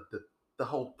understand the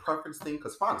whole preference thing,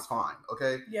 because fine is fine,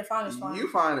 okay? Yeah, fine is fine. You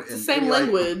find it in the same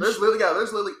language. There's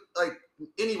literally like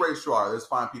any race you are, there's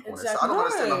fine people in it. So I don't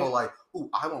understand the whole like, ooh,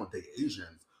 I won't date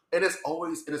Asians. And it's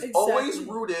always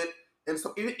rooted. And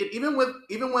so even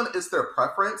when it's their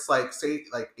preference, like say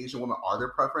like Asian women are their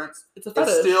preference, it's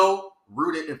still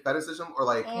rooted in fetishism or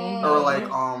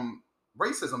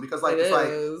racism, because like it's like,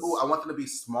 ooh, I want them to be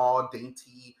small,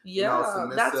 dainty,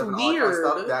 submissive, that's and all weird. that kind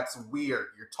of stuff. That's weird.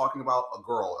 You're talking about a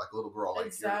girl, like a little girl, like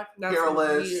exactly. you're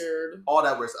hairless, all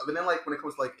that weird stuff. And then like when it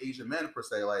comes to like Asian men per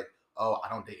se, like, oh, I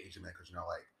don't date Asian men because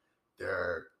like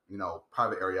their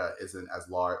private area isn't as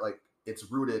large, like.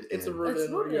 It's rooted in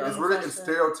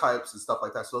stereotypes and stuff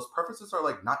like that. So those preferences are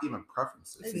like not even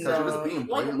preferences. Because you're just being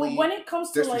blatantly when it comes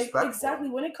to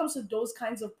when it comes to those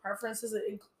kinds of preferences,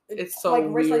 it's so like,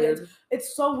 weird.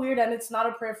 It's so weird, and it's not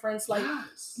a preference. Like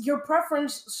your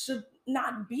preference should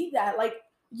not be that. Like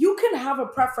you can have a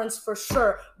preference for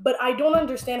sure, but I don't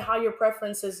understand how your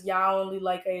preference is. Yeah, I only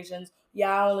like Asians. Yeah,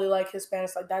 I only like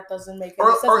Hispanics. Like that doesn't make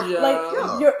any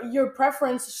sense. Your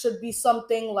preference should be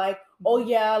something like, oh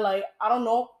yeah, like I don't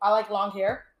know, I like long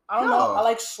hair. I don't know, I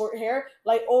like short hair.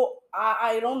 Like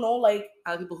I don't know, like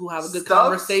people who have a good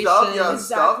conversation.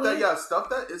 Stuff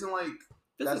that isn't like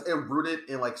that's rooted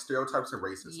in like stereotypes and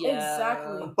racism. Yeah.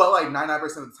 Exactly. But like 99%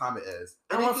 of the time it is.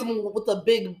 And I want someone with a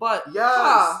big butt.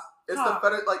 Yes. It's the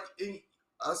fetish, like in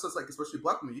us, it's like especially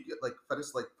black women, you get like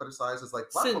fetishized as like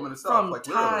black women and stuff. From like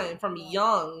time, from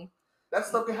young. That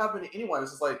stuff can happen to anyone.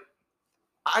 It's just like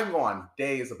I can go on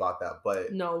days about that,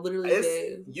 but no, literally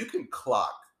days. You can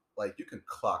clock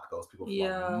those people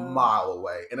from a mile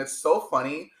away, and it's so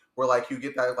funny where like you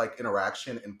get that like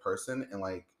interaction in person, and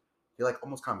like you're like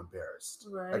almost kind of embarrassed,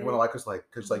 right? Like when like it's like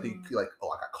because like you like, oh,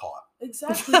 I got caught.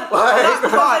 Exactly.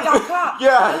 I got caught.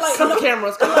 Yeah. Like, come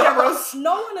cameras.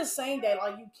 No one is saying that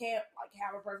like you can't like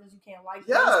have a preference, you can't like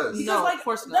things. Because no, like of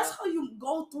course not. That's how you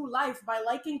go through life, by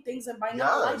liking things and by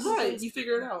not liking things. You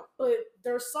figure it out. But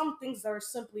there's some things that are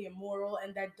simply immoral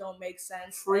and that don't make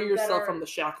sense. Free yourself from the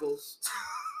shackles.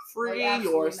 free, like,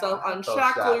 yourself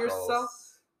unshackle yourself.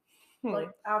 Like,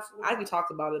 absolutely. I could talk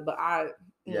about it, but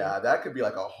yeah, that could be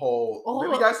like a whole.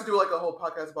 Maybe you guys should do like a whole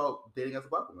podcast about dating as a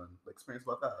black woman, experience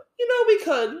about that. We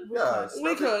could.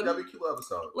 We could. That'd be a cute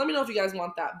episode. Let me know if you guys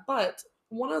want that. But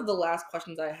one of the last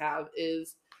questions I have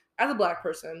is, as a black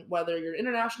person, whether you're an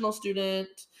international student,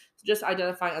 just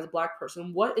identifying as a black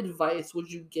person, what advice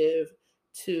would you give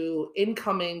to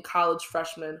incoming college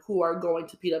freshmen who are going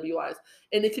to PWIs?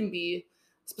 And it can be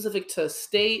specific to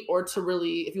state or to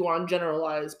really, if you want to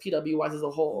generalize PWIs as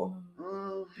a whole.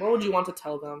 What would you want to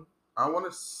tell them? I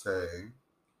want to say,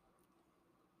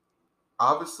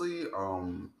 obviously,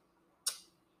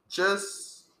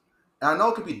 just, and I know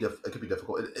it could be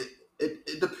difficult.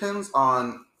 It depends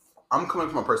on. I'm coming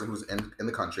from a person who's in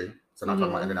the country, so I'm not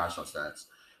talking about international students.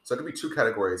 So it could be two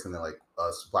categories, and then like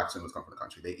us black students come from the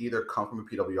country. They either come from a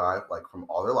PWI like from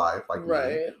all their life, like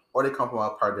me, or they come from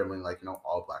a paradigm like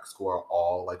all black school, or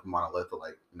all like monolith, or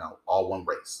like all one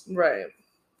race, right?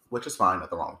 Which is fine,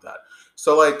 nothing wrong with that.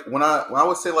 So like when I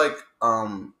would say like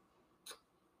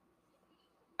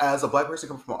as a black person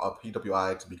coming from a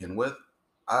PWI to begin with,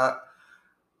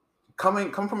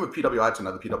 coming from a PWI to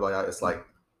another PWI, it's like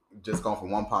just going from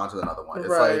one pond to another one. It's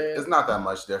like it's not that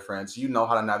much difference. You know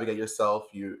how to navigate yourself.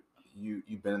 You've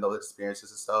been in those experiences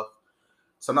and stuff.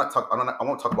 So I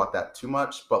won't talk about that too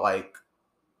much. But like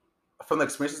from the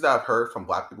experiences that I've heard from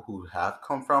black people who have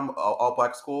come from all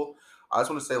black school, I just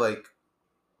want to say like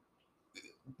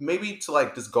maybe to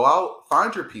like just go out,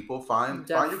 find your people, find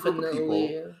your group of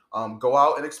people, go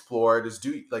out and explore. Just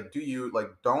do you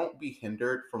don't be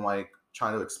hindered from like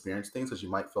trying to experience things because you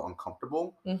might feel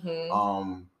uncomfortable.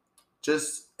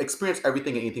 Just experience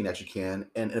everything and anything that you can,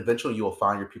 and eventually you will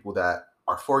find your people that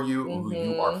are for you, who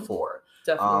you are for.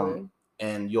 Definitely.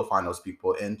 And you'll find those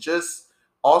people, and just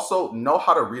also know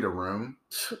how to read a room,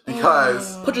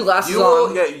 because put your glasses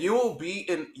on. Yeah, you will be,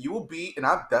 and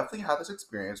I've definitely had this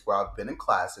experience where I've been in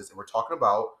classes and we're talking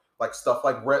about like stuff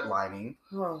like redlining,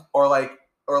 or like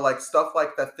stuff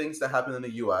like that, things that happen in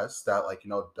the U.S. that like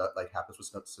that like happens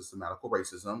with systematical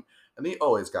racism, and they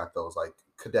always got those like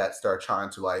cadets that are trying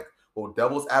to like. Well,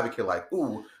 devil's advocate, like,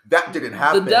 ooh, that didn't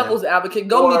happen. The devil's advocate,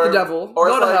 go meet the devil.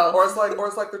 Go to hell. Or it's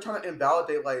like they're trying to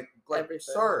invalidate, like, everything.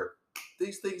 Sir,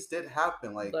 these things did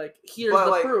happen. Like here's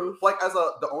the proof. Like, as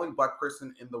the only black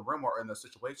person in the room or in the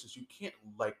situations, you can't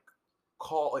like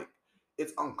call, like,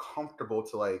 it's uncomfortable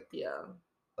to like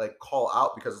call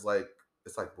out, because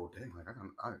it's like, well, dang, like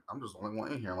I'm just the only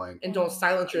one in here, like, and don't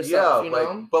silence yourself,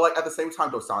 but like at the same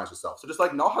time, don't silence yourself. So just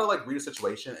like know how to like read a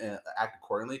situation and act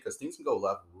accordingly, because things can go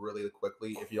left really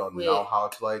quickly if you don't know how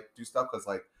to like do stuff. Because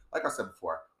like I said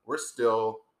before, we're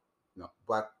still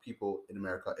black people in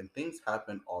America, and things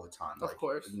happen all the time. Like, of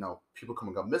course, people come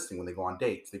and go missing when they go on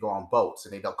dates, they go on boats,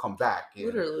 and they don't come back. And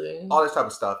literally, all this type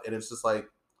of stuff, and it's just like,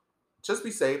 just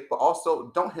be safe, but also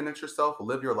don't hinder yourself.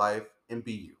 Live your life and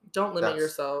be you. Don't limit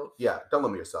yourself. Yeah, don't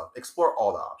limit yourself. Explore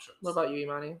all the options. What about you,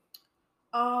 Imani?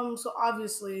 So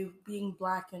obviously being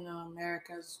black in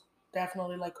America is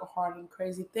definitely like a hard and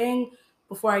crazy thing.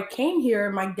 Before I came here,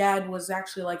 my dad was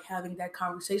actually like having that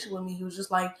conversation with me. He was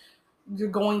just like, you're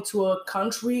going to a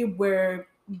country where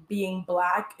being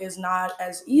black is not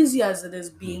as easy as it is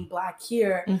being black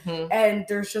here. And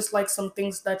there's just like some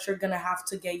things that you're gonna have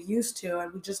to get used to,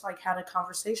 and we just like had a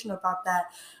conversation about that,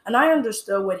 and I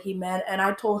understood what he meant, and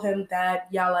I told him that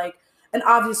and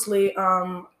obviously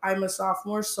I'm a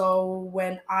sophomore, so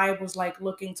when I was like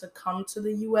looking to come to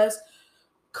the US,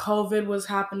 COVID was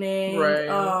happening,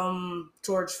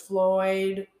 George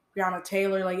Floyd, Breonna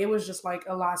Taylor, like it was just like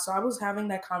a lot. So I was having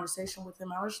that conversation with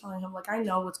him. I was telling him like, I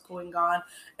know what's going on,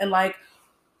 and like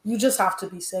you just have to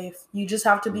be safe. You just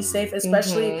have to be safe,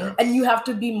 especially, and you have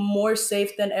to be more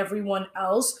safe than everyone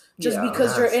else, just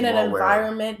because you're in an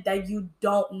environment that you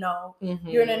don't know.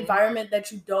 You're in an environment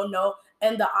that you don't know,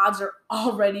 and the odds are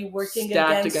already working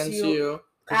stacked against you.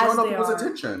 Because you don't know people's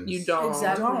intentions. You don't.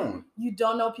 Exactly. You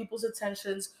don't know people's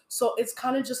intentions. So it's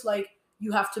kind of just like,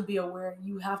 you have to be aware.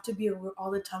 You have to be aware all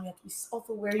the time. You have to be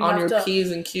self-aware. On your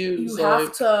P's and Q's. You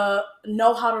have to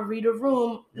know how to read a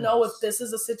room, know if this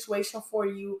is a situation for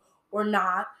you or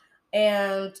not.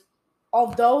 And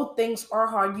although things are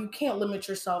hard, you can't limit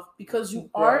yourself, because you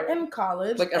are in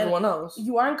college. Like everyone else.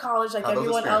 You are in college like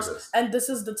everyone else. And this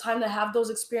is the time to have those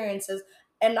experiences.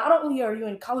 And not only are you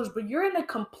in college, but you're in a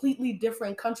completely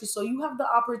different country. So you have the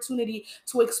opportunity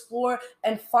to explore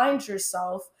and find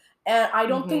yourself. And I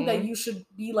don't think that you should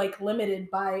be like limited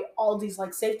by all these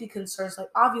like safety concerns. Like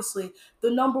obviously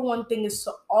the number one thing is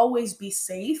to always be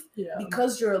safe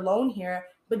because you're alone here,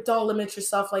 but don't limit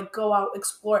yourself. Like go out,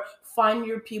 explore, find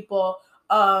your people,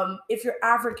 If you're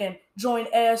African, join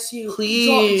ASU.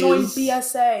 Please. Join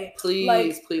BSA.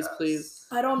 Please.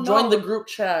 I don't know. Join the group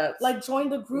chats. Join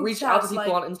the group chats. Reach out to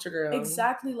people on Instagram.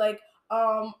 Exactly.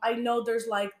 I know there's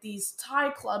these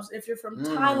Thai clubs. If you're from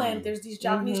Thailand, there's these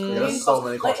Japanese Korean clubs. There's so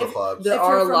many cultural clubs. There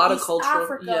are a lot of East cultural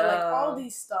Africa, all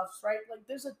these stuffs, right?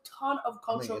 There's a ton of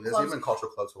cultural clubs. There's even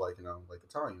cultural clubs for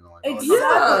Italian,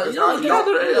 Exactly.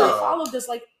 All of this,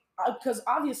 because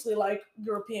obviously,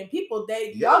 European people,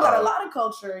 y'all got a lot of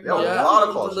culture. A lot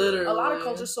of culture. Literally. A lot of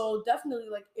culture. So definitely,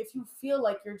 if you feel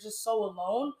like you're just so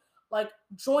alone,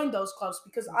 join those clubs,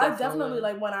 because I definitely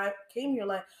when I came here,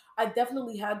 I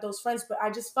definitely had those friends, but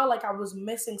I just felt like I was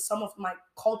missing some of my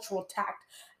cultural tact.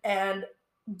 And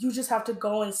you just have to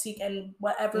go and seek, and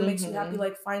whatever makes you happy,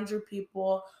 find your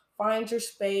people, find your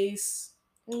space,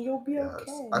 and you'll be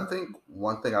okay. I think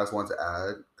one thing I just wanted to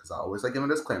add, because I always giving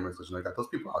disclaimers, because I got those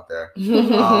people out there.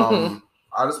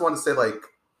 I just want to say,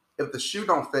 if the shoe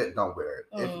don't fit, don't wear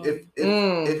it.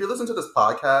 If you listen to this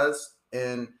podcast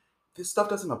and this stuff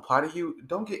doesn't apply to you,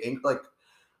 don't get angry.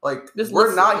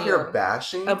 We're not here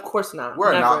bashing. Of course not.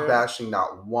 We're not bashing,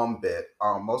 not one bit.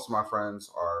 Most of my friends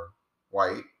are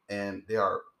white, and they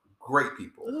are great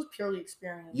people. This is purely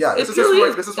experience. Yeah, this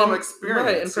is from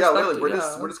experience. Right, really, we're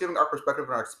just giving our perspective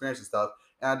and our experience and stuff.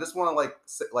 And I just want to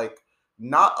say,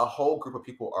 not a whole group of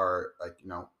people are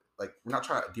we're not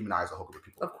trying to demonize a whole group of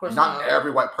people. Of course not every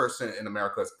white person in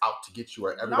America is out to get you,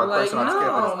 or every white person on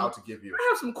campus is out to give you. I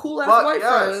have some cool ass white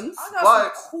friends. I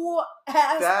got some cool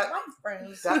ass white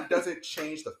friends. That doesn't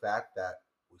change the fact that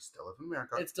we still live in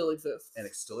America. It still exists.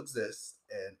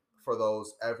 And for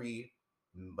those every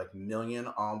million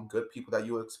good people that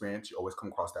you experience, you always come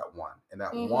across that one, and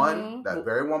that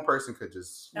very one person could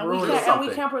just ruin something. And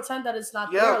we can't pretend that it's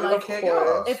not there.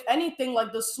 If anything,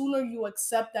 the sooner you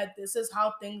accept that this is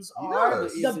how things are,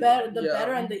 the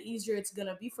better and the easier it's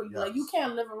gonna be for you. You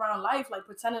can't live around life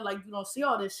pretending you don't see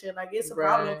all this shit. It's a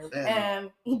problem.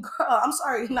 And girl, I'm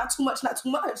sorry, not too much.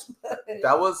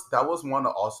 That was one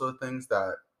of also things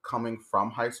that, coming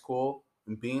from high school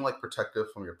and being protective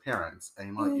from your parents,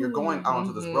 and you're going out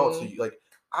into this world, so you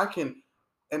I can,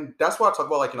 and that's why I talk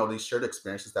about these shared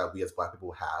experiences that we as Black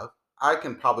people have. I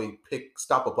can probably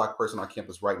stop a Black person on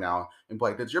campus right now and be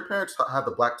like, did your parents have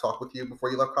the Black talk with you before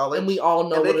you left college? And we all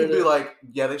know, and they can be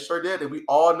yeah, they sure did, and we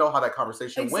all know how that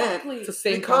conversation went. It's the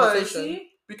same conversation,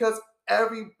 because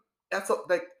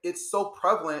it's so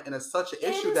prevalent, and it's such an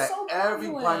issue that every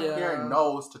Black parent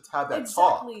knows to have that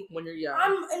talk when you're young.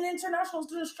 I'm an international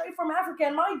student straight from Africa,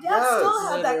 and my dad still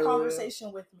had that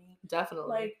conversation with me.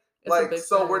 Definitely.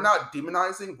 So we're not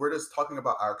demonizing, we're just talking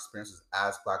about our experiences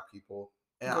as Black people.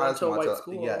 And I just wanted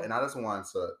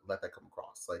to let that come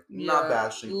across. Not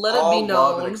bashing. Let it be known.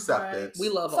 Love and acceptance. We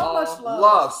love so all. much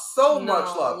love.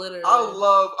 Much love. Literally.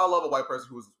 I love a white person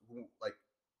who's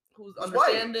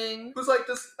understanding, who's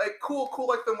just cool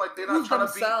like them, they're not trying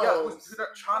to be who's not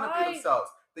trying to be themselves.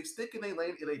 They stick in their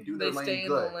lane and they do their lane stay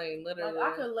good. In the lane, literally.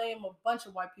 I could name a bunch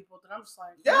of white people that I'm just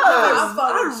I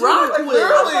rock with.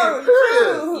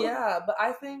 Literally. Yeah, but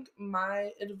I think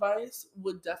my advice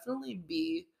would definitely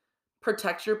be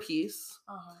protect your peace.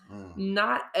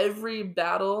 Not every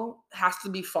battle has to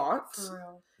be fought. For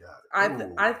real. Yeah.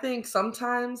 I think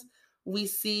sometimes we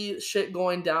see shit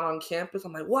going down on campus.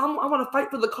 I'm like, well, I want to fight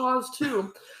for the cause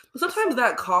too. But sometimes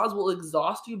that cause will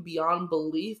exhaust you beyond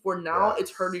belief, where now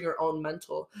it's hurting your own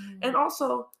mental. And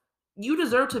also, you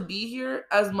deserve to be here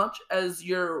as much as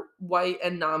your white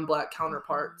and non-Black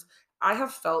counterparts. I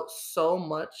have felt so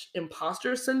much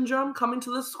imposter syndrome coming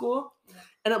to this school.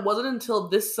 And it wasn't until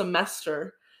this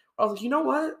semester I was like, you know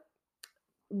what?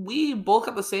 We both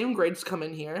got the same grades to come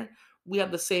in here. We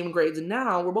have the same grades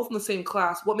now. We're both in the same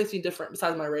class. What makes me different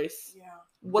besides my race? Yeah.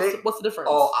 What's the difference?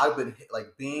 Oh, I've been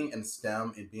being in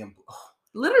STEM and being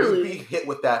literally being hit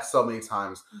with that so many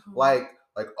times. The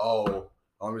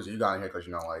only reason you got in here because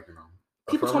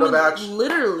people told me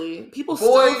literally. People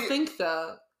still think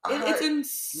that. It's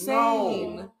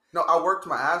insane. No, I worked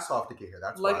my ass off to get here.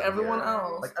 That's everyone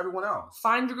else. Like everyone else.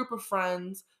 Find your group of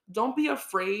friends. Don't be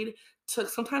afraid to.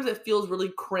 Sometimes it feels really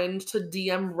cringe to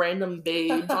DM random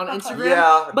babes on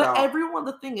Instagram. But everyone.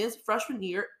 The thing is, freshman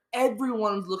year,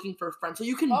 everyone's looking for friends, so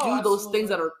you can do those things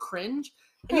that are cringe,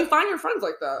 and you find your friends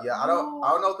like that. Yeah, I don't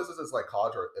know if this is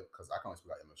college or because I can only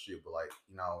speak about MSU, but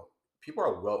people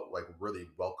are really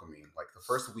welcoming. Like the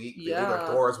first week, they leave their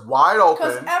doors wide open.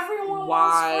 Because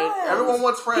everyone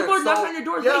wants friends. People are knocking on your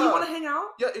doors. Yeah, you want to hang out?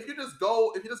 Yeah, if you just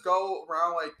go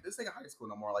around, like, this ain't high school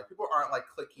no more. Like, people aren't like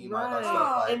clicking like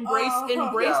stuff. Like,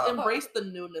 embrace the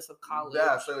newness of college.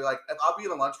 Yeah, so like if I'll be in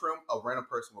the lunchroom, a random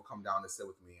person will come down and sit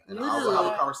with me, and I'll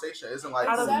have a conversation. It isn't like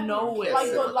out of nowhere.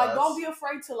 Like don't be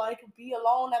afraid to like be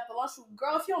alone at the lunchroom,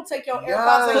 girl. If you don't take your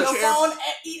AirPods and your phone and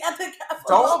eat at the cafe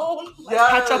alone,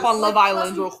 catch up on Love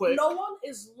Island real quick. No one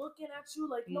is looking at you.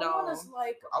 Like no one is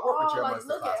like, like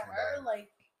look at her, like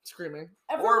screaming.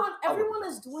 Everyone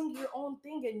is doing your own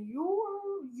thing, and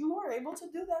you are able to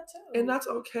do that too, and that's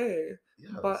okay.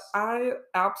 Yes. But I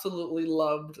absolutely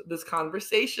loved this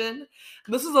conversation.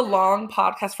 This is a long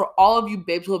podcast for all of you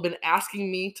babes who have been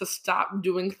asking me to stop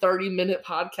doing 30-minute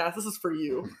podcasts. This is for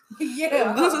you.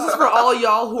 Yeah. This is for all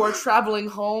y'all who are traveling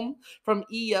home from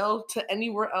EL to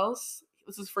anywhere else.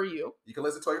 This is for you. You can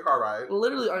listen to your car ride.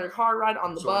 Literally on your car ride,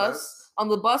 on the bus. On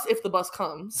the bus if the bus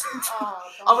comes.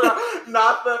 Oh my God.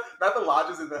 Not the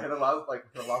lodges in the hidden lodges, like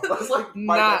the bus, like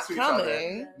not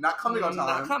coming. Not coming on time.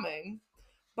 Not coming.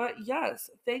 But yes,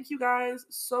 thank you guys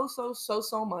so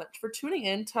much for tuning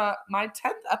in to my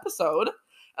 10th episode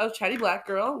of Chatty Black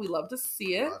Girl. We love to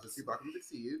see it. Love to see Black women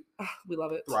succeed. We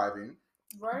love it. Thriving.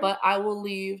 Right. But I will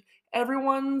leave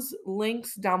everyone's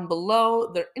links down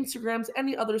below, their Instagrams,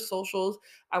 any other socials.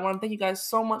 I want to thank you guys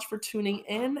so much for tuning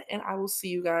in, and I will see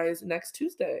you guys next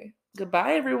Tuesday.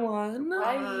 Goodbye, everyone.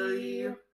 Bye.